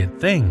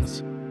inappropriate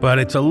things, but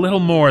it's a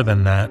little more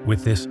than that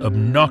with this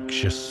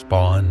obnoxious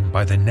spawn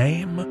by the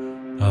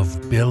name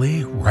of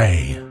Billy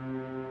Ray.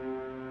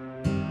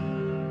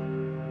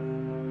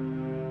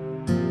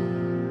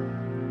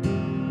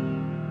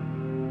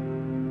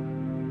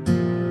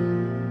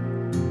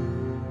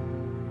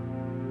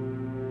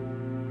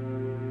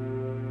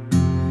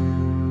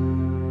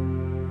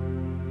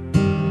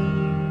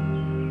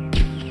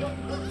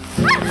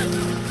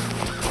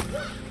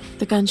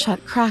 The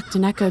gunshot cracked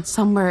and echoed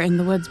somewhere in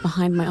the woods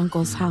behind my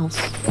uncle's house.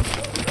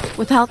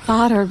 Without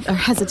thought or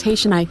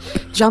hesitation, I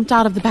jumped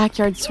out of the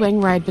backyard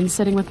swing where I'd been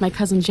sitting with my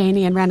cousin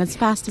Janie and ran as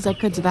fast as I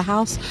could to the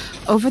house,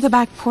 over the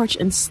back porch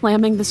and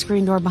slamming the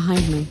screen door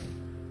behind me.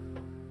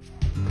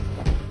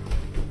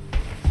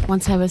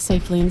 Once I was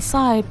safely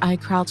inside, I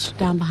crouched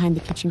down behind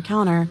the kitchen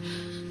counter,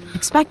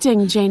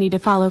 expecting Janie to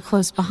follow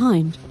close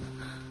behind.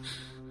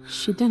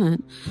 She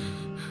didn't.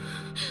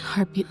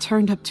 Heartbeat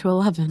turned up to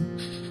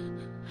 11.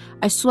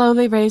 I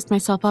slowly raised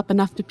myself up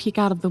enough to peek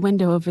out of the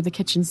window over the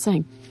kitchen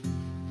sink.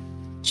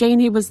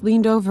 Janie was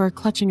leaned over,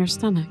 clutching her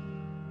stomach.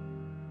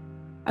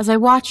 As I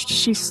watched,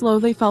 she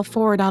slowly fell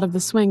forward out of the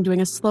swing,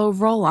 doing a slow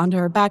roll onto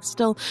her back,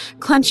 still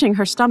clenching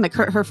her stomach.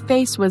 Her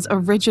face was a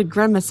rigid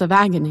grimace of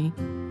agony.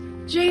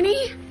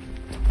 Janie?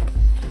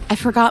 I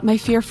forgot my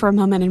fear for a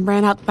moment and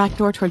ran out the back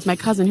door towards my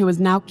cousin, who was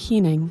now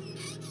keening.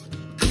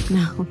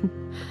 No,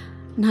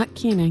 not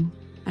keening,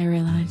 I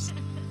realized.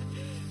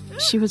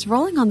 She was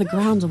rolling on the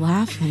ground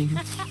laughing.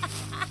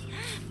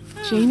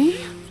 Janie?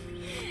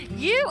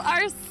 You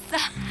are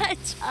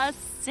such a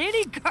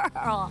city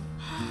girl.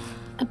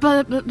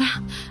 But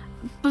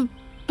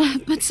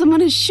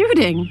someone is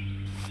shooting.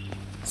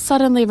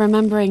 Suddenly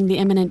remembering the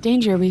imminent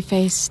danger we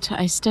faced,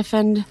 I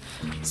stiffened,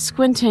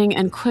 squinting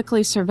and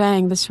quickly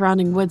surveying the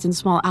surrounding woods and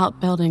small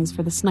outbuildings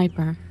for the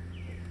sniper.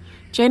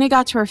 Janie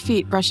got to her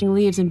feet, brushing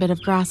leaves and bit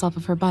of grass off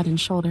of her butt and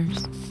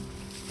shoulders.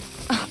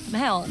 Oh,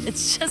 Mel,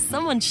 it's just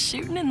someone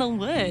shooting in the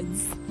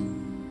woods.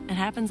 It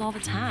happens all the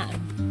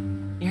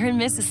time. You're in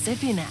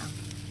Mississippi now.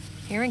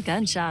 Hearing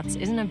gunshots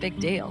isn't a big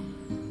deal.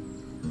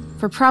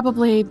 For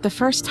probably the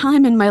first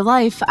time in my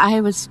life, I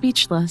was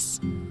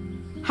speechless.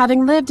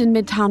 Having lived in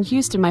Midtown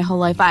Houston my whole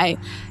life, I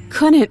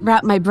couldn't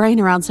wrap my brain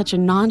around such a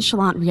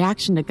nonchalant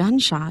reaction to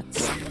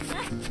gunshots.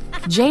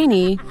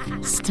 Janie,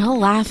 still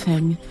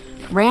laughing,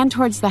 ran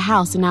towards the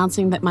house,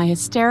 announcing that my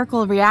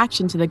hysterical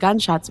reaction to the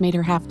gunshots made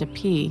her have to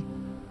pee.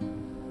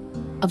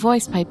 A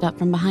voice piped up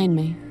from behind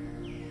me.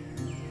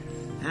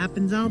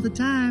 Happens all the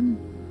time.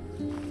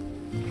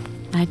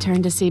 I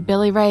turned to see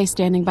Billy Ray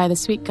standing by the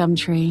sweet gum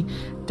tree,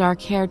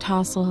 dark hair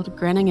tousled,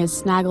 grinning his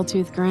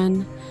snaggletooth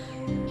grin.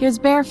 He was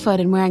barefoot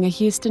and wearing a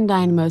Houston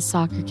Dynamos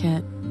soccer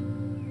kit.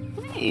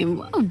 Hey,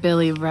 whoa,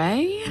 Billy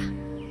Ray.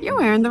 You're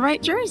wearing the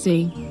right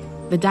jersey.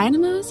 The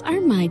Dynamos are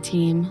my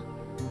team.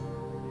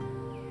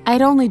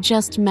 I'd only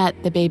just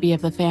met the baby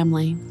of the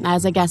family,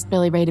 as I guessed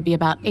Billy Ray to be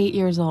about 8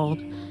 years old.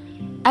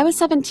 I was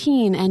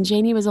 17 and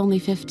Janie was only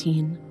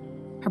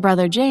 15. Her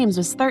brother James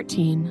was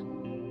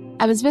 13.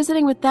 I was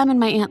visiting with them and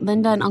my Aunt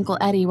Linda and Uncle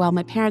Eddie while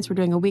my parents were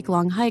doing a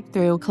week-long hike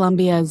through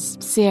Colombia's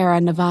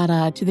Sierra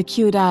Nevada to the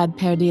Ciudad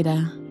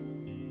Perdida.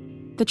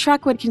 The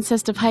trek would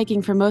consist of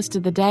hiking for most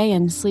of the day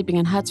and sleeping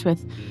in huts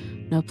with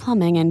no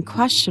plumbing and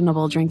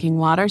questionable drinking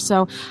water,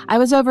 so I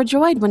was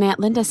overjoyed when Aunt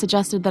Linda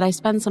suggested that I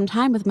spend some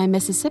time with my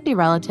Mississippi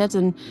relatives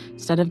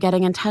instead of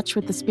getting in touch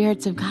with the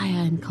spirits of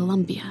Gaia in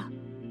Colombia.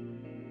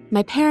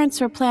 My parents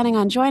were planning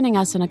on joining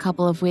us in a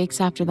couple of weeks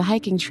after the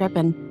hiking trip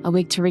and a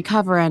week to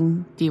recover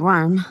and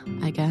deworm,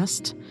 I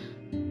guessed.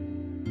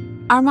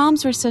 Our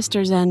moms were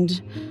sisters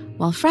and,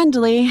 while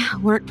friendly,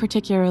 weren't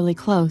particularly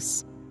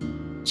close.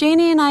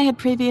 Janie and I had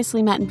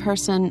previously met in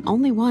person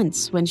only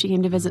once when she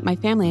came to visit my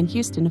family in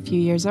Houston a few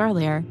years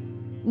earlier.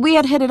 We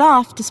had hit it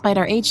off despite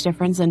our age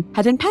difference and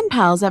had been pen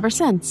pals ever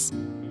since.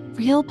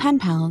 Real pen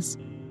pals,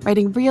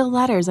 writing real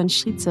letters on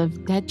sheets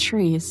of dead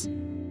trees.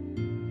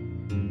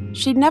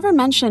 She'd never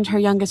mentioned her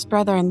youngest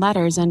brother in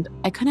letters, and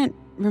I couldn't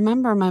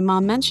remember my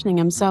mom mentioning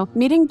him, so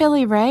meeting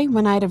Billy Ray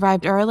when I'd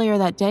arrived earlier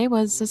that day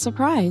was a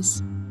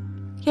surprise.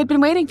 He had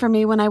been waiting for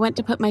me when I went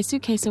to put my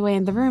suitcase away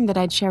in the room that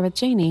I'd share with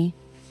Janie.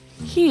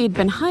 He'd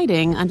been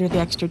hiding under the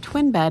extra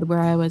twin bed where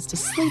I was to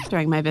sleep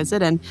during my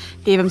visit and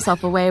gave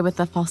himself away with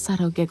a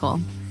falsetto giggle.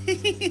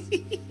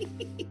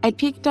 I'd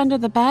peeked under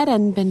the bed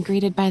and been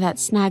greeted by that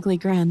snaggly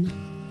grin.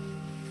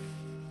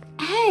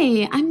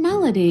 Hey, I'm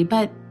Melody,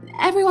 but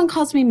everyone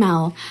calls me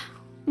Mel.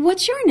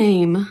 What's your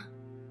name?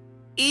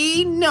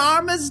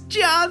 Enormous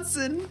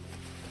Johnson.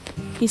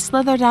 He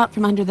slithered out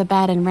from under the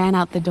bed and ran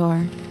out the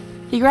door.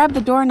 He grabbed the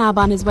doorknob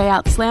on his way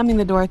out, slamming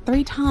the door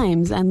 3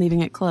 times and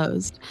leaving it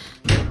closed.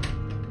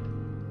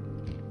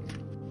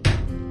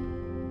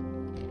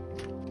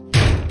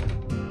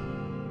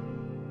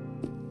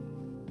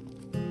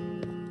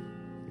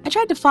 I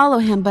tried to follow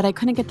him, but I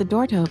couldn't get the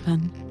door to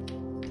open.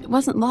 It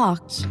wasn't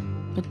locked,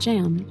 but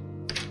jammed.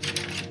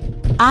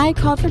 I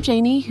called for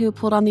Janie, who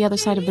pulled on the other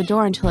side of the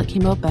door until it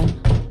came open.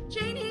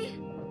 Janie!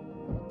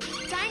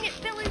 Dang it,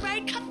 Billy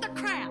Ray, cut the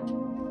crap!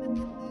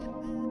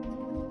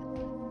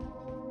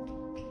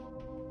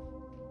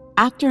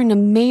 After an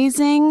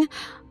amazing,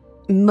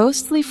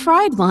 mostly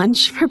fried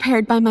lunch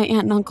prepared by my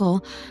aunt and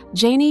uncle,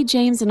 Janie,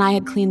 James, and I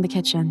had cleaned the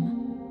kitchen.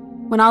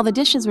 When all the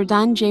dishes were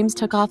done, James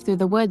took off through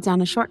the woods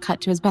down a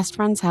shortcut to his best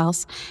friend's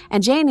house,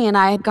 and Janie and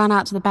I had gone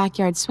out to the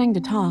backyard swing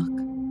to talk.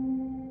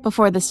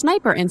 Before the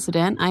sniper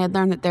incident, I had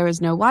learned that there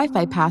was no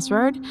Wi-Fi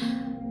password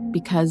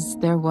because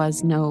there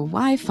was no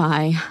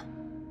Wi-Fi.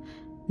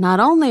 Not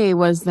only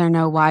was there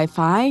no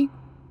Wi-Fi,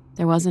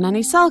 there wasn't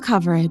any cell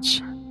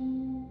coverage.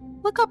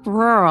 Look up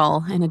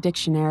rural in a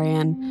dictionary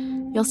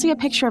and you'll see a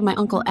picture of my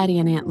Uncle Eddie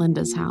and Aunt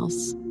Linda's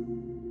house.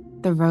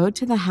 The road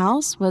to the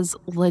house was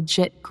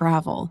legit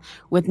gravel,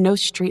 with no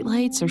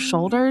streetlights or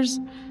shoulders,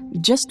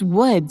 just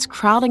woods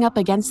crowding up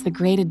against the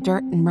grated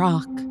dirt and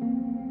rock.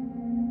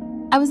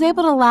 I was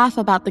able to laugh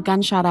about the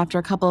gunshot after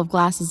a couple of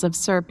glasses of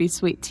syrupy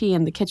sweet tea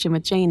in the kitchen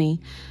with Janie.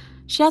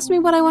 She asked me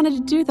what I wanted to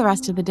do the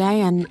rest of the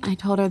day, and I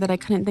told her that I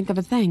couldn't think of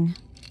a thing.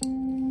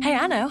 Hey,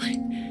 I know.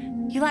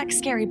 You like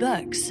scary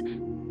books.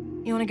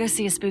 You want to go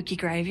see a spooky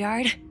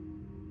graveyard?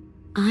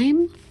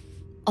 I'm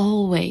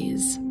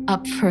always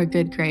up for a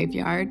good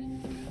graveyard.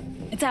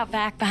 It's out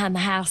back behind the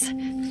house.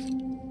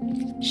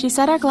 She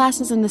set our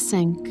glasses in the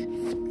sink.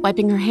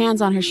 Wiping her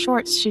hands on her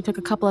shorts, she took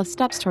a couple of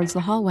steps towards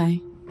the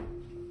hallway.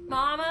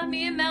 Mama,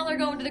 me and Mel are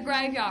going to the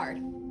graveyard.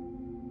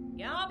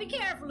 Y'all be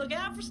careful. Look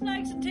out for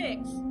snakes and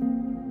ticks.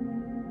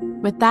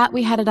 With that,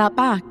 we headed out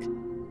back.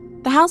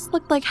 The house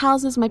looked like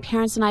houses my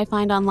parents and I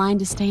find online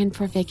to stay in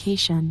for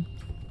vacation.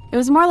 It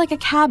was more like a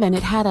cabin.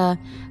 It had a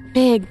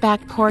big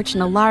back porch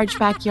and a large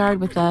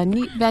backyard with a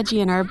neat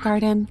veggie and herb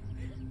garden.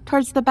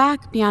 Towards the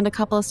back, beyond a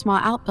couple of small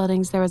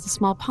outbuildings, there was a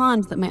small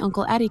pond that my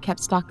Uncle Eddie kept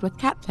stocked with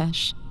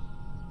catfish.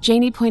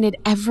 Janie pointed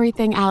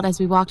everything out as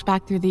we walked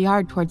back through the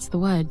yard towards the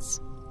woods.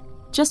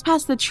 Just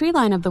past the tree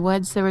line of the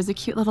woods, there was a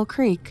cute little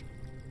creek.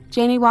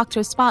 Janie walked to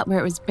a spot where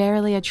it was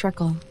barely a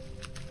trickle.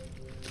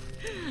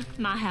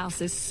 My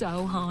house is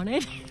so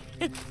haunted.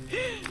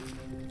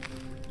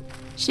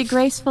 She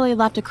gracefully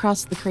leapt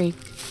across the creek.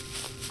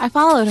 I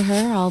followed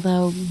her,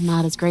 although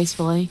not as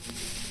gracefully.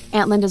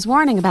 Aunt Linda's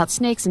warning about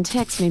snakes and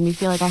ticks made me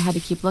feel like I had to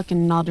keep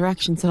looking in all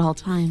directions at all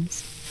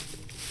times.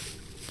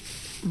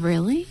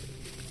 Really?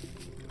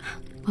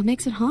 What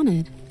makes it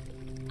haunted?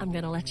 I'm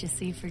gonna let you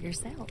see for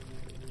yourself.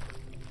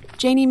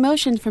 Janie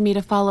motioned for me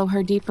to follow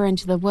her deeper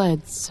into the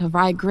woods, a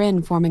wry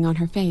grin forming on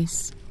her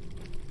face.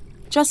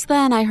 Just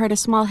then, I heard a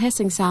small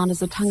hissing sound as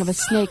the tongue of a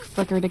snake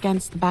flickered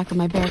against the back of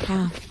my bare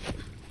calf.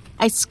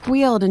 I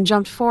squealed and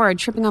jumped forward,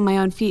 tripping on my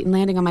own feet and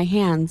landing on my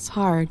hands,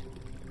 hard.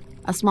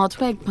 A small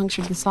twig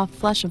punctured the soft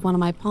flesh of one of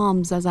my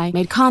palms as I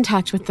made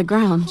contact with the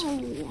ground.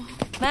 Oh.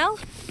 Mel,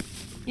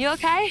 you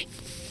okay?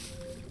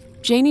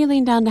 Janie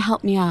leaned down to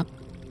help me up.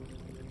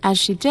 As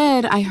she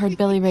did, I heard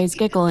Billy Ray's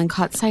giggle and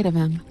caught sight of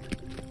him.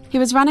 He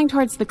was running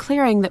towards the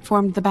clearing that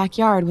formed the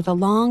backyard with a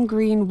long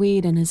green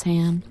weed in his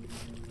hand.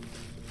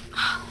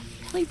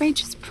 Billy Ray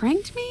just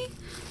pranked me?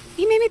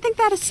 He made me think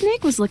that a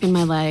snake was licking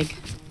my leg.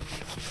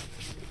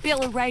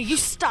 Billy Ray, you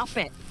stop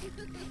it!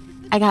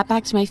 I got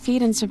back to my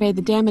feet and surveyed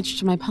the damage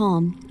to my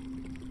palm.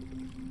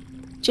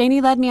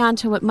 Janie led me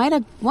onto what might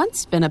have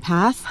once been a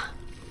path.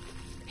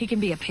 He can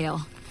be a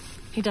pill.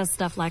 He does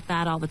stuff like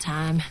that all the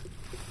time.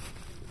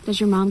 Does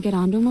your mom get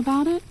onto him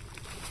about it?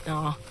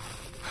 No,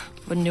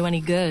 wouldn't do any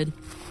good.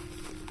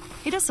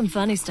 He does some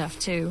funny stuff,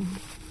 too.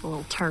 A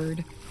little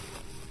turd.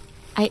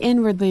 I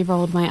inwardly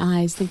rolled my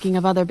eyes, thinking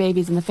of other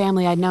babies in the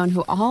family I'd known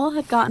who all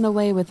had gotten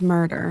away with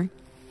murder.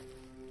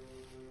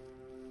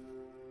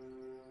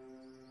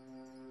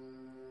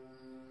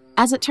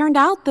 As it turned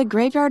out, the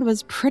graveyard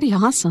was pretty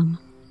awesome.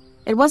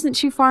 It wasn't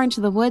too far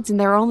into the woods, and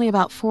there were only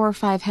about 4 or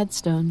 5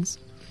 headstones.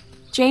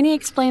 Janie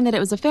explained that it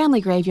was a family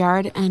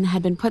graveyard and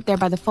had been put there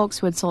by the folks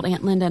who had sold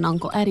Aunt Linda and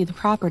Uncle Eddie the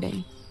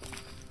property.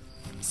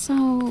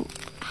 So,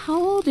 how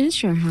old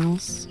is your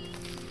house?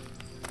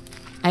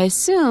 I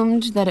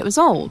assumed that it was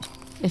old,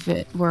 if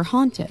it were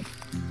haunted.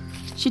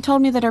 She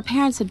told me that her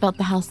parents had built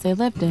the house they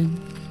lived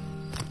in.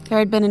 There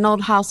had been an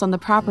old house on the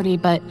property,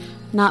 but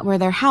not where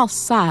their house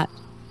sat.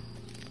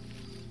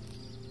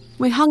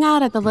 We hung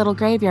out at the little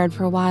graveyard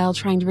for a while,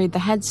 trying to read the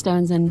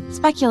headstones and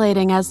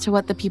speculating as to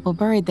what the people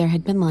buried there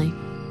had been like.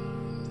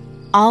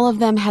 All of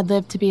them had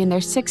lived to be in their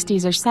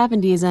 60s or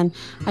 70s, and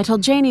I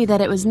told Janie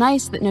that it was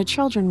nice that no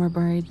children were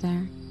buried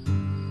there.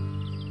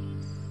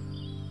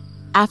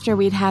 After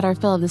we'd had our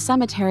fill of the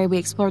cemetery, we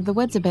explored the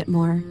woods a bit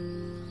more.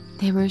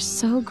 They were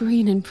so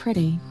green and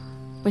pretty,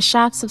 with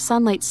shafts of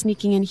sunlight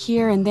sneaking in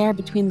here and there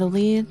between the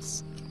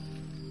leaves.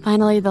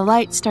 Finally, the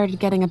light started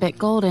getting a bit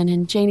golden,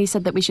 and Janie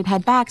said that we should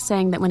head back,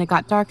 saying that when it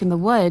got dark in the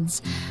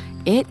woods,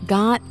 it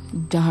got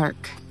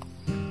dark.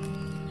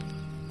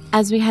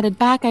 As we headed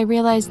back, I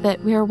realized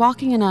that we were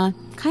walking in a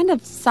kind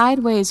of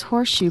sideways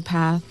horseshoe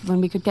path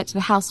when we could get to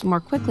the house more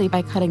quickly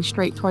by cutting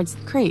straight towards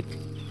the creek.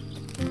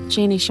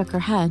 Janie shook her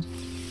head.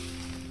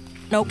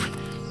 Nope.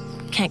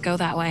 Can't go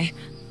that way.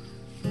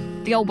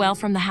 The old well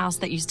from the house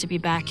that used to be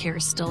back here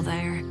is still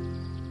there.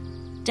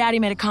 Daddy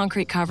made a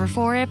concrete cover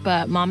for it,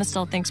 but Mama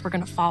still thinks we're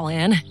gonna fall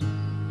in.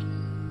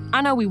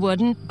 I know we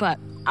wouldn't, but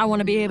I want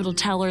to be able to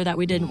tell her that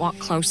we didn't walk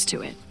close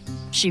to it.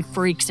 She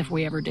freaks if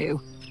we ever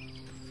do.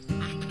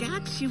 I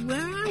got you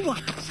where I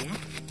want you,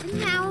 and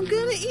now I'm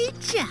gonna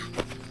eat you.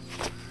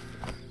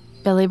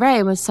 Billy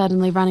Ray was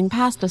suddenly running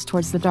past us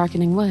towards the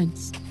darkening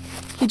woods.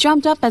 He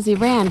jumped up as he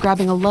ran,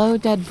 grabbing a low,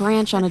 dead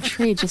branch on a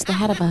tree just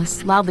ahead of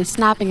us, loudly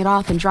snapping it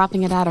off and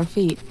dropping it at our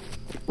feet.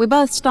 We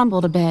both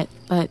stumbled a bit,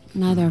 but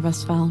neither of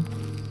us fell.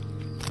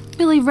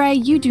 Billy Ray,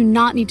 you do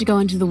not need to go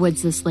into the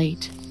woods this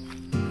late.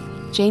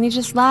 Janie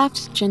just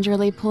laughed,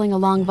 gingerly pulling a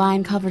long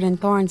vine covered in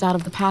thorns out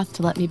of the path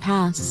to let me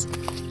pass.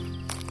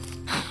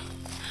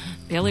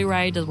 Billy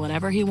Ray does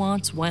whatever he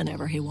wants,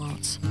 whenever he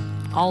wants.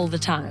 All the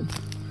time.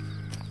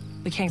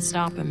 We can't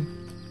stop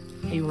him.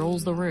 He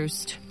rules the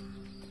roost.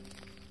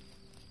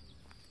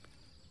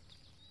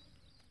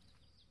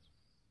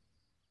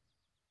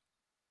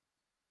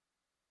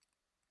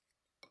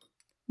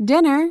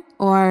 Dinner,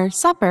 or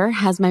supper,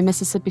 as my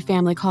Mississippi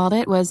family called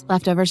it, was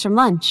leftovers from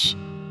lunch.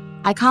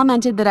 I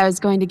commented that I was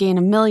going to gain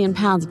 1,000,000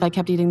 pounds if I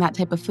kept eating that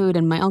type of food,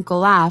 and my uncle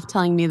laughed,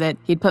 telling me that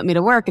he'd put me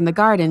to work in the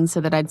garden so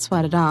that I'd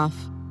sweat it off.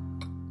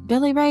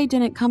 Billy Ray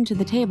didn't come to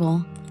the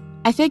table.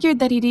 I figured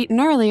that he'd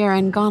eaten earlier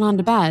and gone on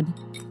to bed.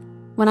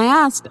 When I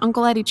asked,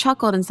 Uncle Eddie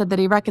chuckled and said that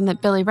he reckoned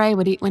that Billy Ray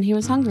would eat when he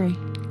was hungry.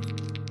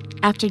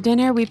 After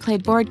dinner, we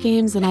played board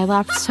games, and I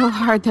laughed so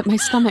hard that my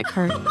stomach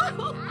hurt.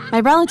 My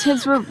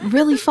relatives were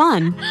really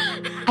fun.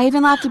 I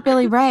even laughed at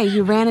Billy Ray,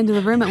 who ran into the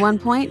room at one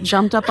point,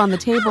 jumped up on the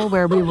table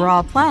where we were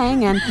all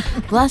playing, and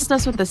blessed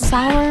us with a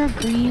sour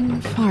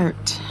green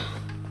fart.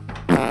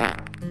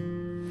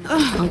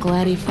 Uncle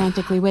Eddie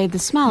frantically waved the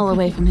smell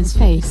away from his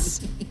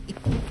face.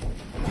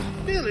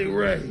 Billy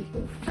Ray,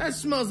 that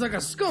smells like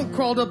a skunk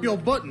crawled up your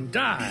butt and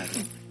died.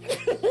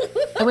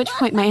 At which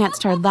point my aunt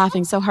started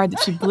laughing so hard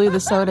that she blew the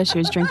soda she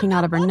was drinking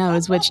out of her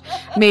nose, which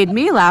made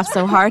me laugh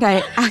so hard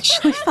I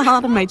actually fell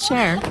out of my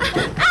chair.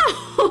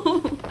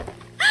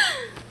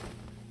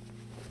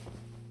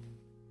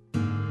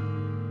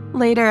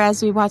 Later,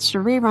 as we watched a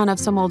rerun of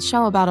some old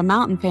show about a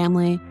mountain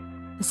family,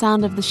 the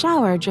sound of the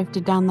shower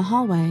drifted down the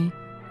hallway.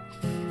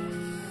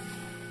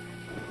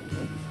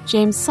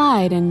 James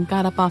sighed and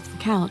got up off the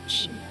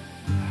couch.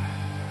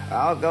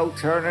 I'll go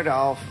turn it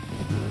off.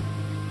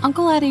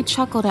 Uncle Eddie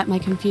chuckled at my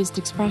confused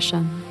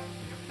expression.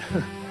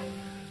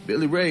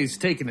 Billy Ray's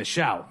taking a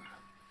shower.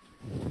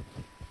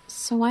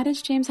 So why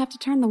does James have to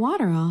turn the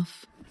water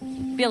off?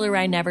 Billy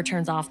Ray never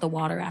turns off the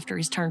water after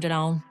he's turned it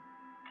on.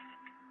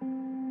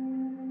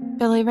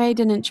 Billy Ray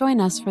didn't join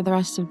us for the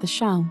rest of the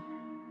show.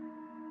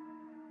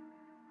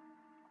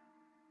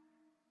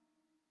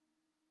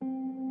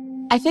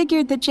 I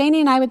figured that Janie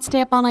and I would stay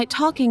up all night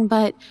talking,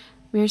 but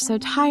we were so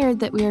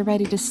tired that we were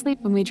ready to sleep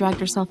when we dragged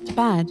ourselves to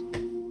bed.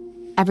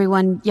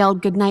 Everyone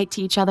yelled goodnight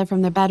to each other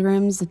from their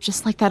bedrooms,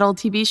 just like that old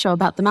TV show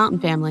about the mountain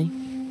family.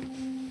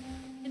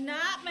 Good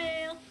night,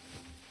 Mel.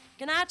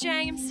 Good night,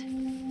 James.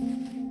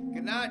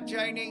 Good night,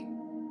 Janie.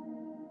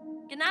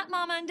 Good night,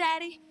 Mama and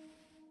Daddy.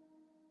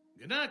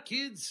 Good night,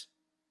 kids.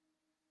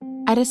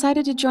 I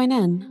decided to join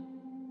in.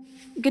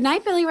 Good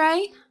night, Billy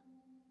Ray.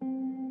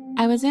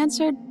 I was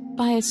answered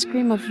by a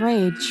scream of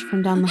rage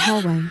from down the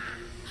hallway.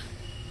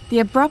 The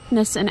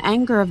abruptness and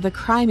anger of the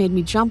cry made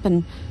me jump,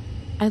 and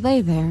I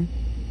lay there,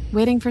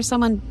 waiting for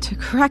someone to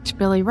correct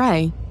Billy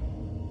Ray.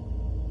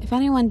 If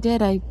anyone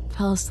did, I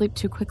fell asleep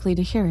too quickly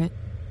to hear it.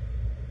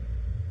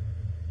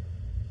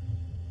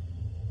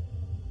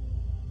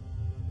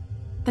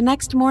 The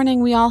next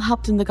morning, we all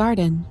helped in the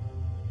garden.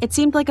 It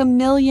seemed like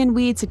 1,000,000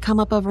 weeds had come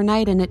up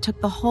overnight, and it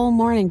took the whole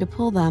morning to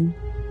pull them.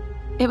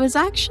 It was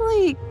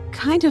actually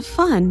kind of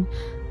fun,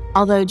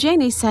 although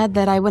Janie said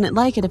that I wouldn't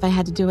like it if I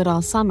had to do it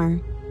all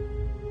summer.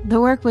 The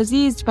work was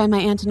eased by my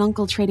aunt and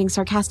uncle trading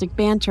sarcastic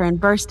banter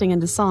and bursting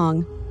into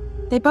song.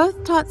 They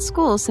both taught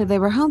school, so they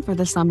were home for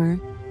the summer.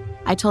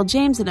 I told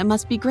James that it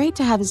must be great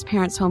to have his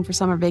parents home for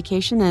summer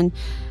vacation, and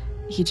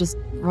he just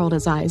rolled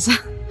his eyes.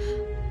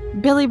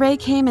 Billy Ray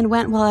came and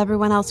went while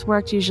everyone else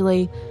worked,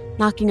 usually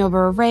knocking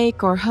over a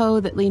rake or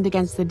hoe that leaned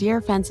against the deer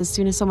fence as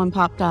soon as someone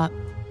popped up.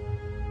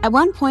 At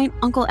one point,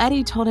 Uncle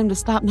Eddie told him to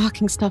stop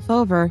knocking stuff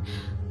over,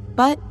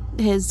 but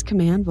his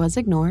command was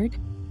ignored.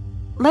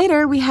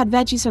 Later, we had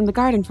veggies from the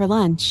garden for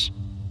lunch.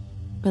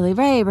 Billy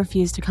Ray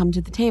refused to come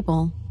to the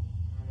table.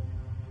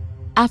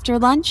 After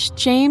lunch,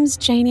 James,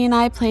 Janie, and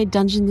I played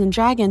Dungeons &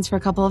 Dragons for a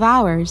couple of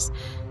hours.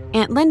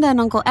 Aunt Linda and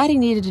Uncle Eddie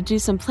needed to do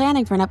some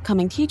planning for an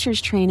upcoming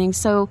teacher's training,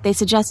 so they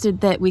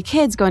suggested that we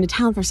kids go into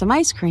town for some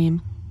ice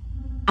cream.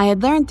 I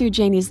had learned through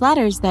Janie's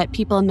letters that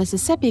people in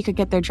Mississippi could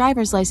get their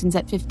driver's license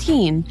at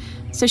 15,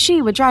 so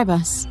she would drive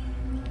us.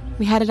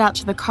 We headed out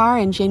to the car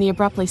and Janie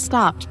abruptly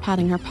stopped,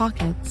 patting her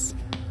pockets.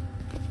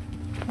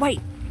 Wait,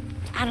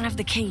 I don't have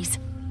the keys.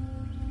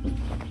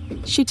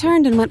 She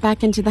turned and went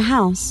back into the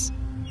house.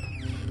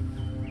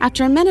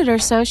 After a minute or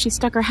so, she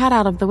stuck her head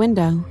out of the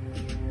window.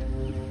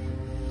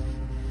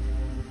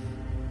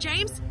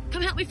 James,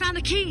 come help me find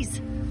the keys.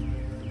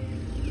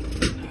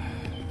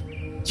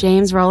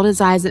 James rolled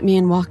his eyes at me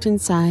and walked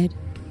inside.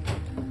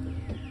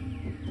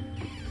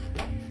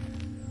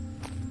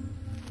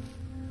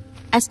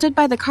 I stood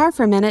by the car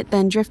for a minute,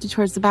 then drifted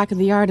towards the back of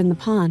the yard and the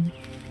pond.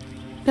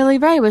 Billy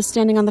Ray was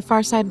standing on the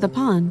far side of the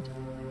pond.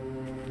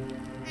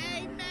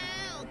 Hey,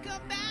 Mel,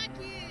 come back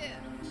here.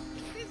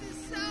 This is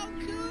so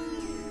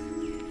cool.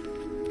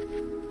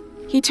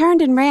 He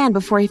turned and ran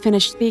before he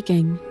finished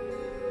speaking.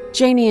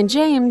 Janie and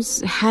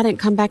James hadn't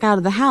come back out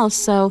of the house,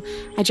 so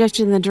I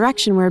drifted in the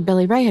direction where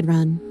Billy Ray had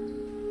run.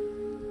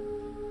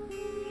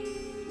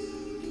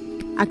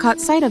 I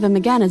caught sight of him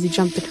again as he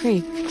jumped the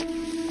creek.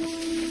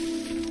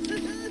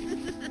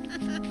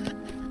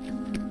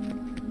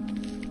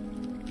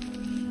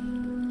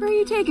 Where are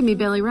you taking me,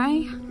 Billy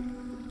Ray?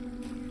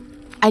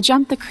 I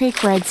jumped the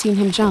creek where I'd seen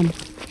him jump.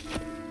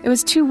 It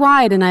was too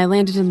wide and I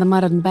landed in the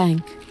mud on the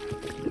bank.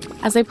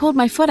 As I pulled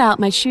my foot out,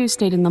 my shoes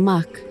stayed in the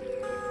muck.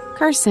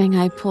 Cursing,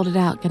 I pulled it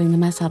out, getting the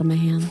mess out of my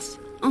hands.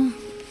 Oh,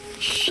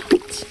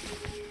 shit.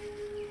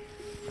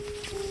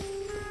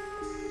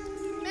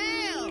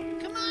 Mel,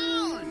 come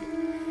on.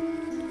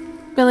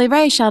 Billy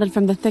Ray shouted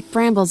from the thick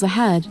brambles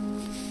ahead.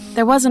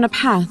 There wasn't a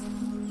path.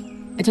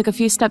 I took a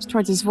few steps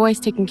towards his voice,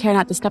 taking care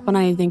not to step on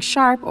anything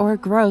sharp or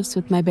gross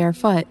with my bare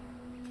foot.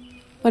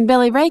 When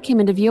Billy Ray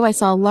came into view, I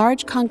saw a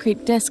large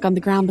concrete disc on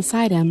the ground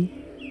beside him.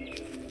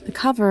 The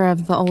cover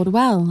of the old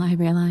well, I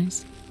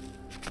realized.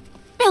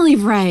 Billy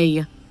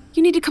Ray!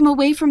 You need to come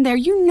away from there.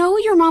 You know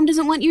your mom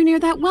doesn't want you near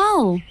that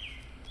well.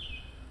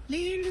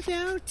 Linda,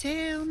 don't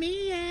tell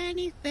me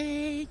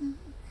anything.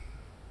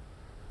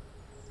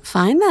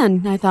 Fine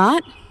then, I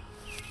thought.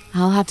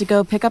 I'll have to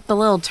go pick up the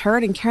little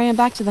turd and carry him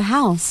back to the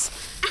house.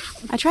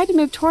 I tried to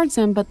move towards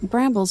him, but the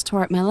brambles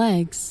tore at my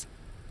legs.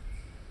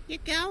 You're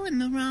going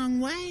the wrong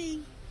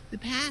way. The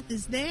path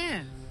is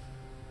there.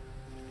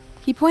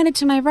 He pointed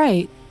to my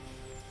right.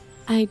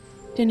 I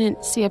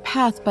didn't see a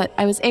path, but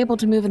I was able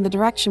to move in the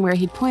direction where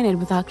he'd pointed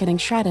without getting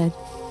shredded.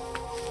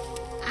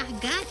 I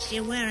got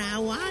you where I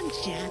want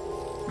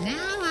you.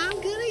 Now I'm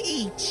gonna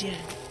eat you.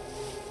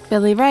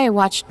 Billy Ray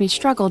watched me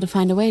struggle to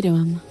find a way to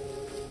him.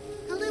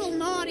 A little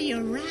more to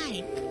your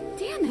right.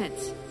 Damn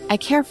it! I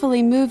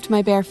carefully moved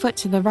my bare foot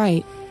to the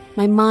right,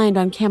 my mind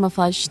on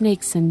camouflage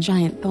snakes and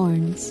giant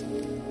thorns.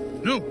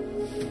 No!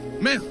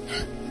 Mel!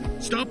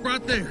 Stop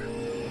right there!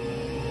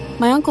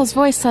 My uncle's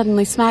voice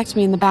suddenly smacked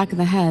me in the back of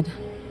the head.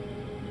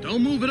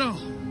 Don't move at all.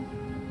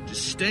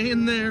 Just stay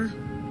in there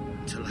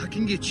until I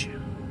can get you.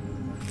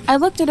 I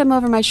looked at him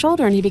over my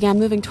shoulder and he began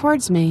moving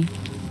towards me,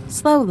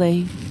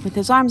 slowly, with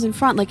his arms in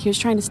front like he was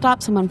trying to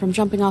stop someone from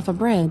jumping off a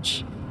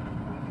bridge.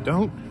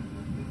 Don't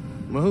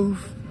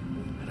move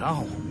at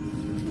all.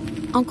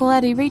 Uncle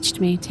Eddie reached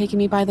me, taking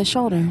me by the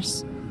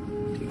shoulders.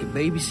 Take a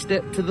baby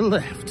step to the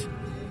left,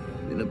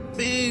 then a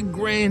big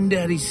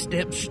granddaddy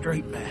step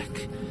straight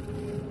back.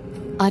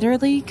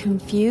 Utterly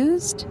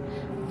confused,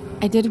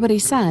 I did what he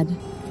said.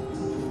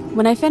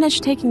 When I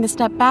finished taking the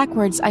step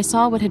backwards, I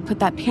saw what had put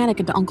that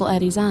panic into Uncle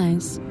Eddie's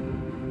eyes.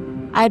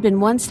 I had been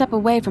one step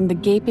away from the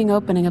gaping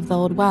opening of the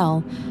old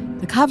well,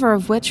 the cover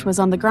of which was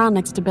on the ground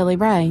next to Billy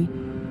Ray,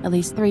 at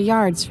least 3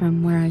 yards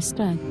from where I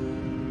stood.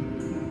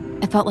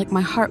 I felt like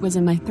my heart was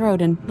in my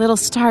throat and little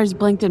stars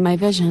blinked in my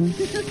vision.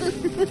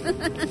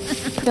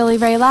 Billy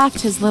Ray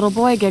laughed his little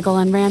boy giggle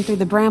and ran through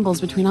the brambles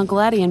between Uncle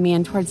Eddie and me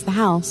and towards the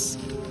house.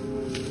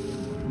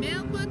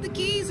 Mel put the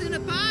keys in a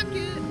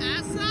pocket.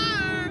 I saw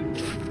her.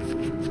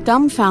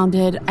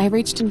 Dumbfounded, I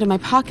reached into my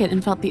pocket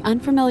and felt the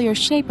unfamiliar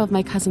shape of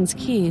my cousin's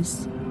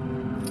keys.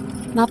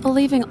 Not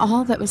believing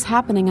all that was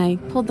happening, I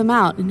pulled them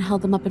out and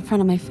held them up in front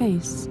of my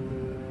face.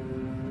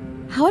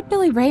 How had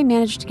Billy Ray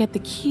managed to get the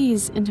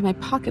keys into my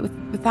pocket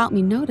without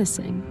me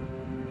noticing?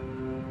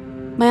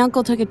 My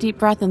uncle took a deep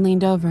breath and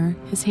leaned over,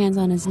 his hands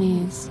on his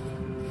knees.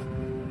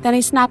 Then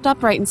he snapped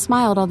upright and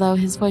smiled, although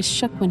his voice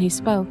shook when he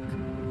spoke.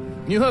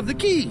 You have the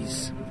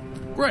keys.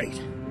 Great.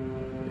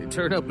 They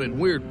turn up in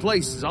weird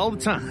places all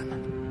the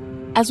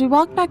time. As we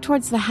walked back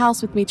towards the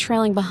house with me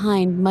trailing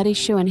behind, muddy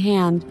shoe in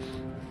hand,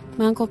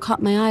 my uncle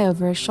caught my eye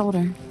over his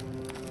shoulder.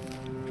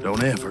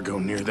 Don't ever go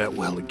near that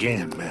well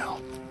again, Mel.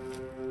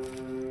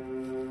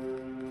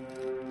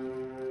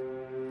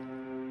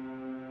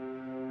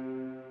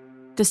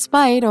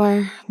 Despite,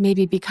 or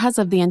maybe because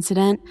of the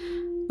incident,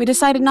 we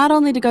decided not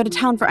only to go to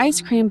town for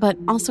ice cream, but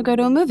also go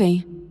to a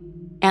movie.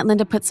 Aunt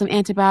Linda put some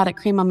antibiotic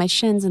cream on my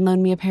shins and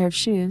loaned me a pair of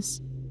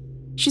shoes.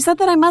 She said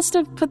that I must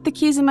have put the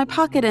keys in my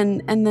pocket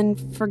and then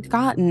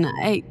forgotten.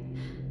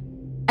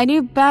 I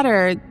knew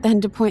better than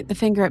to point the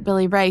finger at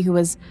Billy Ray, who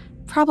was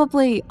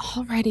probably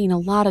already in a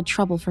lot of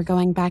trouble for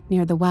going back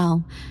near the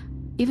well,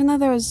 even though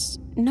there was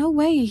no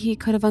way he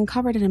could have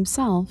uncovered it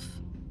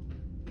himself.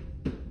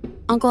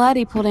 Uncle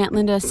Eddie pulled Aunt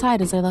Linda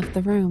aside as I left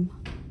the room.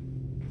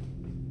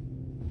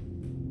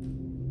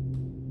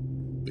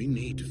 We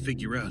need to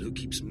figure out who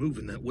keeps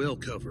moving that well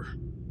cover.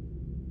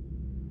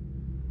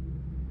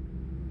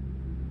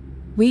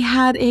 We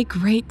had a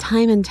great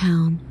time in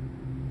town.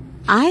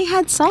 I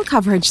had cell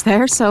coverage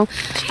there, so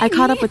I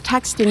caught up with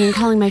texting and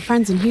calling my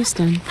friends in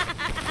Houston.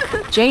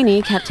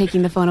 Janie kept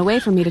taking the phone away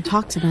from me to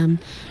talk to them.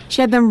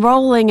 She had them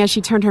rolling as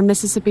she turned her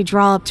Mississippi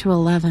drawl up to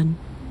 11.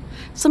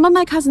 Some of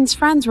my cousin's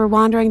friends were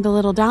wandering the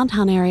little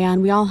downtown area,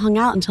 and we all hung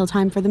out until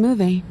time for the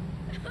movie.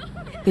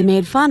 They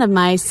made fun of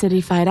my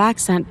city-fied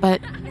accent,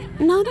 but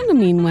not in a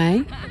mean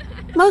way.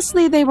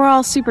 Mostly they were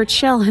all super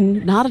chill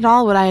and not at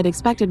all what I had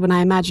expected when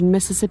I imagined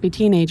Mississippi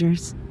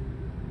teenagers.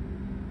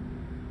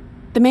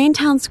 The main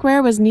town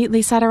square was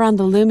neatly set around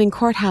the looming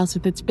courthouse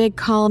with its big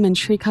column and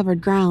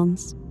tree-covered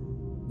grounds.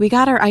 We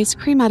got our ice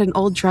cream at an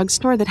old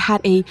drugstore that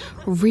had a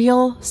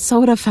real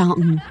soda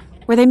fountain,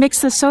 where they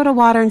mixed the soda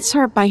water and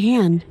syrup by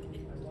hand.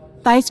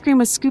 The ice cream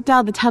was scooped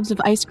out of the tubs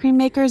of ice cream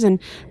makers, and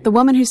the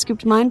woman who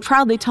scooped mine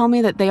proudly told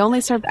me that they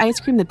only served ice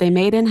cream that they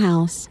made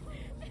in-house.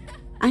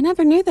 I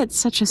never knew that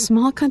such a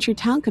small country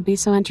town could be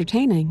so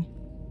entertaining.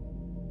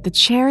 The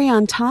cherry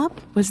on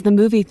top was the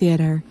movie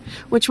theater,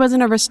 which was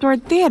in a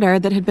restored theater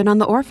that had been on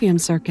the Orpheum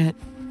circuit.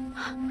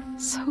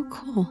 So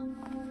cool.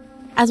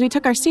 As we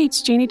took our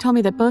seats, Janie told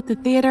me that both the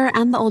theater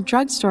and the old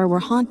drugstore were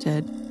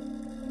haunted.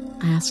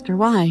 I asked her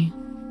why.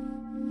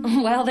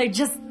 Well, they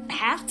just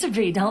have to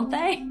be, don't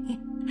they?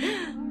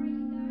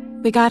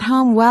 We got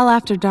home well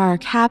after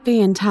dark,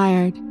 happy and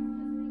tired.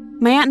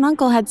 My aunt and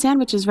uncle had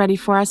sandwiches ready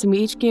for us, and we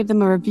each gave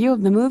them a review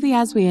of the movie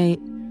as we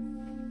ate.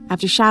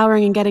 After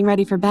showering and getting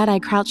ready for bed, I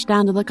crouched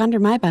down to look under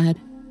my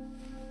bed.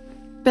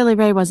 Billy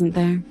Ray wasn't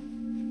there.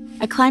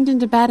 I climbed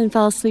into bed and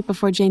fell asleep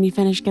before Janie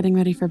finished getting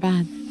ready for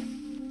bed.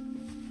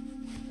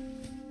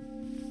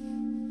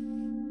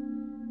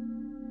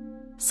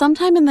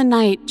 Sometime in the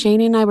night,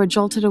 Janie and I were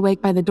jolted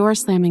awake by the door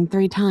slamming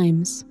 3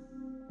 times.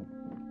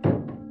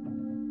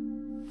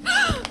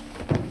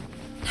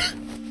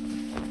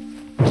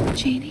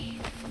 Janie?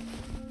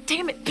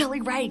 Damn it,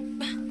 Billy Ray!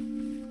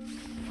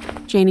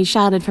 Janie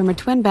shouted from her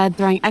twin bed,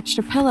 throwing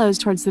extra pillows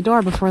towards the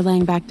door before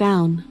laying back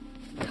down.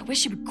 I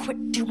wish he would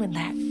quit doing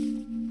that.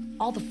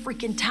 All the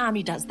freaking time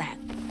he does that.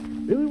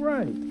 Billy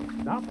Ray,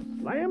 stop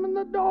slamming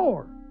the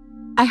door.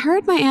 I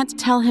heard my aunt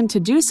tell him to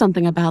do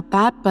something about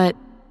that, but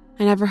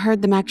I never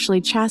heard them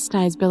actually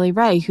chastise Billy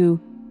Ray, who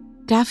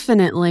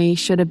definitely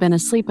should have been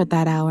asleep at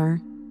that hour.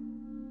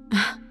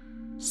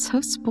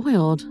 So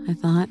spoiled, I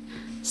thought,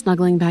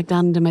 snuggling back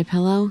down into my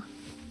pillow.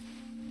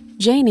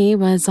 Janie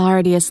was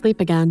already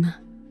asleep again.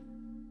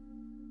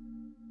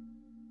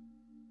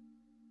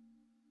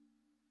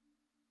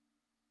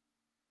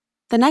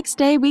 The next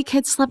day, we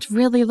kids slept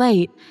really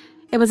late.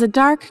 It was a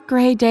dark,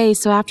 gray day,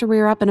 so after we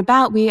were up and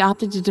about, we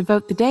opted to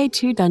devote the day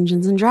to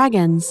Dungeons &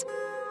 Dragons.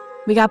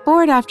 We got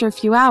bored after a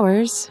few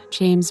hours.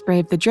 James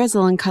braved the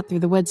drizzle and cut through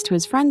the woods to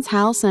his friend's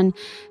house, and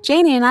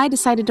Janie and I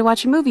decided to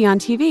watch a movie on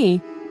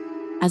TV.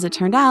 As it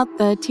turned out,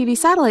 the TV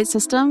satellite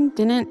system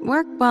didn't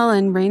work well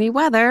in rainy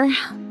weather.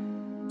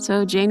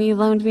 So Janie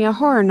loaned me a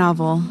horror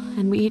novel,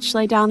 and we each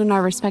lay down in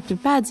our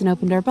respective beds and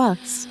opened our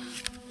books.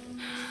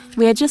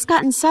 We had just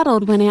gotten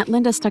settled when Aunt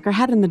Linda stuck her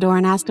head in the door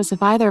and asked us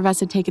if either of us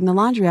had taken the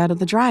laundry out of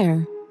the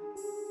dryer.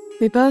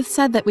 We both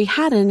said that we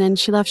hadn't, and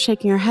she left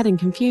shaking her head in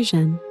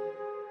confusion.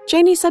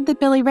 Janie said that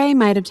Billy Ray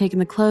might have taken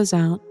the clothes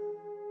out.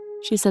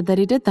 She said that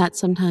he did that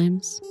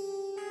sometimes.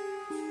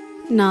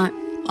 Not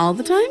all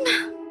the time?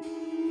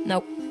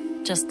 Nope,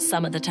 just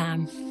some of the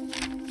time.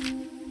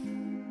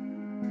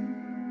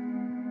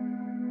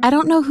 I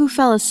don't know who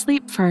fell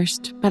asleep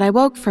first, but I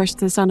woke first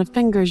to the sound of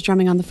fingers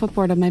drumming on the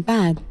footboard of my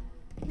bed.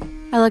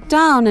 I looked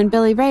down, and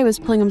Billy Ray was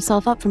pulling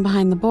himself up from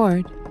behind the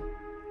board.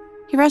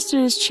 He rested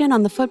his chin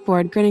on the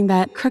footboard, grinning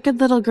that crooked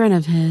little grin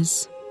of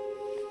his.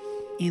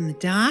 In the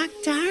dark,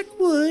 dark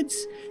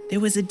woods, there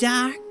was a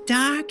dark,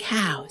 dark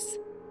house.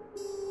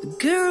 The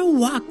girl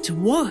walked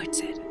towards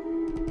it,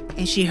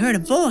 and she heard a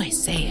voice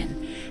saying,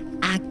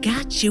 "I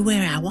got you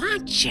where I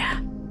want ya.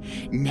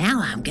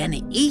 Now I'm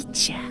gonna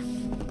eat ya."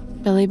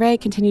 Billy Ray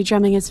continued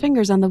drumming his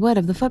fingers on the wood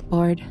of the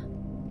footboard.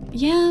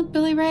 Yeah,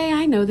 Billy Ray,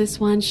 I know this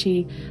one.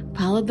 She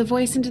followed the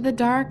voice into the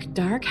dark,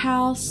 dark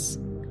house,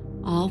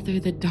 all through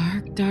the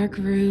dark, dark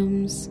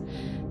rooms,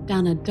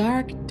 down a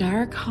dark,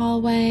 dark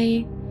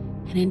hallway,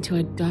 and into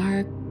a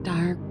dark,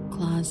 dark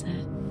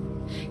closet.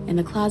 In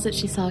the closet,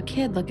 she saw a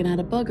kid looking at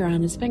a booger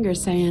on his finger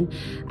saying,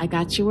 "I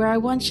got you where I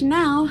want you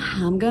now.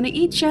 I'm gonna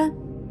eat ya."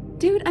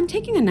 Dude, I'm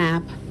taking a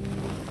nap.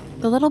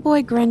 The little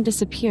boy grin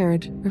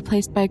disappeared,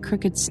 replaced by a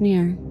crooked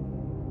sneer.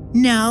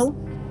 No.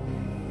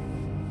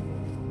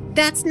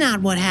 That's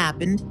not what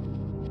happened.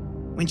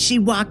 When she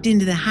walked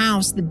into the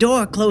house, the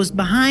door closed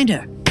behind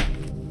her.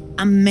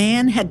 A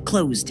man had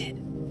closed it.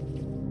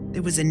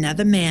 There was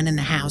another man in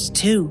the house,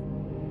 too.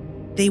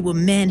 They were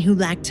men who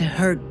liked to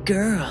hurt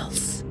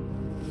girls.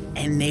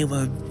 And they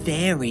were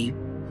very,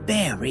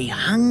 very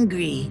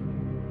hungry.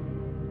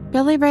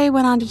 Billy Ray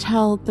went on to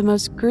tell the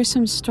most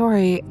gruesome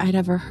story I'd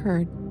ever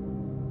heard.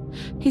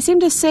 He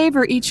seemed to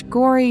savor each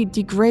gory,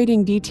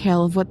 degrading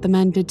detail of what the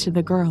men did to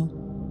the girl.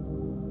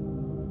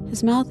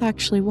 His mouth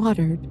actually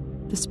watered,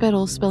 the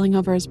spittle spilling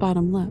over his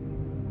bottom lip.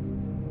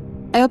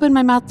 I opened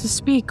my mouth to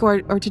speak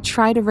or to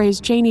try to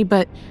raise Janie,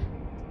 but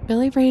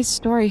Billy Ray's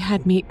story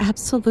had me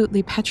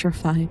absolutely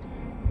petrified.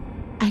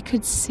 I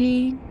could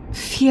see,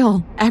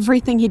 feel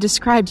everything he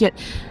described, yet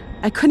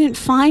I couldn't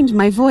find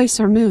my voice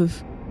or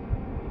move.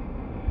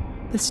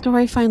 The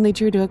story finally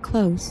drew to a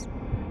close.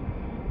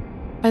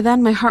 By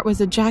then, my heart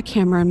was a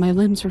jackhammer and my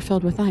limbs were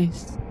filled with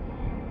ice.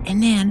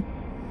 And then,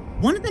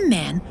 one of the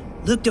men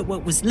looked at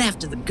what was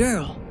left of the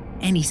girl,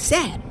 and he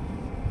said,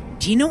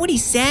 "Do you know what he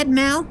said,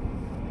 Mel?"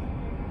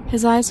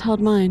 His eyes held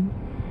mine.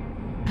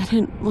 I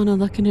didn't want to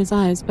look in his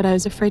eyes, but I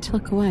was afraid to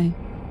look away,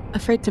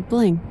 afraid to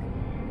blink,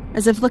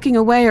 as if looking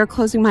away or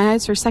closing my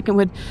eyes for a second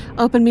would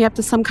open me up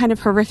to some kind of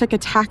horrific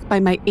attack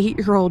by my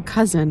 8-year-old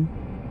cousin.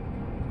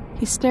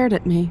 He stared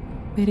at me,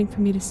 waiting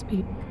for me to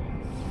speak.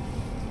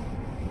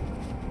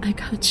 "I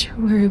got you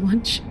where I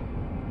want you."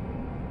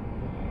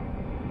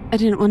 I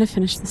didn't want to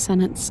finish the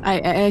sentence.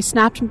 I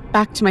snapped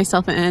back to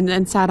myself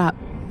and sat up.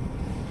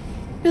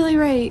 "Billy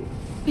Ray,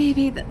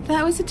 baby,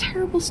 that was a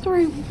terrible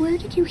story. Where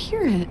did you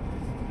hear it?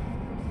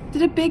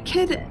 Did a big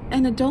kid,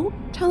 an adult,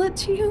 tell it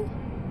to you?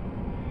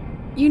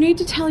 You need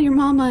to tell your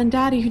mama and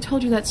daddy who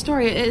told you that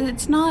story.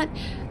 It's not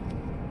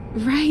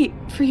right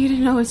for you to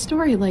know a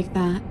story like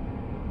that."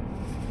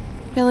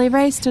 Billy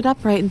Ray stood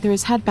upright and threw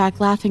his head back,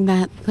 laughing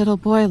that little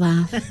boy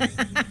laugh.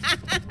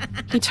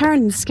 He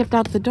turned and skipped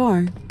out the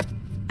door.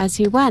 As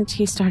he went,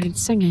 he started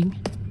singing.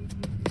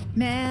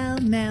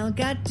 Mel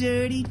got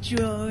dirty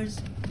drawers,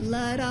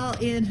 blood all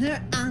in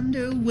her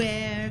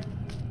underwear.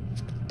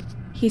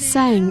 He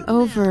sang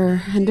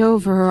over and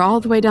over, all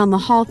the way down the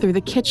hall, through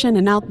the kitchen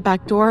and out the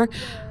back door,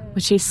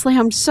 which he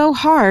slammed so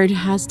hard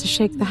as to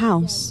shake the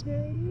house.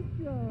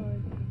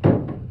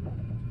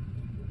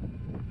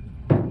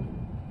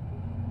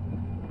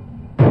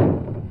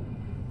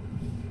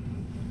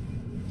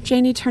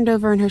 Janie turned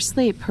over in her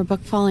sleep, her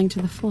book falling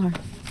to the floor.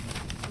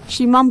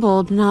 She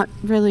mumbled, not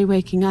really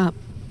waking up.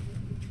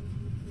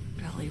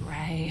 Billy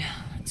Ray,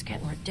 it's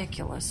getting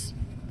ridiculous.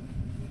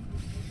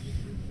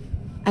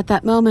 At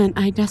that moment,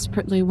 I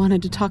desperately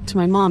wanted to talk to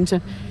my mom,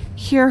 to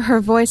hear her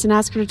voice and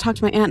ask her to talk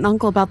to my aunt and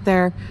uncle about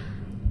their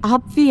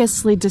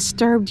obviously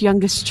disturbed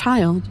youngest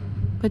child.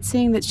 But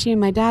seeing that she and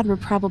my dad were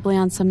probably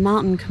on some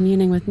mountain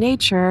communing with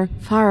nature,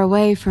 far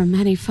away from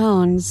any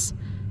phones,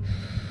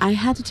 I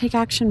had to take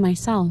action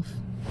myself.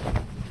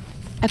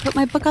 I put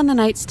my book on the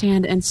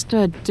nightstand and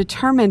stood,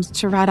 determined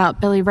to rat out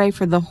Billy Ray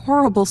for the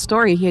horrible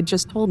story he had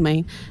just told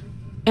me.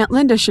 Aunt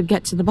Linda should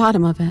get to the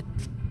bottom of it.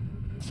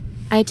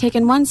 I had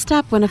taken one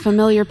step when a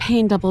familiar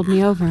pain doubled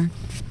me over.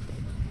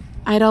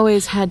 I'd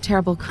always had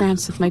terrible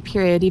cramps with my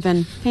period,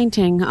 even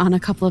fainting on a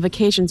couple of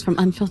occasions from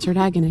unfiltered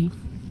agony.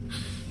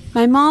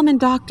 My mom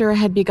and doctor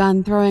had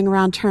begun throwing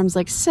around terms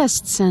like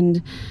cysts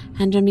and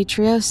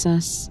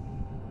endometriosis.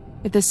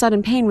 If the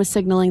sudden pain was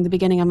signaling the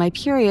beginning of my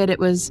period, it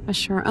was a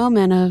sure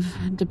omen of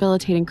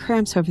debilitating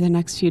cramps over the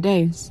next few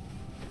days.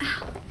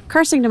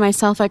 Cursing to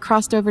myself, I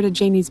crossed over to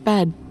Janie's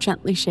bed,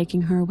 gently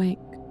shaking her awake.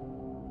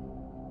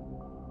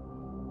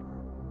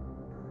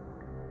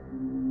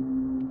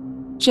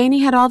 Janie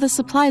had all the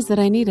supplies that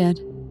I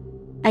needed.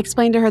 I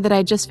explained to her that I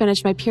had just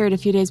finished my period a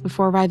few days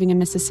before arriving in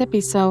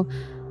Mississippi, so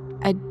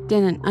I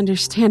didn't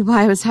understand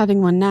why I was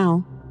having one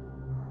now.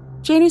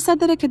 Janie said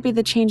that it could be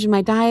the change in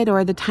my diet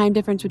or the time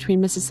difference between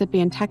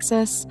Mississippi and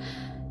Texas.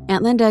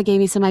 Aunt Linda gave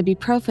me some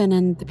ibuprofen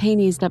and the pain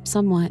eased up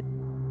somewhat.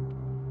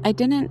 I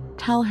didn't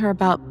tell her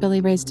about Billy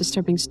Ray's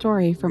disturbing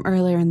story from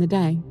earlier in the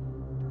day.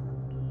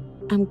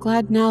 I'm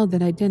glad now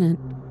that I didn't.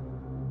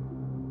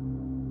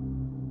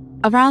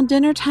 Around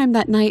dinner time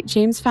that night,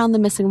 James found the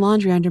missing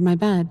laundry under my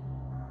bed.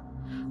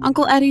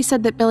 Uncle Eddie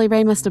said that Billy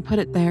Ray must have put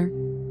it there.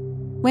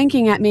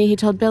 Winking at me, he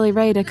told Billy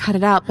Ray to cut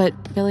it out,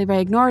 but Billy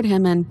Ray ignored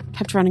him and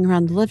kept running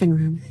around the living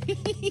room.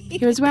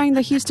 He was wearing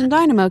the Houston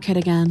Dynamo kit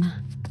again.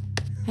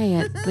 Hey,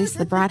 at least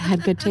the brat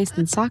had good taste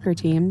in soccer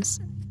teams.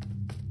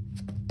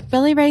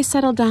 Billy Ray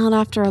settled down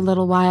after a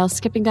little while,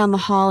 skipping down the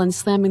hall and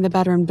slamming the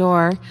bedroom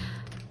door.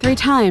 3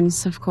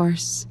 times, of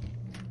course.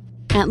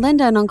 Aunt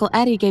Linda and Uncle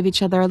Eddie gave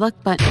each other a look,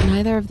 but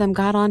neither of them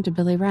got on to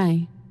Billy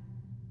Ray.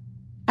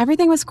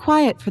 Everything was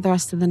quiet for the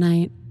rest of the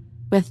night,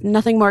 with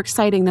nothing more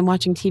exciting than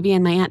watching TV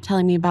and my aunt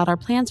telling me about our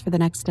plans for the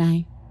next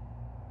day.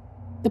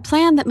 The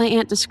plan that my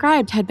aunt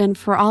described had been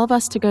for all of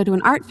us to go to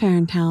an art fair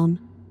in town.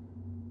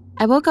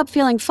 I woke up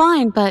feeling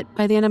fine, but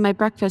by the end of my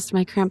breakfast,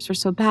 my cramps were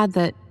so bad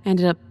that I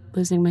ended up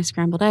losing my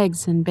scrambled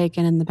eggs and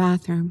bacon in the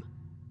bathroom.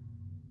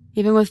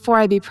 Even with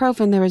 4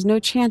 ibuprofen, there was no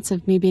chance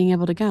of me being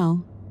able to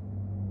go.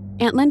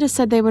 Aunt Linda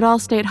said they would all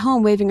stay at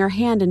home, waving her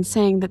hand and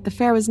saying that the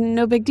fair was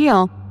no big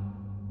deal.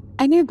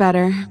 I knew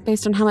better,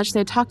 based on how much they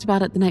had talked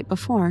about it the night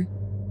before.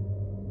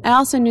 I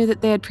also knew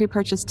that they had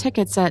pre-purchased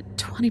tickets at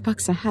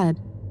 $20 a head.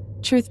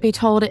 Truth be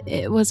told,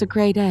 it was a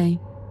gray day.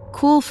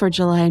 Cool for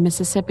July in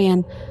Mississippi,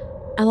 and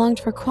I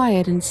longed for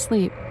quiet and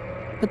sleep.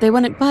 but they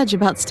wouldn't budge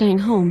about staying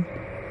home.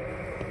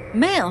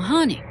 Mel,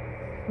 honey,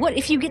 what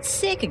if you get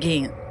sick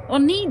again or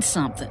need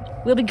something?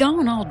 We'll be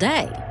gone all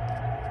day.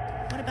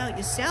 What about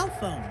your cell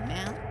phone,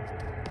 Mel?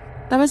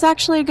 That was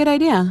actually a good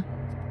idea.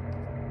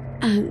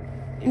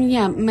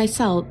 Yeah, my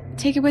cell.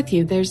 Take it with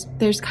you.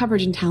 There's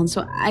coverage in town,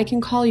 so I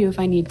can call you if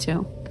I need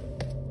to.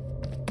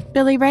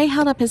 Billy Ray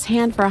held up his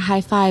hand for a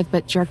high five,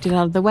 but jerked it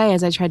out of the way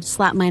as I tried to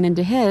slap mine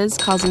into his,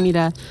 causing me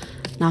to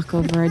knock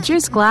over a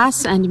juice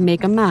glass and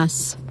make a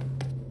mess.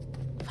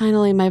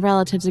 Finally, my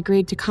relatives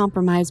agreed to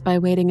compromise by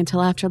waiting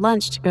until after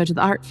lunch to go to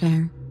the art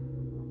fair.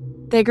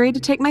 They agreed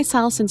to take my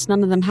cell since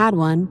none of them had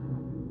one.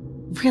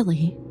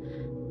 Really?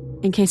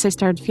 In case I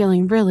started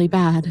feeling really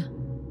bad.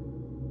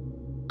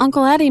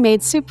 Uncle Eddie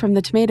made soup from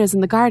the tomatoes in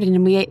the garden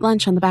and we ate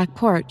lunch on the back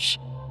porch.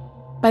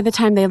 By the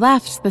time they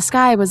left, the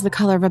sky was the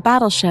color of a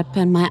battleship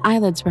and my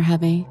eyelids were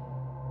heavy.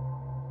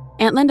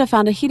 Aunt Linda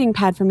found a heating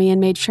pad for me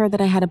and made sure that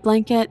I had a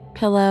blanket,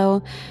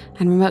 pillow,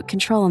 and remote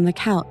control on the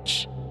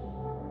couch.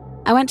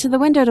 I went to the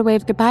window to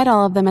wave goodbye to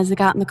all of them as I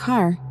got in the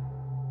car.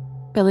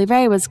 Billy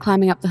Ray was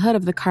climbing up the hood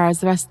of the car as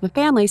the rest of the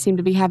family seemed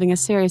to be having a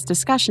serious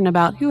discussion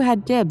about who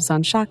had dibs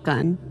on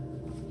shotgun.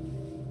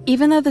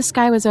 Even though the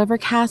sky was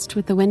overcast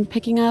with the wind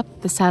picking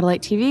up, the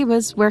satellite TV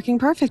was working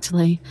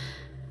perfectly.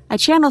 I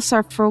channel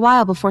surfed for a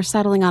while before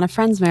settling on a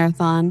Friends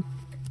marathon.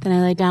 Then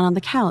I lay down on the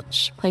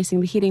couch,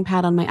 placing the heating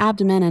pad on my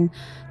abdomen and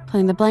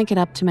pulling the blanket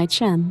up to my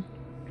chin.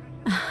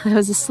 I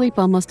was asleep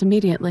almost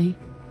immediately.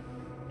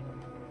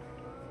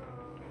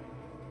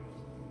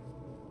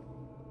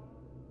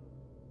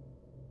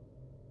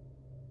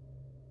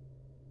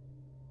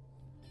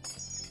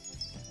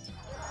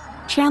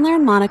 Chandler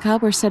and Monica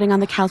were sitting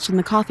on the couch in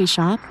the coffee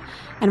shop,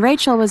 and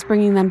Rachel was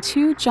bringing them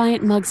 2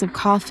 giant mugs of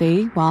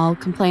coffee while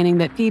complaining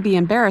that Phoebe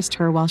embarrassed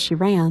her while she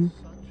ran.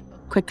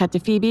 Quick cut to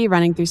Phoebe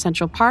running through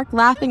Central Park,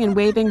 laughing and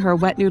waving her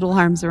wet noodle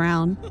arms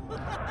around.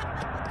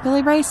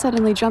 Billy Ray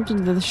suddenly jumped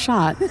into the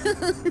shot,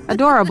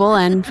 adorable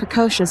and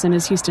precocious in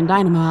his Houston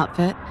Dynamo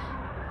outfit.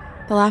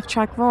 The laugh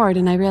track roared,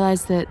 and I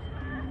realized that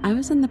I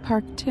was in the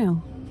park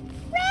too.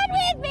 Run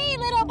with me,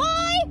 little boy!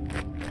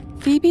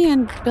 Phoebe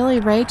and Billy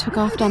Ray took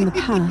off down the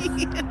path.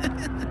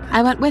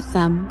 I went with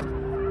them.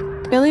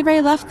 Billy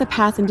Ray left the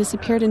path and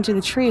disappeared into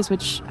the trees,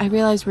 which I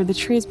realized were the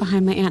trees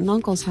behind my aunt and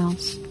uncle's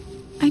house.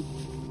 I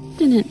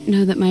didn't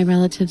know that my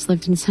relatives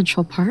lived in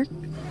Central Park.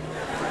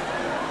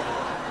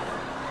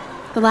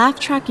 The laugh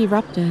track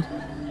erupted.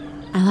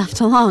 I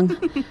laughed along.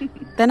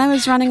 Then I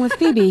was running with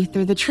Phoebe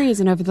through the trees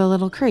and over the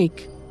little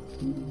creek.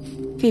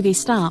 Phoebe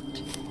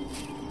stopped.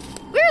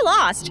 We're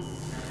lost!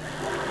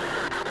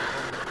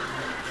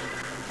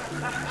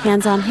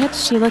 Hands on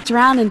hips, she looked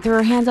around and threw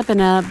her hands up in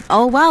a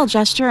 "oh well"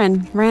 gesture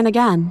and ran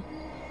again.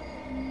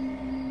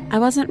 I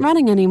wasn't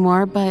running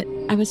anymore, but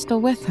I was still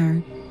with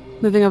her,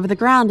 moving over the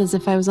ground as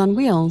if I was on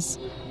wheels.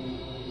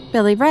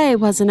 Billy Ray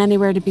wasn't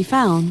anywhere to be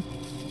found.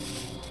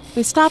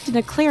 We stopped in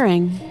a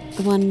clearing,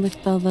 the one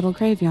with the little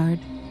graveyard.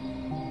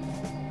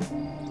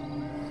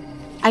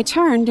 I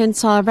turned and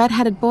saw a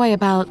red-headed boy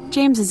about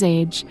James's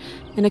age,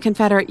 in a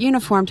Confederate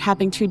uniform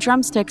tapping 2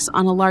 drumsticks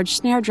on a large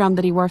snare drum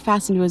that he wore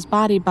fastened to his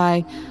body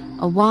by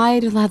a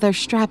wide leather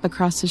strap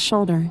across his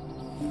shoulder.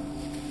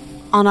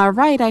 On our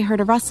right, I heard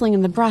a rustling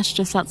in the brush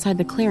just outside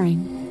the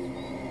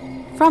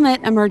clearing. From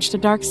it emerged a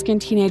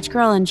dark-skinned teenage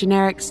girl in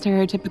generic,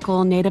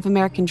 stereotypical Native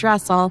American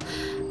dress, all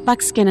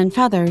buckskin and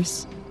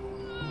feathers.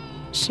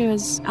 She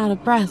was out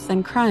of breath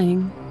and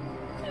crying.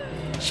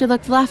 She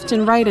looked left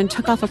and right and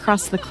took off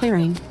across the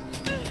clearing.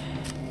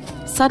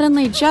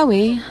 Suddenly,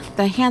 Joey,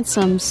 the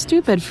handsome,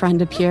 stupid friend,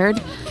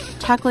 appeared,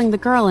 tackling the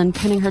girl and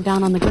pinning her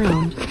down on the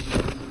ground.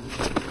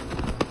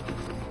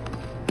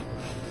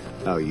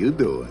 How you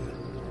doing?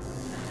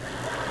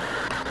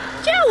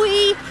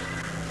 Joey!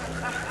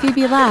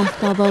 Phoebe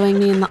laughed, elbowing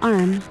me in the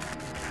arm.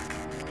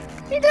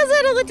 He does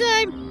that all the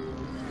time.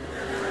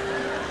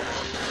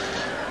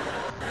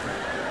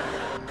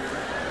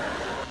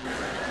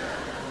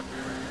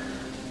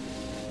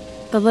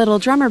 The little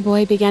drummer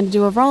boy began to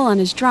do a roll on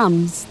his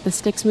drums, the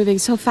sticks moving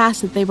so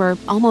fast that they were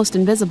almost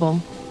invisible.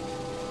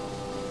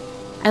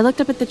 I looked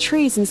up at the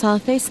trees and saw a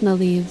face in the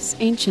leaves,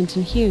 ancient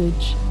and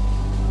huge.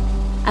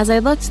 As I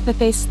looked, the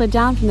face slid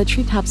down from the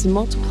treetops and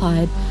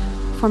multiplied,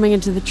 forming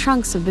into the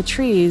trunks of the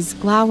trees,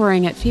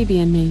 glowering at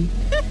Phoebe and me.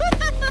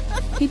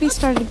 Phoebe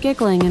started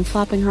giggling and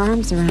flopping her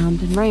arms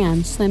around and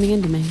ran, slamming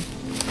into me.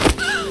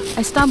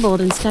 I stumbled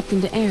and stepped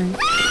into air.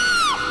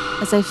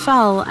 As I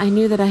fell, I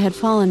knew that I had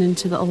fallen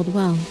into the old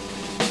well.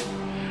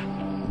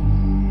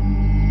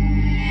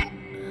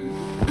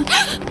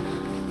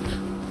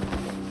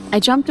 I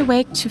jumped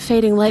awake to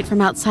fading light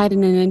from outside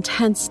and an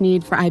intense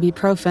need for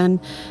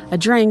ibuprofen, a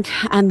drink,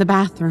 and the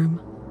bathroom.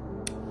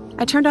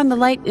 I turned on the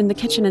light in the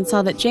kitchen and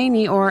saw that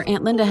Janie or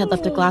Aunt Linda had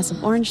left a glass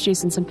of orange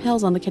juice and some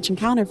pills on the kitchen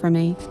counter for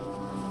me.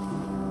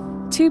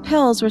 2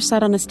 pills were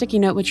set on a sticky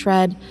note which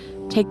read,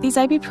 "Take these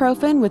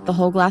ibuprofen with the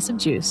whole glass of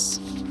juice."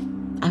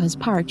 I was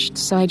parched,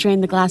 so I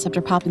drained the glass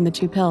after popping the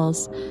 2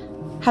 pills.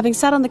 Having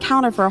sat on the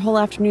counter for a whole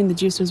afternoon, the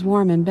juice was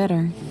warm and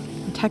bitter.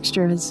 The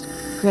texture was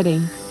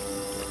gritty.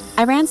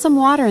 I ran some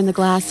water in the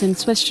glass and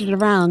swished it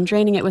around,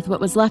 draining it with what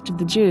was left of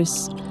the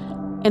juice.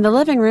 In the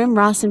living room,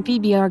 Ross and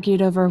Phoebe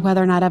argued over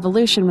whether or not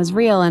evolution was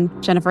real,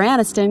 and Jennifer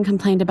Aniston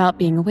complained about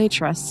being a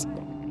waitress.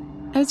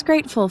 I was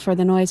grateful for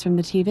the noise from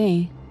the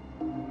TV.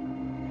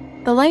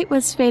 The light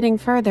was fading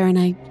further, and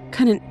I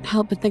couldn't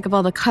help but think of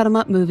all the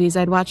cut-em-up movies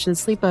I'd watched in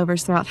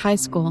sleepovers throughout high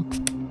school.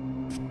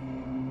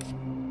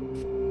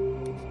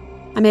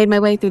 I made my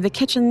way through the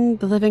kitchen,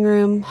 the living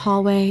room,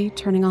 hallway,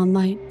 turning on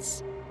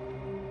lights.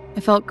 I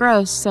felt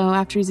gross, so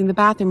after using the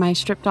bathroom, I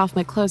stripped off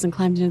my clothes and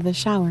climbed into the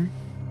shower.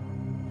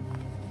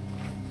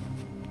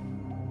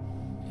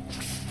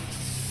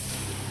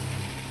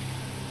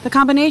 The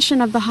combination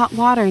of the hot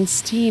water and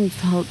steam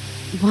felt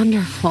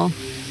wonderful.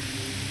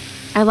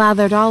 I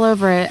lathered all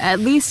over it at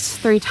least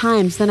 3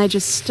 times, then I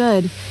just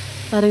stood,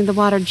 letting the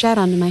water jet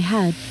onto my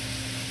head.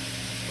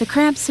 The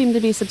cramps seemed to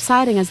be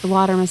subsiding as the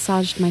water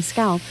massaged my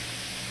scalp.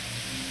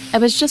 I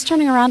was just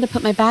turning around to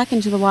put my back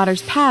into the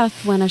water's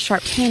path when a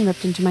sharp pain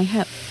ripped into my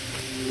hip.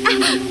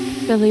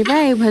 Billy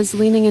Ray was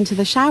leaning into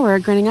the shower,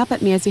 grinning up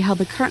at me as he held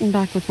the curtain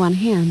back with one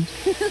hand.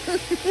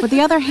 With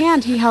the other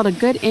hand, he held a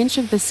good inch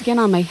of the skin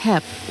on my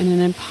hip in an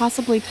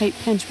impossibly tight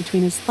pinch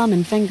between his thumb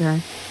and finger.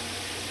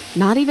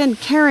 Not even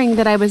caring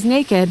that I was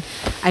naked,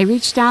 I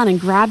reached down and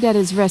grabbed at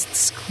his wrist,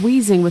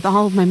 squeezing with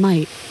all of my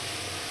might.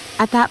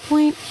 At that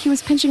point, he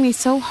was pinching me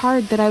so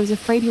hard that I was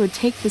afraid he would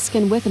take the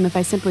skin with him if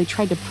I simply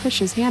tried to push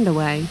his hand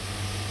away.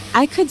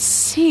 I could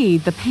see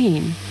the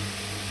pain.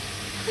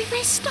 Billy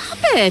Ray, stop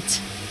it!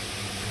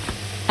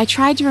 I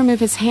tried to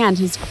remove his hand.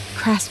 His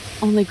grasp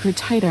only grew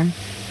tighter.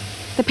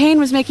 The pain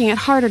was making it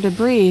harder to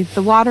breathe.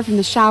 The water from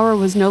the shower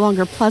was no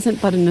longer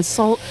pleasant, but an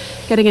assault,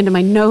 getting into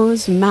my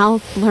nose,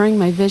 mouth, blurring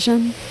my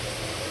vision.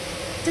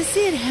 Does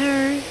it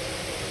hurt?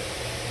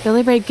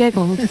 Billy Ray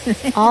giggled,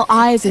 all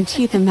eyes and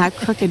teeth in that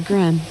crooked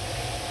grin.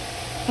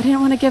 I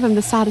didn't want to give him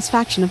the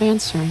satisfaction of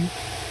answering.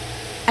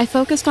 I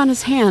focused on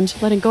his hand,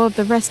 letting go of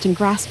the wrist and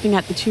grasping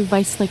at the 2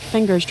 vice-like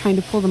fingers, trying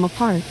to pull them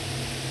apart.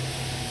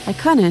 I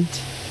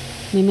couldn't,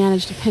 and he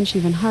managed to pinch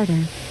even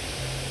harder.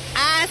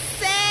 I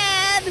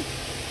said!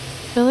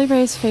 Billy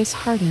Ray's face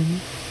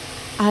hardened,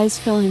 eyes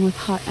filling with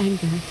hot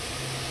anger.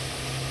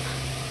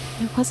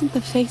 It wasn't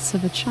the face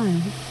of a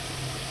child.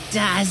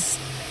 Does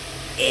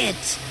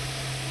it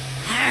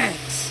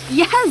hurt?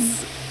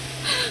 Yes!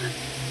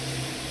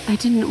 I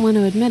didn't want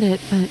to admit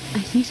it, but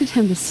I needed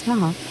him to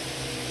stop.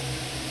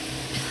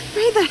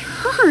 Billy Ray, that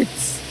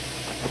hurts!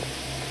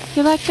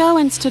 He let go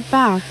and stood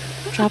back,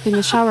 dropping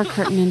the shower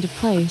curtain into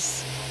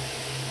place.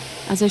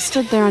 As I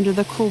stood there under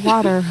the cool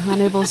water,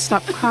 unable to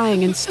stop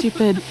crying in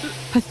stupid,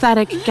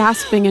 pathetic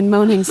gasping and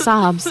moaning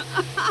sobs,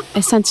 I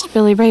sensed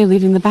Billy Ray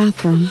leaving the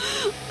bathroom.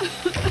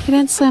 He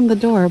didn't slam the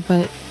door,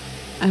 but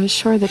I was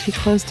sure that he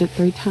closed it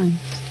 3 times.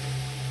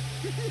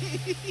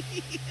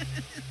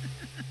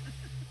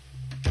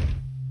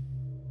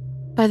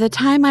 By the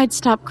time I'd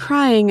stopped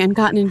crying and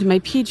gotten into my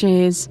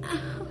PJs,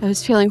 I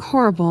was feeling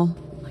horrible,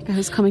 like I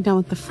was coming down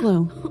with the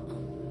flu.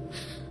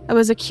 I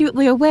was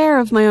acutely aware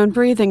of my own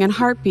breathing and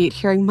heartbeat,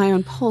 hearing my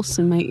own pulse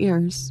in my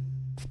ears.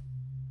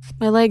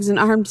 My legs and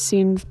arms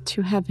seemed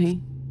too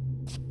heavy.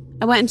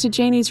 I went into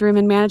Janie's room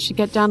and managed to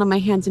get down on my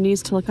hands and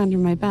knees to look under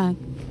my bed.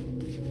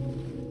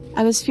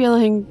 I was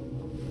feeling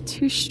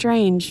too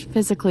strange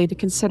physically to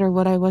consider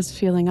what I was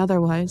feeling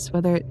otherwise,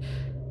 whether it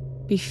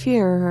be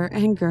fear or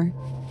anger.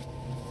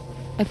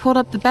 I pulled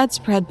up the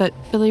bedspread, but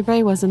Billy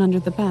Ray wasn't under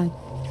the bed.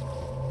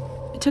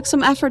 It took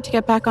some effort to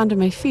get back onto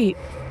my feet.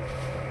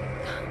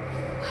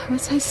 Why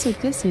was I so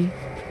dizzy?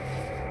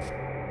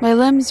 My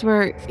limbs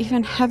were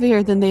even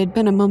heavier than they had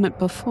been a moment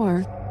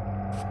before.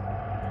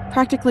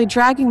 Practically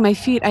dragging my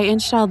feet, I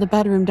inched out of the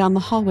bedroom down the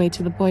hallway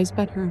to the boys'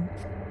 bedroom.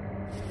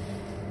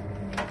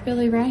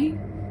 Billy Ray?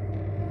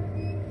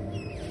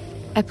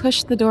 I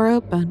pushed the door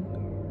open.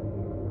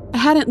 I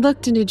hadn't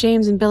looked into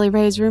James and Billy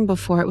Ray's room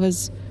before. It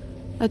was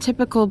a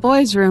typical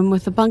boys' room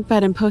with a bunk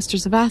bed and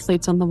posters of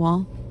athletes on the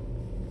wall.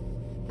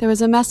 There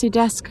was a messy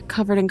desk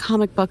covered in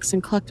comic books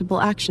and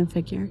collectible action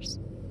figures.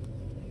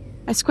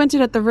 I squinted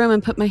at the room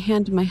and put my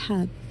hand to my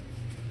head.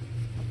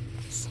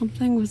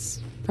 Something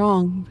was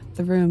wrong with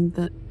the room.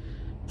 That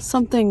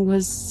something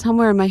was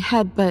somewhere in my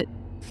head, but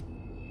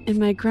in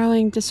my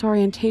growing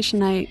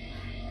disorientation, I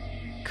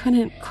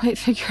couldn't quite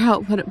figure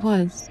out what it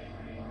was.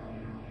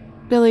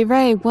 Billy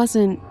Ray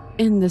wasn't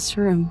in this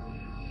room.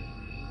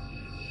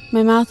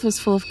 My mouth was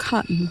full of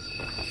cotton.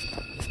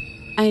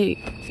 I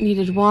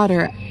needed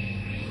water.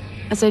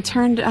 As I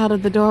turned out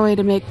of the doorway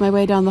to make my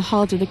way down the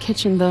hall to the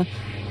kitchen, the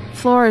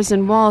floors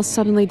and walls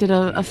suddenly did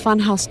a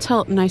funhouse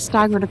tilt, and I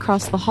staggered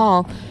across the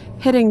hall,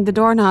 hitting the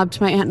doorknob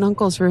to my aunt and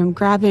uncle's room,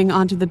 grabbing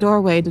onto the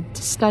doorway to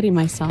steady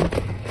myself.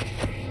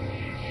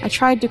 I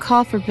tried to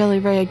call for Billy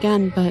Ray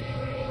again, but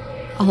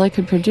all I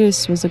could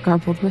produce was a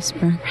garbled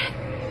whisper.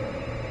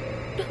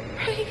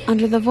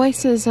 Under the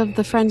voices of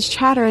the friends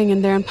chattering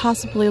in their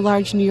impossibly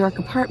large New York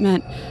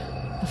apartment,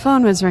 the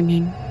phone was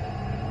ringing.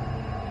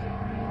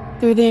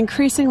 Through the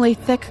increasingly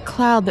thick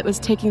cloud that was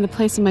taking the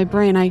place of my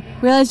brain, I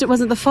realized it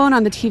wasn't the phone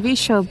on the TV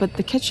show, but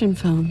the kitchen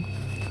phone.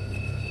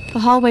 The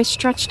hallway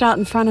stretched out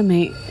in front of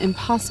me,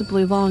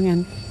 impossibly long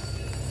and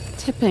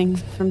tipping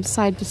from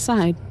side to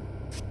side.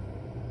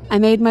 I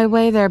made my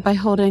way there by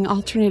holding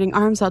alternating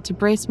arms out to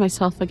brace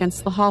myself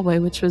against the hallway,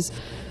 which was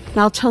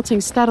now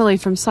tilting steadily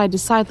from side to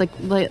side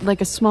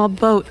like a small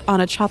boat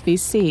on a choppy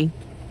sea.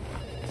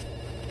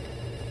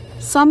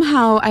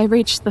 Somehow I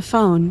reached the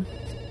phone.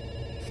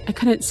 I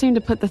couldn't seem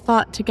to put the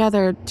thought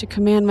together to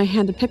command my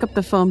hand to pick up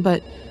the phone,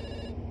 but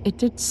it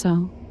did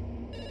so.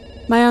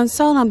 My own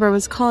cell number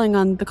was calling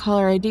on the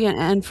caller ID,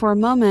 and for a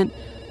moment,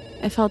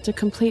 I felt a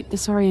complete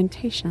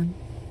disorientation.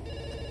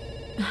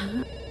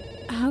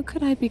 How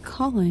could I be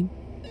calling?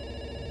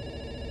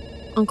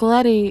 Uncle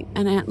Eddie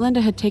and Aunt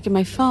Linda had taken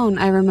my phone,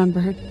 I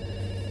remembered,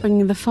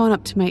 bringing the phone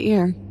up to my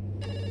ear.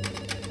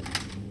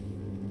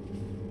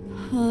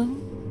 Hello?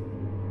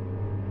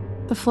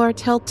 The floor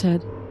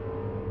tilted.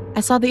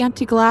 I saw the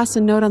empty glass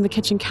and note on the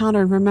kitchen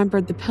counter and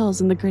remembered the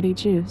pills and the gritty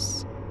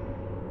juice.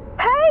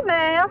 Hey,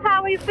 Mel,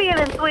 how are you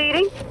feeling,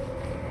 sweetie?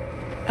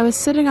 I was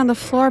sitting on the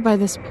floor by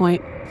this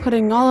point,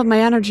 putting all of my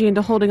energy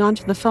into holding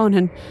onto the phone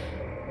and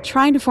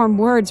trying to form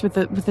words with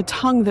a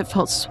tongue that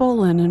felt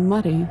swollen and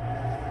muddy.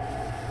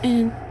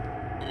 And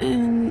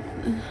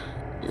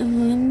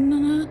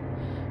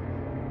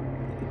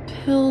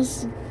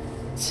pills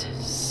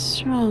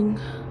strong.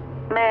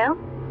 Mel,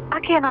 I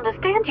can't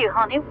understand you,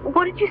 honey.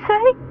 What did you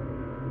say?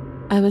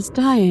 I was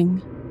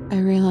dying, I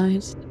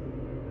realized.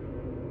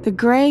 The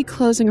gray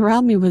closing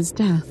around me was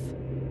death.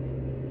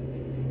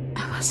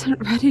 I wasn't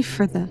ready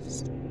for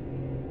this.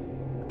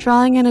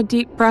 Drawing in a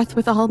deep breath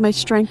with all my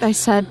strength, I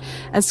said,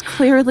 as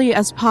clearly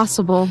as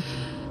possible,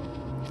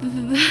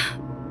 "The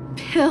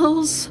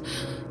pills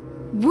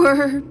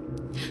were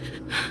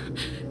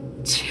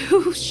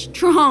too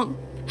strong."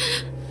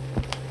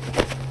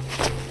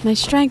 My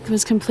strength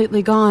was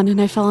completely gone, and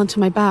I fell onto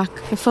my back,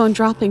 the phone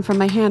dropping from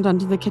my hand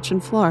onto the kitchen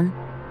floor.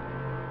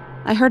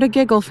 I heard a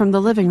giggle from the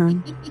living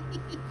room.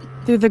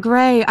 Through the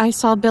gray, I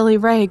saw Billy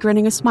Ray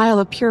grinning a smile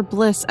of pure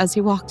bliss as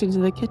he walked into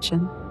the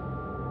kitchen.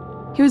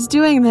 He was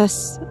doing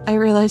this, I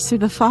realized through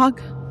the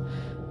fog.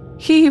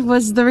 He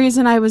was the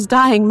reason I was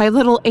dying, my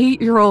little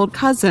 8-year-old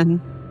cousin.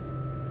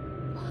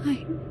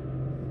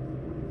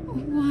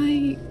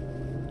 Why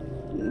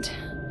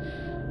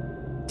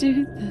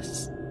do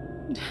this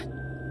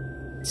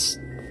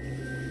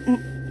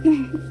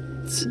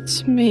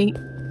to me?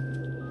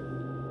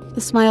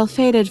 The smile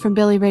faded from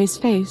Billy Ray's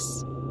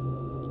face.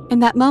 In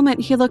that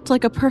moment, he looked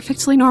like a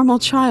perfectly normal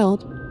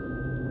child.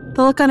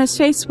 The look on his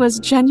face was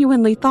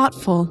genuinely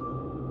thoughtful.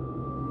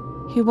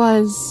 He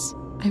was,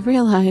 I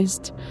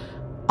realized,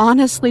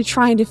 honestly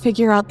trying to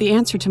figure out the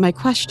answer to my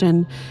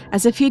question,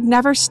 as if he'd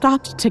never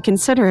stopped to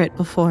consider it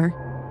before.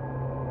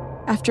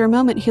 After a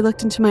moment, he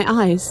looked into my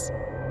eyes.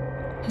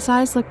 His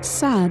eyes looked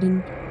sad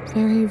and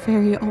very,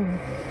 very old.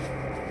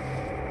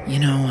 You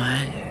know,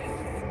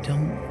 I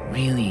don't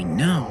really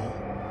know.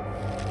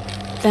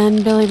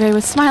 Then Billy Ray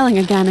was smiling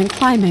again and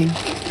climbing.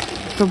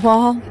 The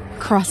wall,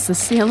 across the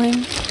ceiling.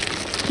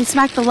 He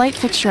smacked the light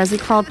fixture as he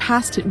crawled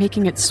past it,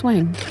 making it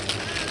swing.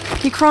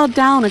 He crawled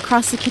down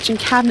across the kitchen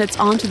cabinets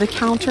onto the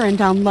counter and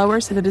down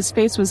lower so that his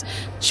face was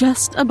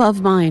just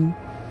above mine.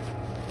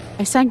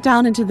 I sank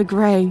down into the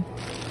gray,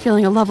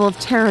 feeling a level of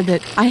terror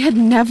that I had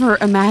never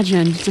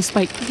imagined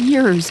despite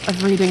years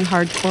of reading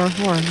hardcore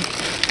horror.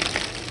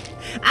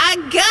 I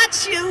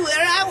got you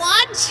where I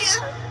want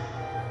you!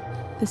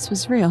 This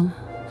was real.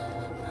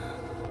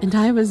 And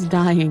I was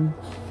dying.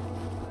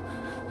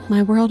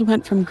 My world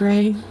went from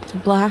gray to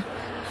black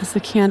as the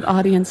canned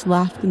audience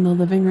laughed in the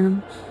living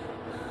room.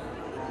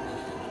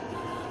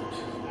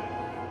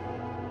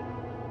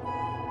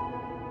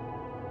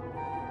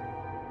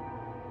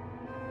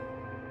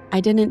 I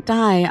didn't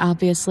die,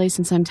 obviously,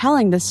 since I'm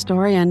telling this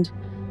story, and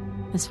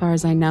as far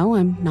as I know,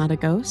 I'm not a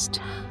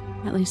ghost.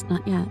 At least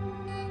not yet.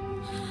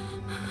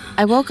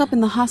 I woke up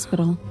in the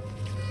hospital.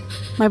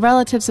 My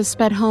relatives have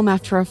sped home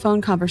after a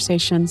phone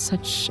conversation,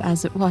 such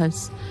as it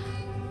was.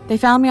 They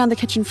found me on the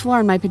kitchen floor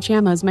in my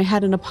pajamas, my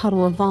head in a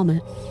puddle of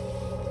vomit.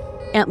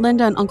 Aunt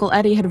Linda and Uncle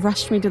Eddie had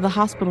rushed me to the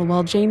hospital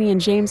while Janie and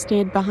James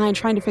stayed behind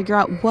trying to figure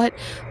out what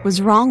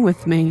was wrong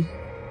with me.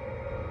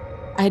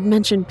 I had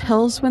mentioned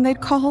pills when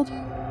they'd called,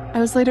 I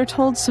was later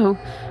told, so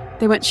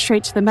they went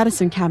straight to the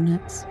medicine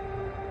cabinets.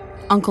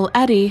 Uncle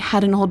Eddie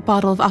had an old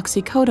bottle of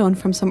oxycodone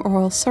from some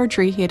oral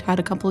surgery he had had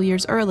a couple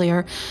years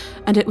earlier,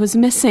 and it was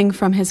missing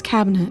from his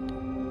cabinet.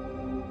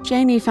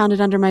 Janie found it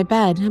under my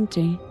bed,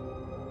 empty.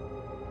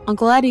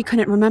 Uncle Eddie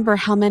couldn't remember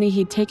how many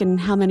he'd taken and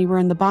how many were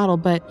in the bottle,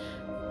 but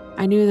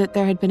I knew that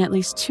there had been at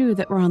least 2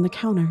 that were on the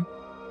counter.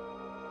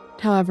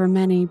 However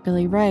many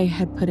Billy Ray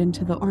had put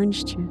into the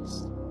orange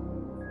juice.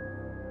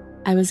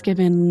 I was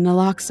given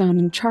naloxone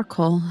and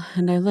charcoal,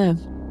 and I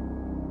lived.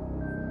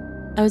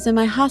 I was in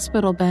my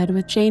hospital bed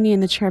with Janie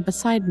in the chair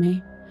beside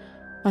me,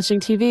 watching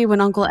TV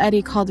when Uncle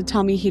Eddie called to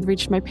tell me he'd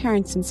reached my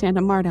parents in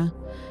Santa Marta,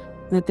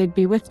 and that they'd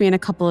be with me in a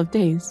couple of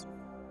days.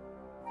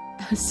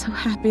 I was so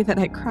happy that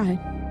I cried.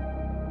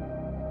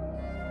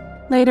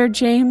 Later,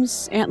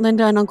 James, Aunt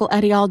Linda, and Uncle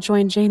Eddie all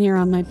joined Janie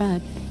around my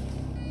bed.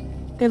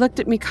 They looked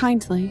at me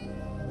kindly.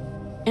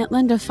 Aunt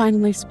Linda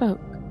finally spoke.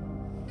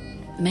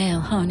 Mel,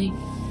 honey,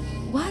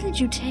 why did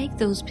you take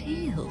those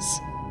pills?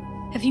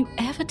 Have you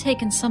ever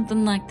taken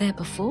something like that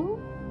before?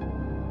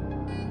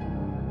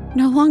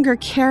 No longer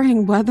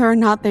caring whether or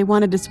not they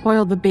wanted to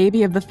spoil the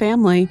baby of the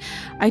family,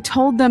 I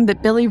told them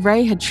that Billy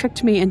Ray had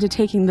tricked me into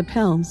taking the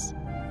pills.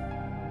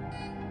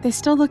 They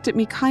still looked at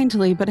me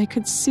kindly, but I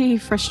could see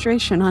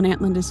frustration on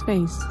Aunt Linda's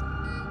face.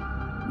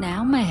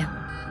 Now, Mel,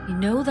 you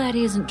know that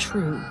isn't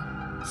true.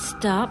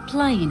 Stop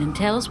playing and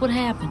tell us what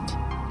happened.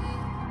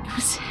 It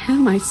was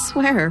him, I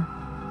swear.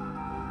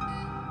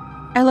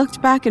 I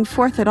looked back and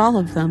forth at all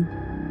of them.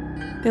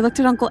 They looked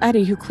at Uncle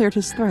Eddie, who cleared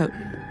his throat.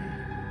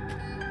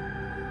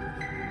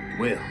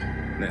 Well,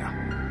 now,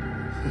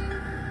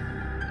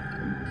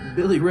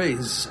 Billy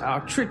Ray's our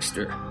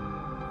trickster,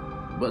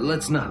 but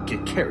let's not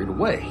get carried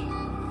away.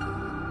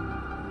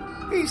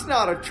 He's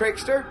not a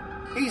trickster.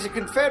 He's a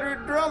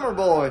Confederate drummer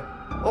boy,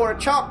 or a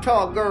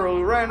Choctaw girl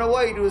who ran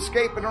away to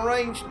escape an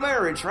arranged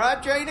marriage,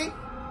 right, Janie?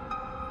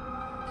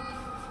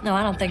 No,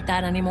 I don't think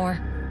that anymore.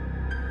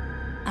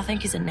 I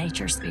think he's a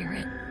nature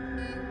spirit.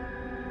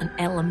 An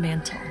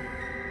elemental.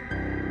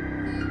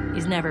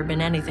 He's never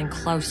been anything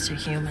close to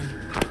human.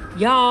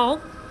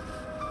 Y'all!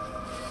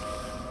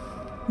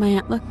 My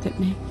aunt looked at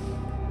me.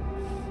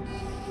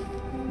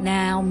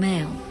 Now,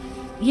 Mel,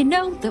 you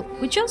know that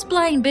we just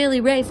blame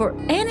Billy Ray for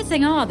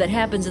anything odd that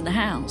happens in the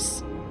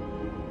house.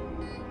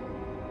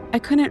 I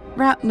couldn't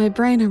wrap my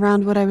brain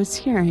around what I was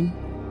hearing.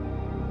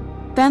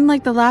 Then,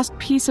 like the last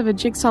piece of a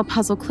jigsaw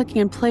puzzle clicking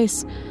in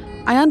place,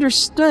 I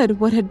understood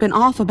what had been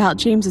off about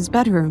James's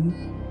bedroom.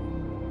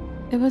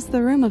 It was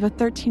the room of a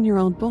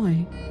 13-year-old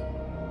boy.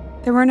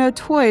 There were no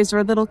toys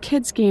or little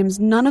kids' games,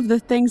 none of the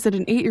things that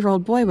an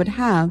 8-year-old boy would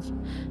have.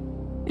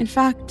 In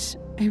fact,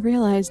 I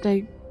realized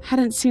I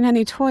hadn't seen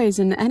any toys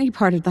in any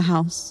part of the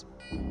house.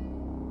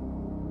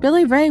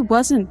 Billy Ray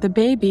wasn't the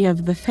baby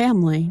of the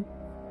family.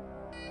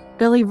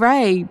 Billy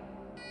Ray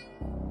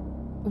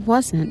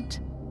wasn't.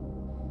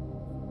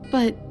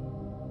 But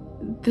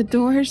the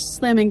doors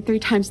slamming 3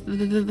 times,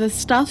 the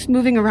stuff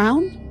moving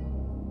around?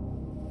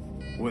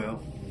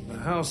 Well, the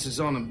house is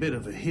on a bit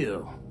of a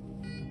hill,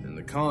 and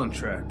the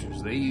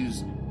contractors, they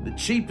used the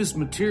cheapest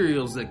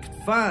materials they could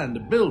find to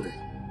build it.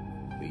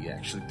 We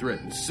actually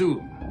threatened to sue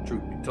them,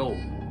 truth be told.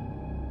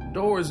 The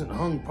door isn't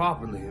hung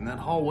properly, and that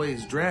hallway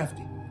is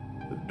drafty.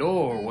 The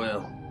door,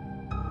 well,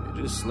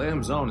 it just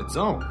slams on its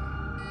own.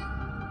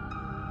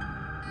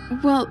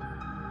 Well,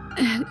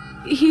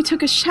 he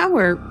took a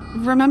shower,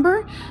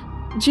 remember?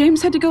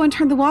 James had to go and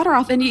turn the water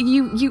off, and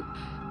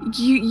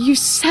you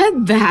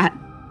said that.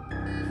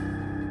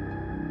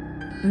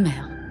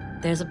 Mel,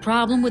 there's a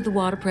problem with the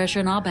water pressure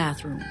in our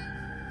bathroom.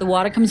 The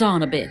water comes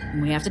on a bit,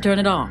 and we have to turn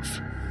it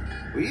off.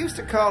 We used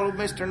to call him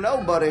Mr.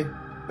 Nobody,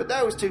 but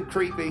that was too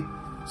creepy.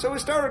 So we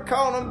started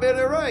calling him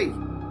Billy Ray.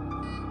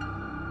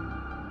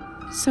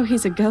 So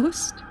he's a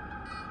ghost?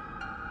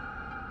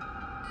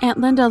 Aunt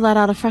Linda let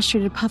out a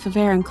frustrated puff of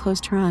air and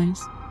closed her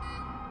eyes.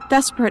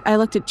 Desperate, I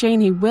looked at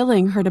Janie,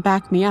 willing her to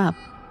back me up.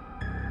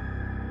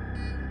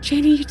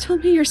 Janie, you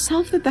told me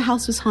yourself that the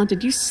house was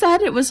haunted. You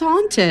said it was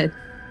haunted.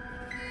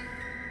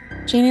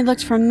 Janie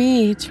looked from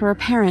me to her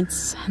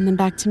parents and then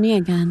back to me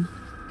again.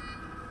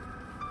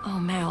 Oh,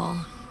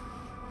 Mel.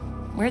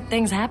 Weird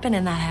things happen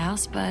in that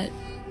house, but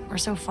we're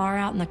so far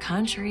out in the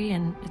country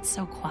and it's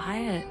so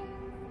quiet.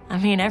 I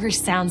mean, every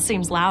sound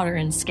seems louder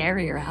and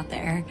scarier out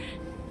there.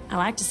 I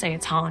like to say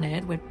it's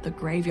haunted with the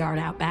graveyard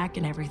out back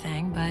and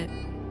everything, but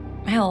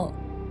Mel,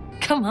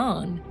 come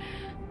on.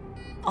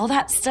 All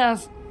that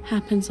stuff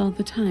happens all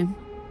the time.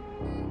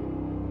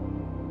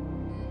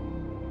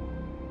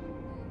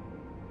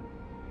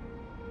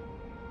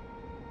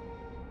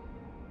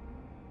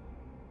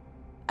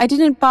 I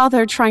didn't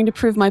bother trying to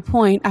prove my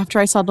point after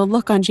I saw the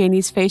look on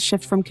Janie's face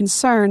shift from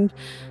concerned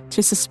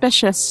to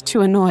suspicious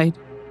to annoyed.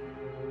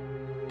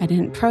 I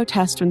didn't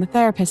protest when the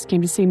therapist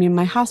came to see me in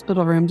my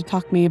hospital room to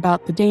talk to me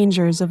about the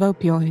dangers of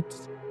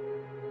opioids.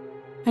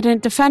 I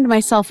didn't defend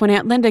myself when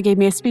Aunt Linda gave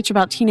me a speech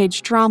about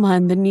teenage drama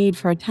and the need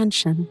for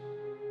attention.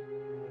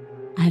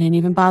 I didn't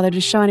even bother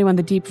to show anyone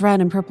the deep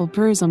red and purple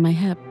bruise on my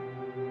hip.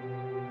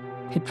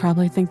 They'd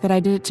probably think that I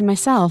did it to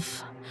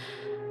myself.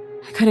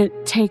 I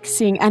couldn't take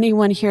seeing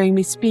anyone hearing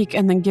me speak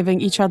and then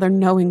giving each other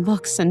knowing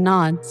looks and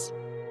nods.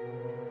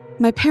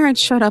 My parents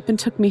showed up and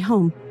took me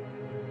home.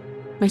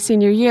 My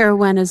senior year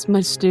went as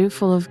much do,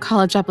 full of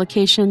college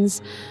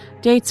applications,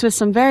 dates with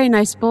some very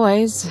nice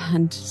boys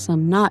and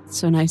some not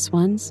so nice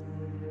ones,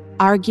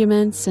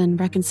 arguments and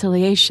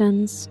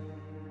reconciliations,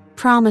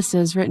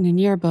 promises written in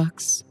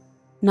yearbooks,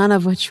 none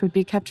of which would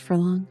be kept for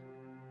long.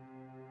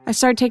 I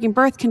started taking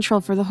birth control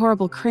for the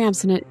horrible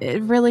cramps, and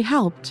it really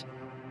helped.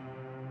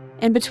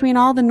 In between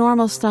all the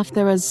normal stuff,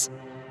 there was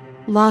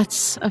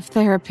lots of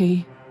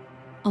therapy,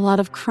 a lot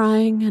of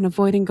crying and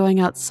avoiding going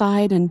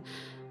outside, and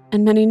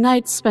many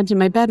nights spent in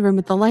my bedroom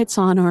with the lights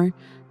on or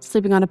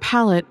sleeping on a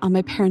pallet on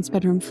my parents'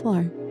 bedroom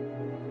floor.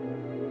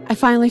 I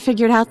finally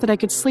figured out that I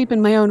could sleep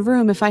in my own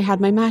room if I had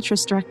my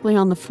mattress directly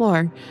on the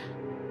floor.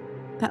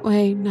 That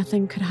way,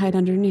 nothing could hide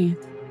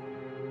underneath.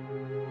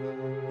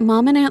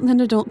 Mom and Aunt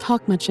Linda don't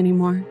talk much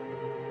anymore.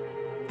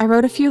 I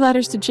wrote a few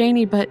letters to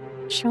Janie, but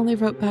she only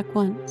wrote back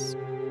once.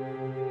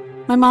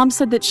 My mom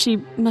said that she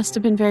must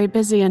have been very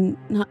busy and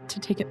not to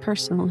take it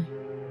personally.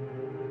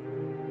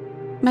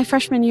 My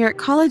freshman year at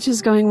college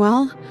is going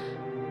well.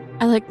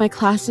 I like my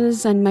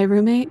classes and my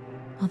roommate,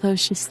 although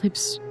she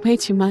sleeps way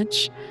too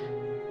much.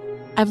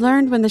 I've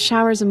learned when the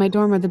showers in my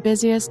dorm are the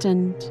busiest,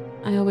 and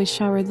I always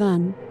shower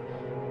then,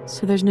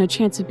 so there's no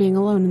chance of being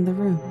alone in the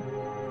room.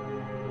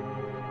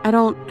 I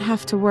don't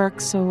have to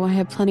work, so I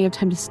have plenty of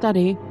time to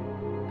study,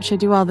 which I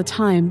do all the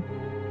time,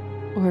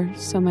 or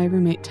so my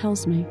roommate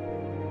tells me.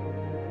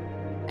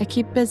 I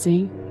keep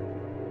busy.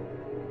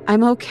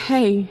 I'm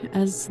okay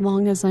as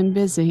long as I'm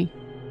busy.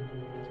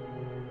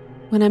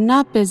 When I'm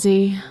not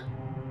busy,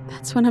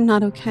 that's when I'm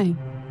not okay.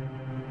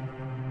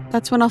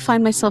 That's when I'll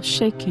find myself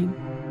shaking.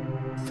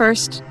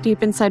 First,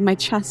 deep inside my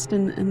chest,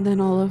 and then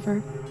all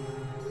over.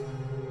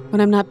 When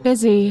I'm not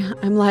busy,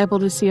 I'm liable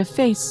to see a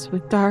face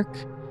with dark,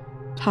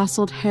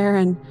 tousled hair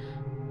and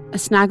a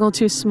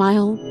snaggletooth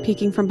smile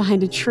peeking from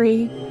behind a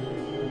tree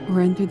or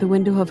in through the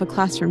window of a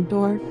classroom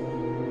door.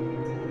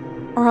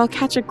 Or I'll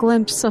catch a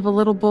glimpse of a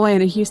little boy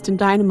in a Houston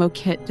Dynamo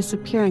kit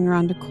disappearing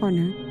around a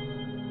corner.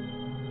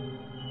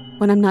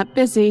 When I'm not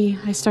busy,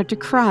 I start to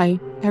cry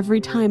every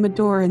time a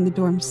door in the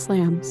dorm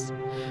slams,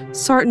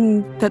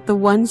 certain that the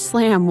one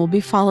slam will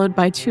be followed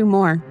by 2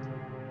 more.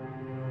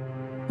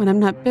 When I'm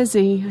not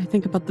busy, I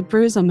think about the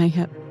bruise on my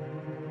hip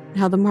and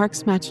how the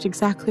marks matched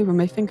exactly where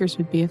my fingers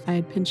would be if I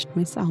had pinched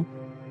myself.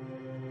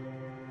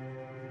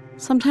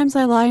 Sometimes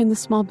I lie in the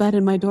small bed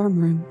in my dorm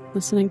room,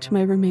 listening to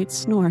my roommate's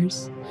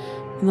snores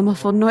and the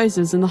muffled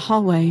noises in the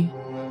hallway,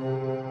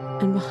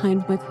 and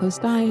behind my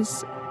closed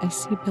eyes, I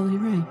see Billy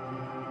Ray.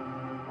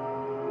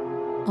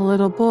 A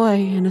little boy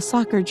in a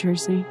soccer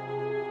jersey,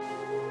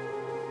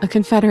 a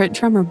Confederate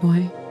drummer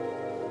boy,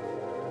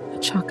 a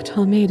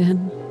Choctaw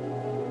maiden,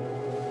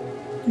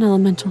 an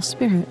elemental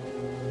spirit.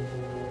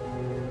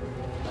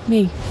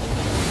 Me.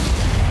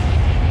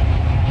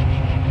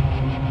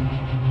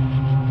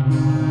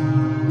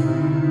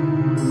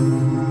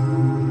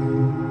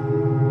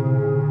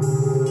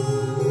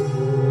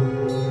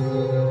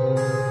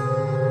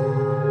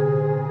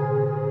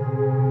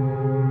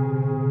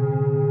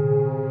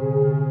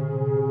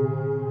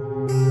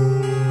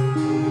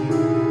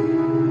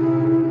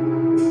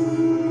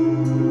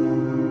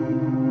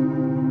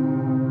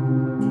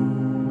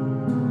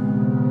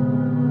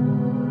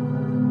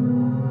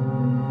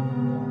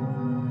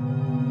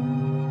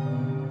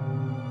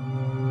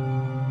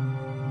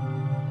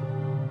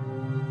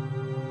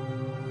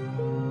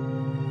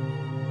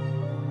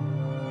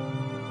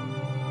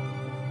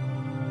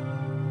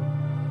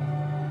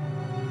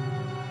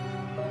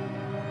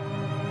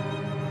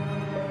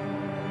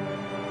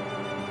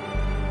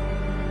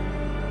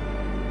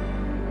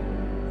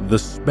 The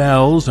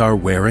spells are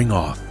wearing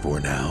off for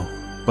now,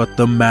 but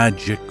the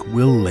magic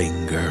will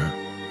linger.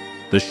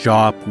 The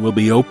shop will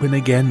be open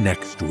again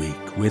next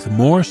week with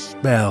more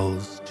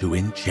spells to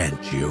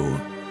enchant you.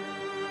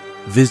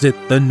 Visit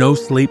the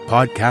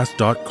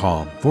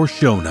NoSleepPodcast.com for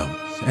show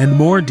notes and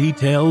more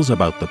details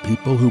about the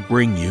people who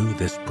bring you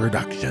this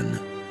production.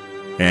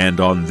 And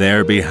on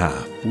their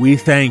behalf, we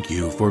thank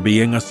you for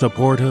being a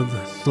supportive,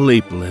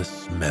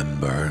 sleepless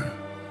member.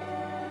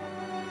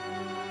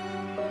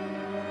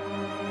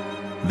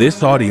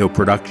 This audio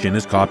production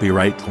is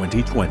copyright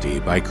 2020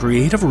 by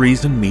Creative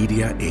Reason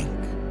Media, Inc.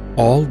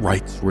 All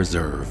rights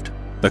reserved.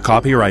 The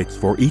copyrights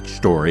for each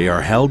story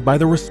are held by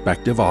the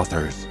respective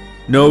authors.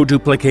 No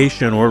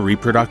duplication or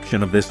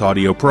reproduction of this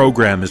audio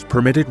program is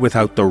permitted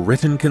without the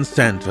written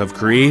consent of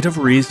Creative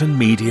Reason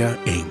Media,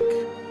 Inc.